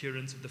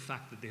disappearance of the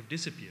fact that they've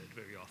disappeared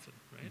very often,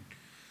 right?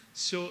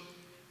 So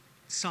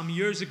some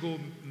years ago,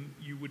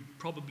 you would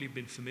probably have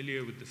been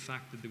familiar with the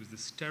fact that there was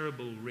this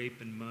terrible rape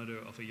and murder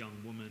of a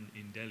young woman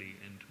in Delhi,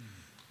 and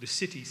the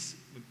city's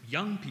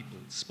young people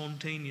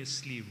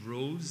spontaneously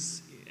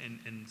rose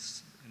and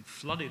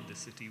flooded the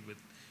city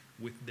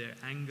with their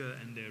anger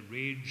and their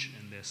rage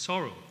and their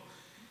sorrow.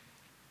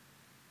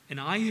 And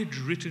I had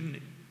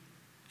written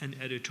an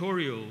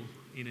editorial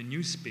in a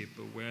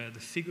newspaper where the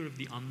figure of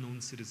the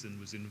unknown citizen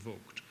was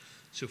invoked.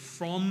 So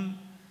from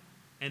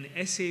an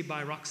essay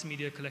by Rux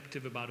Media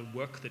Collective about a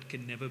work that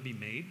can never be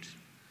made,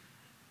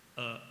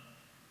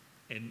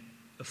 and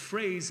a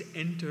phrase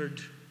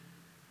entered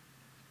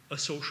a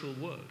social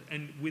world.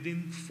 And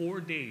within 4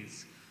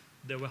 days,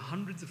 there were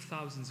hundreds of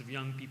thousands of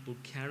young people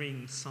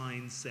carrying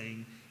signs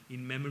saying,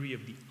 "In memory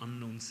of the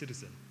unknown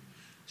citizen."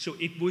 So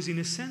it was, in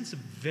a sense, a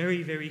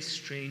very, very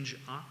strange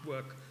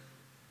artwork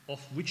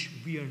of which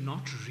we are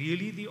not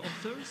really the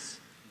authors,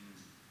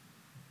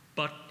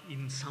 but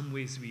in some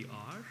ways we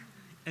are,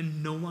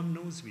 and no one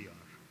knows we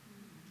are.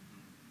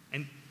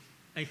 And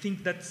I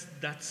think that's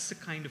the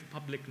kind of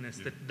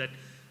publicness that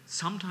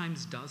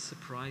sometimes does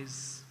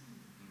surprise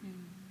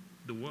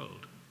the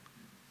world.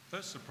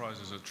 Those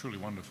surprises are truly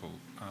wonderful.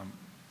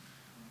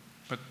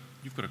 But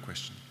you've got a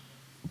question.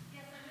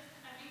 Yes,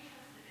 I'm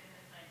interested in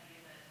this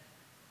idea that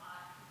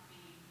art could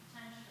be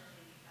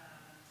potentially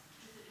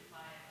visited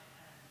by a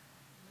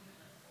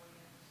limitless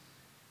audience,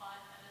 but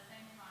at the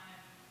same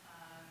time,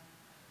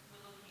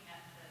 we're looking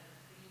at the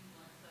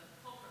influence of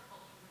corporate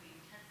culture really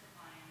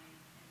intensifying in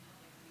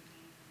public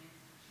museums and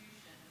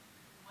institutions,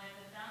 when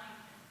the founding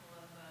principle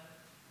of a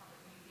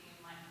public museum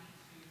might be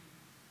to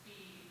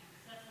be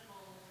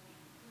accessible, to be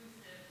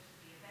inclusive, to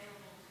be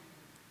available to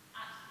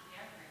absolutely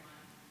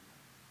everyone.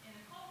 In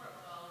the corporate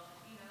world,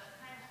 that's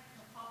kind of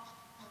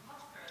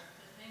preposterous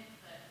to think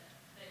that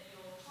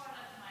your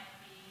product might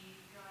be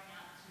going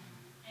out to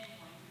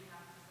anyone. You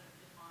have to sort of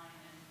define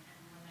and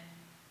limit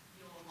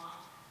your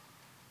market.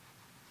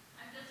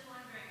 I'm just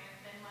wondering if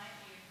there might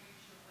be a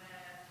future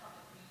where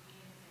public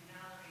museums and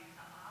galleries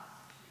are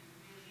asked to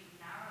really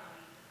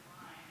narrowly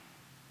define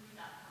who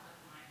that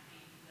public might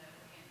be, who their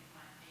audience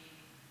might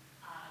be.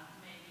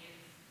 Maybe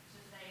it's to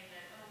say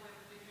that,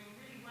 we're doing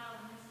really well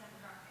in this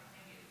demographic.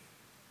 Maybe it's,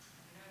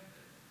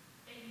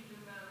 baby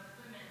boomer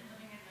women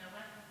living in the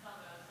western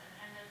suburbs,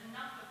 and there's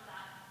enough of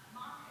that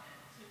market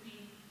to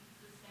be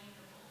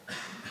sustainable. Do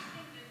you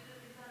think is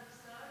that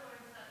absurd, or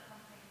is that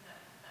something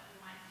that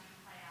we might see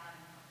play out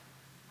in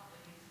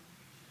public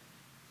institutions?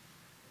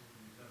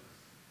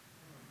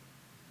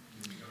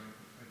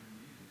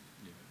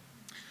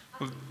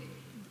 I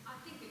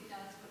think it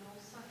does, but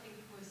also I think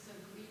we're so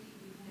greedy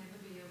we'd never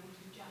be able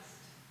to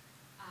just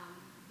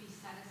be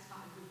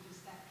satisfied with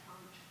just that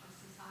tranche of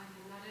society.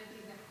 And I don't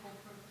think that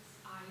corporates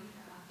are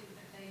either. I think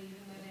that they,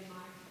 even though they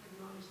might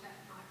acknowledge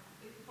that,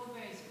 for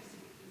very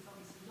specific things,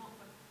 obviously not,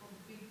 but for the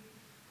big,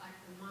 like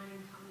the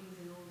mining companies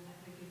and all of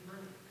that, they give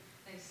money.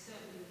 They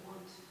certainly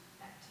want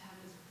that to have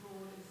as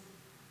broad as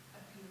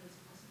appeal as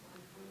possible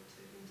and for it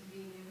to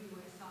intervene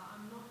everywhere. So I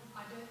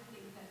don't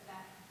think that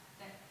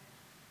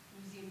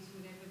museums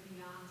would ever be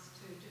asked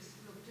to just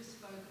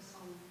focus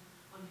on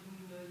who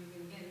you know you're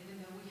going to get, even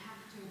though we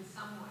have to in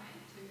some way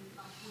to,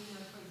 like we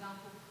know, for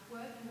example,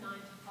 working 9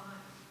 to 5.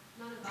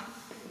 None of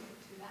us can get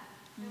to that.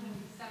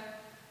 So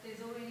there's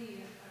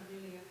already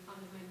really a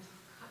fundamental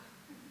kind of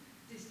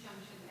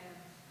disjuncture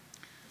there.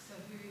 So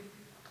who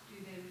do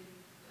then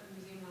a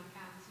museum like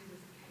ours, who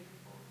does it cater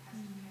for,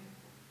 has to cater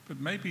for? But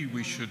maybe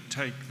we should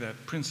take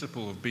that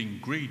principle of being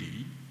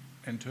greedy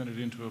and turn it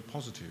into a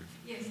positive.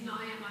 Yes, no,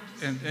 I am. I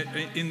just And at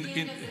the end of the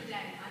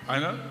day, I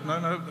know,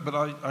 no, but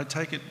I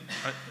take it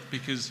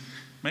because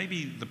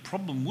maybe the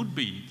problem would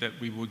be that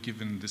we were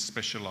given this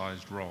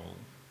specialised role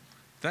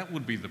That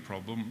would be the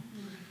problem.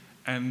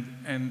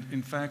 And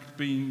in fact,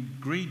 being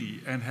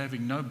greedy and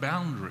having no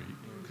boundary,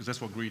 because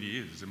that's what greedy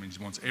is. It means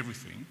he wants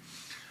everything.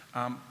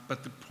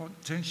 But the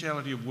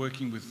potentiality of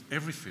working with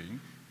everything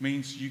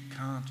means you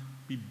can't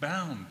be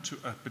bound to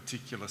a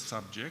particular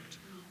subject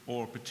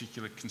or a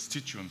particular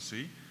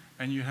constituency,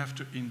 and you have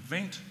to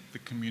invent the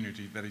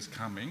community that is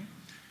coming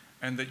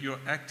and that you're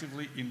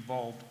actively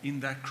involved in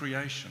that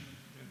creation.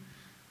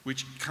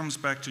 Which comes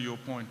back to your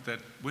point that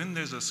when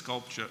there's a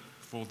sculpture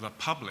for the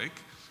public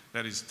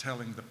that is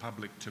telling the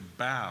public to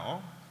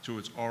bow to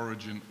its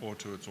origin or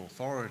to its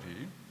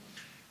authority,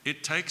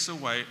 it takes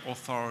away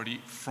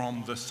authority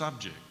from the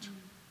subject.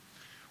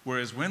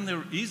 Whereas when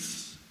there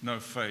is no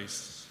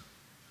face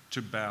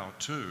to bow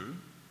to,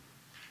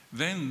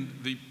 then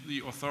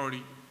the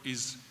authority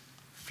is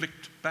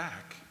flicked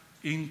back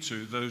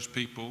into those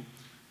people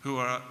who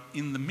are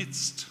in the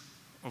midst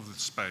of the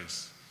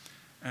space.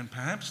 And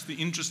perhaps the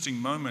interesting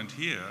moment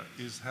here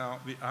is how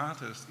the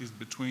artist is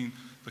between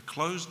the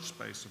closed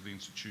space of the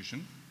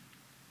institution,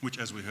 which,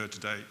 as we heard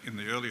today in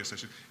the earlier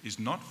session, is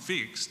not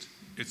fixed.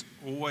 It's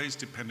always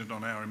dependent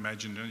on our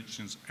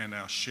imaginations and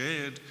our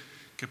shared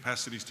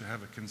capacities to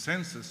have a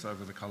consensus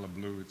over the colour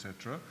blue,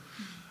 etc.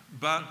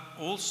 But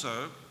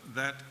also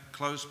that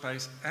closed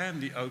space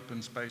and the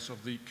open space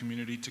of the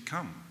community to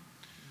come.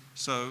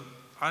 So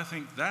I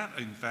think that,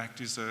 in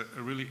fact, is a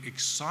really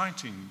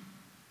exciting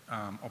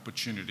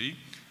opportunity,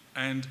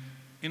 and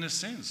in a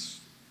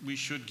sense, we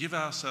should give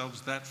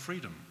ourselves that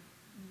freedom.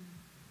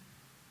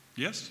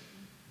 Yes?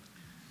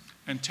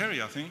 And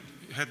Terry, I think,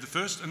 had the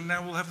first, and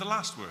now we'll have the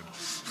last word.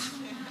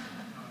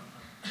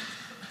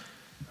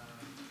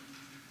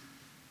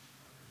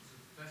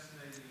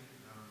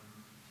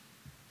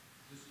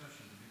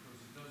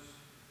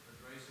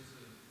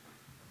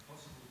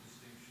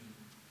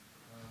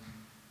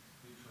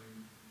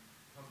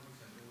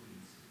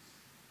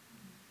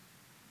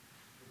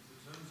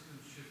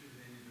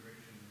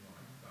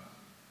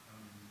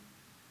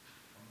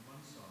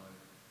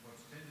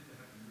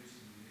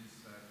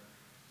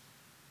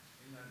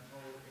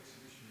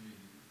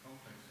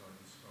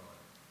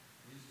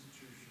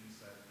 Institutions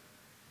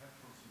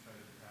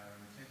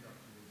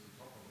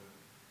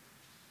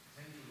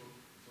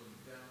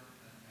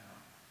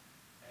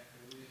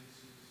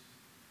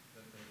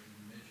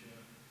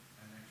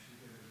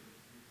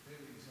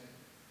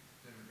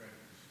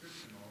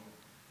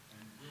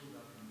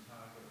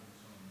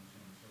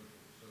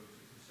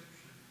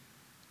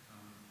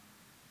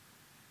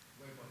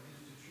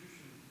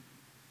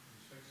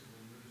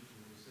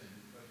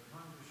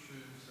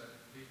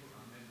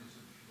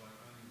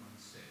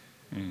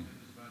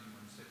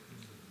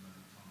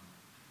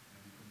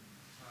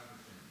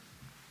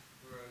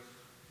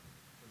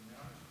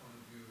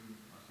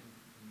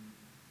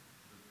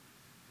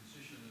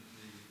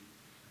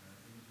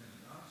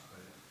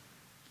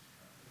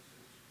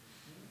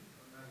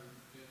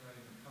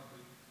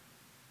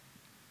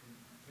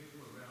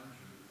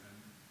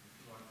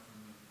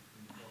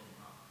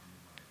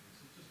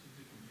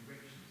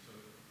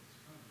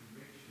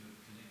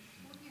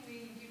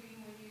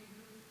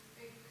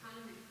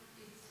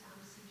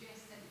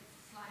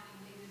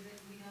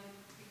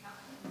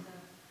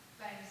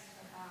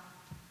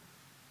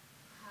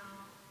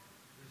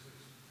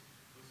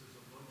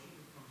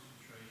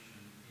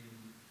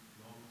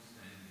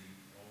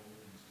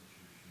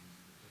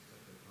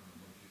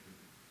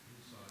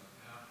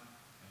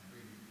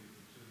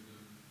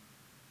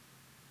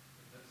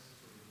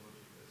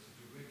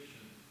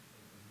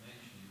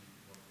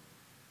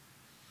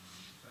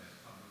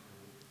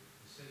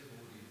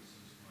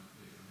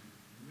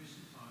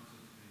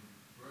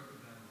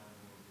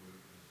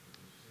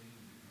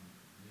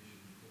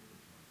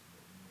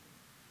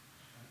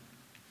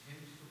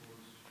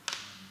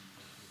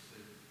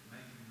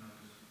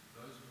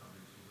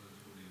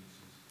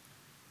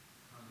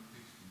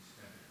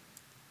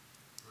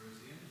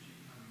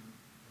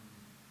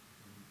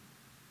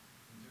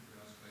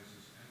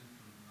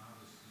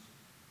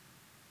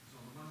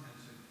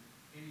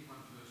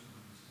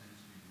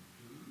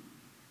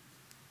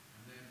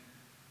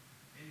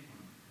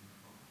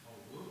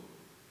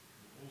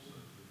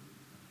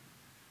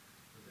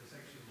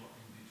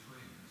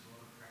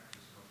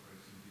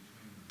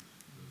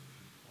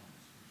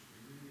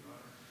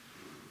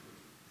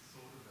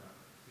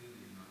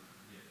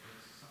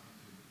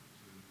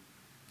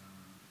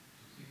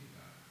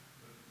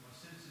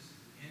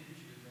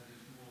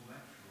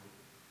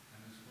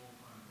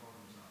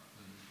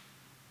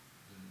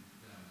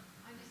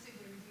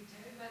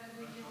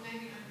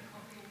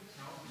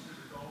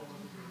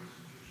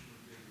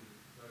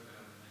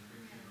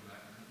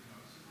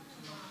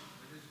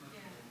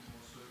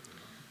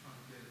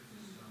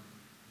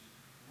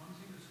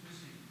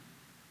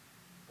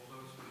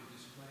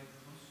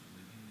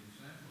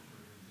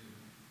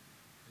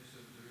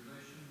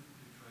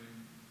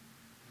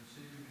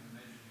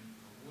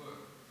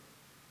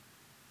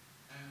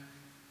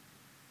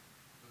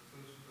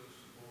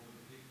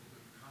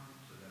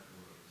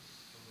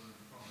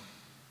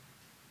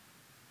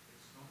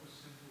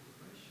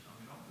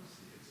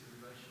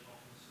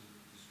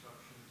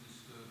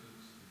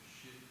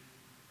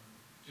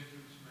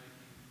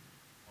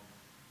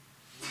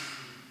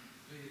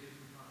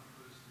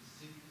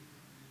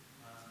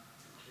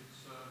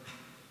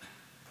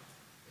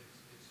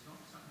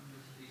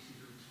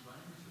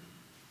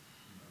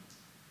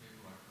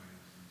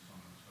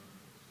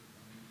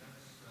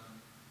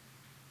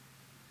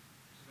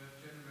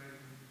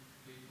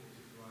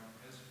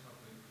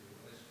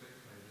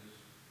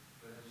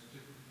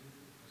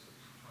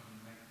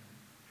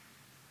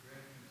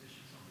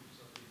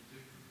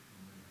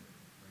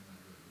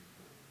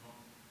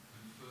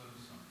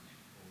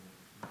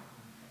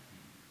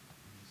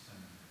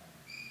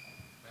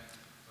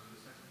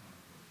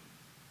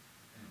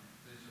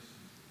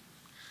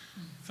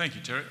Thank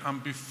you, Terry.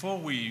 Before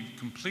we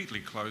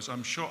completely close,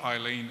 I'm sure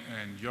Eileen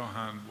and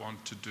Johan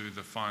want to do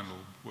the final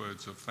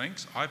words of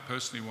thanks. I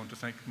personally want to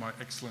thank my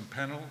excellent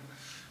panel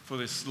for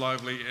this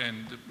lively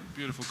and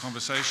beautiful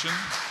conversation.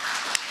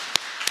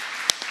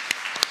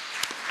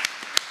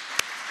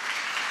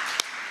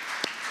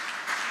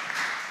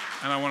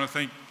 And I want to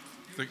thank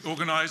the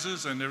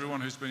organisers and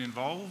everyone who's been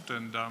involved.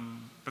 And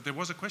but there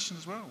was a question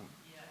as well.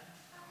 Yeah.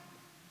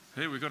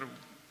 Here we got to.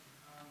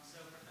 So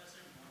Professor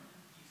Morton,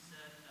 you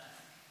said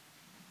that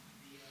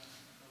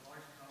the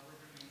large public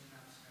remains an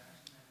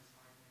abstraction that is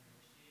hard to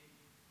negotiate.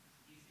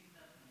 Do you think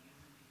that the youth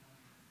would become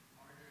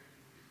harder or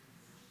easier to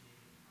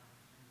negotiate in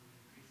terms of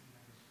the increasing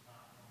number of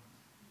platforms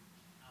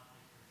out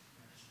there for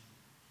expression?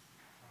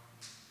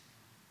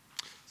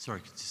 Sorry,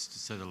 could you just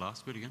say the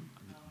last bit again?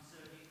 So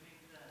do you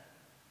think that...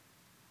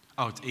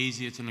 Oh, it's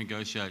easier to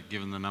negotiate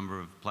given the number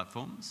of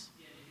platforms?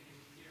 Yeah, do you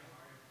think it's easier or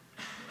harder to get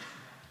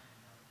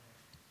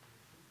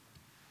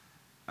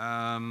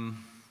out there?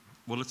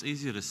 Well, it's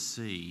easier to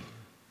see.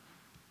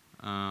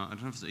 I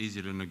don't know if it's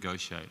easier to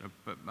negotiate,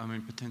 but I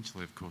mean,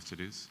 potentially, of course, it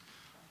is.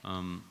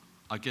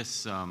 I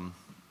guess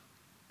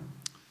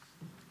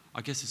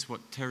it's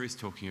what Terry's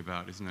talking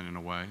about, isn't it? In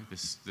a way,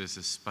 there's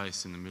a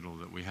space in the middle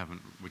that we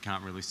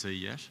can't really see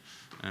yet,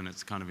 and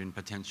it's kind of in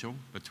potential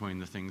between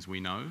the things we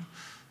know.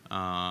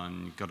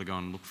 And you've got to go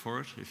and look for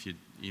it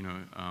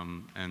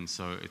and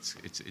so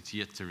it's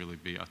yet to really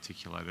be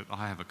articulated.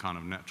 I have a kind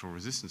of natural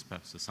resistance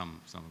perhaps to some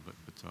of it,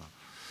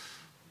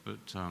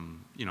 but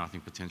I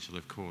think potentially,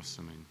 of course.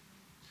 I mean,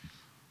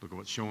 look at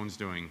what Sean's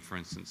doing, for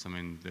instance. I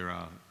mean, there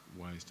are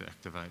ways to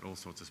activate all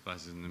sorts of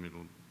spaces in the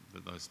middle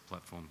that those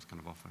platforms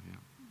kind of offer. Yeah.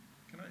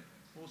 Can I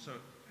also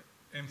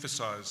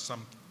emphasise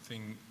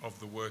something of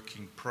the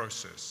working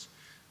process?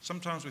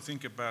 Sometimes we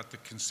think about the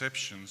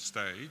conception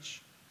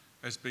stage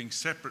as being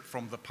separate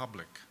from the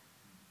public.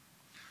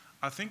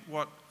 I think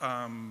what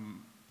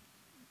Callum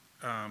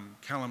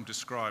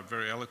described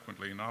very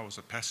eloquently, and I was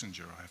a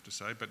passenger, I have to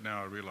say, but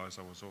now I realise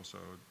I was also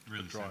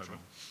Really a driver.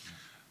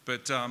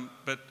 Central.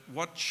 But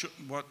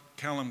what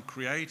Callum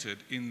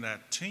created in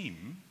that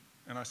team,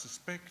 and I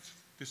suspect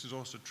this is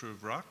also true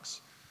of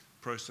RUC's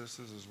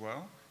processes as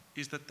well,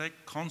 is that they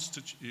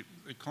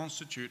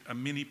constitute a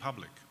mini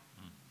public.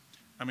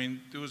 I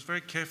mean, it was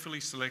very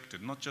carefully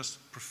selected, not just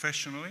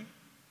professionally,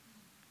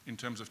 in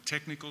terms of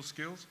technical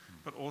skills,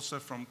 but also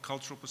from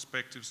cultural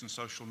perspectives and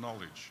social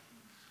knowledge.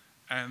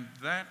 And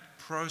that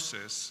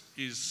process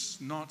is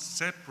not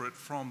separate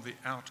from the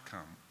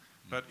outcome,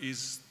 but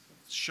is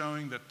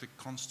showing that the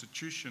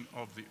constitution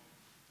of the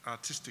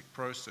artistic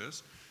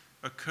process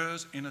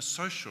occurs in a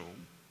social,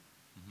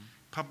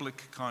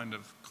 public kind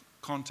of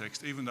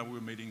context, even though we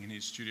were meeting in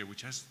his studio,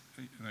 which has,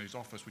 his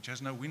office, which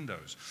has no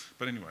windows.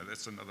 But anyway,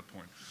 that's another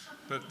point.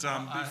 But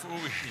before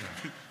we...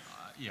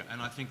 Yeah, and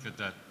I think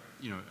that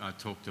I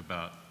talked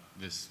about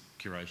this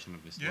curation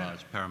of this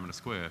large perimeter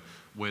square,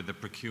 where the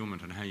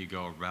procurement and how you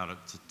go about it,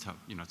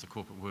 it's a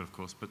corporate word, of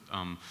course, but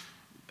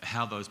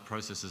how those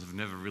processes have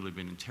never really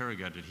been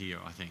interrogated here,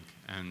 I think.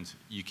 And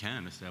you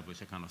can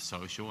establish a kind of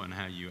social, and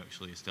how you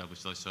actually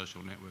establish those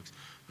social networks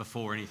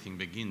before anything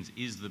begins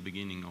is the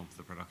beginning of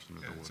the production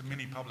of the work. It's a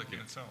mini public in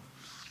itself.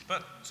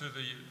 But to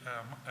the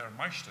our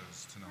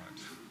meisters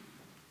tonight.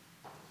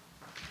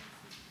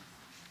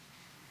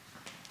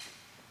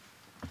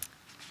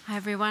 Hi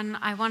everyone.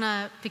 I want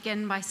to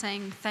begin by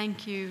saying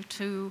thank you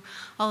to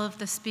all of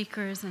the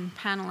speakers and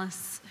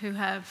panelists who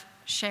have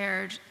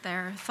shared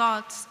their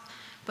thoughts,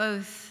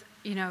 both,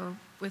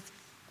 with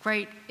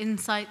great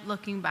insight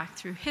looking back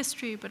through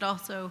history, but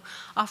also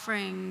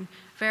offering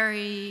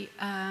very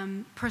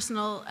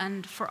personal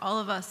and, for all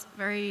of us,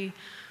 very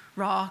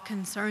raw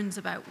concerns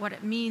about what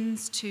it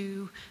means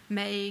to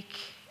make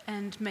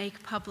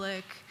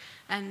public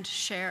and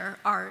share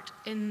art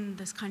in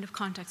this kind of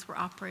context we're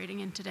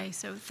operating in today.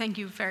 So thank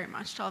you very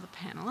much to all the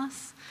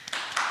panelists.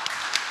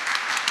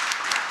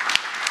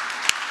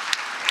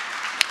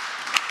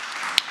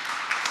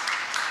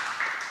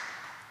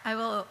 I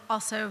will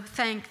also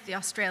thank the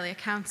Australia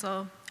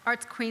Council,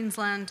 Arts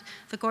Queensland,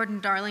 the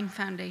Gordon Darling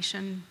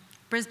Foundation,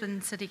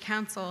 Brisbane City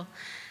Council,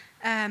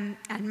 and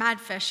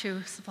Madfish,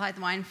 who supplied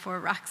the wine for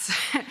RUC's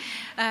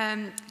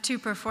 2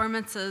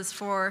 performances,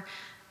 for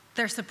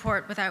their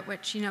support, without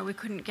which, we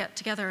couldn't get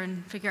together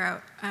and figure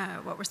out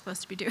what we're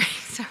supposed to be doing.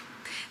 So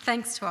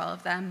thanks to all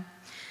of them.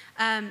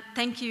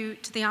 Thank you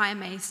to the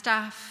IMA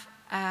staff.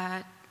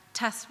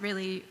 Tess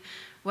really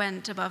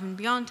went above and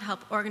beyond to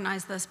help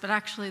organize this, but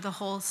actually the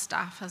whole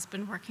staff has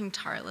been working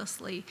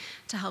tirelessly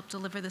to help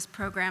deliver this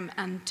program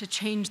and to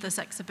change this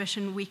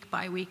exhibition week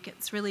by week.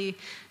 It's really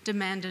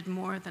demanded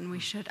more than we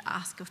should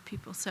ask of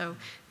people. So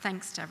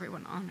thanks to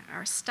everyone on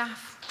our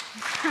staff.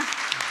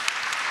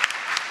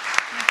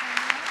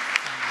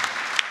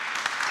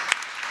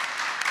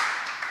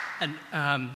 And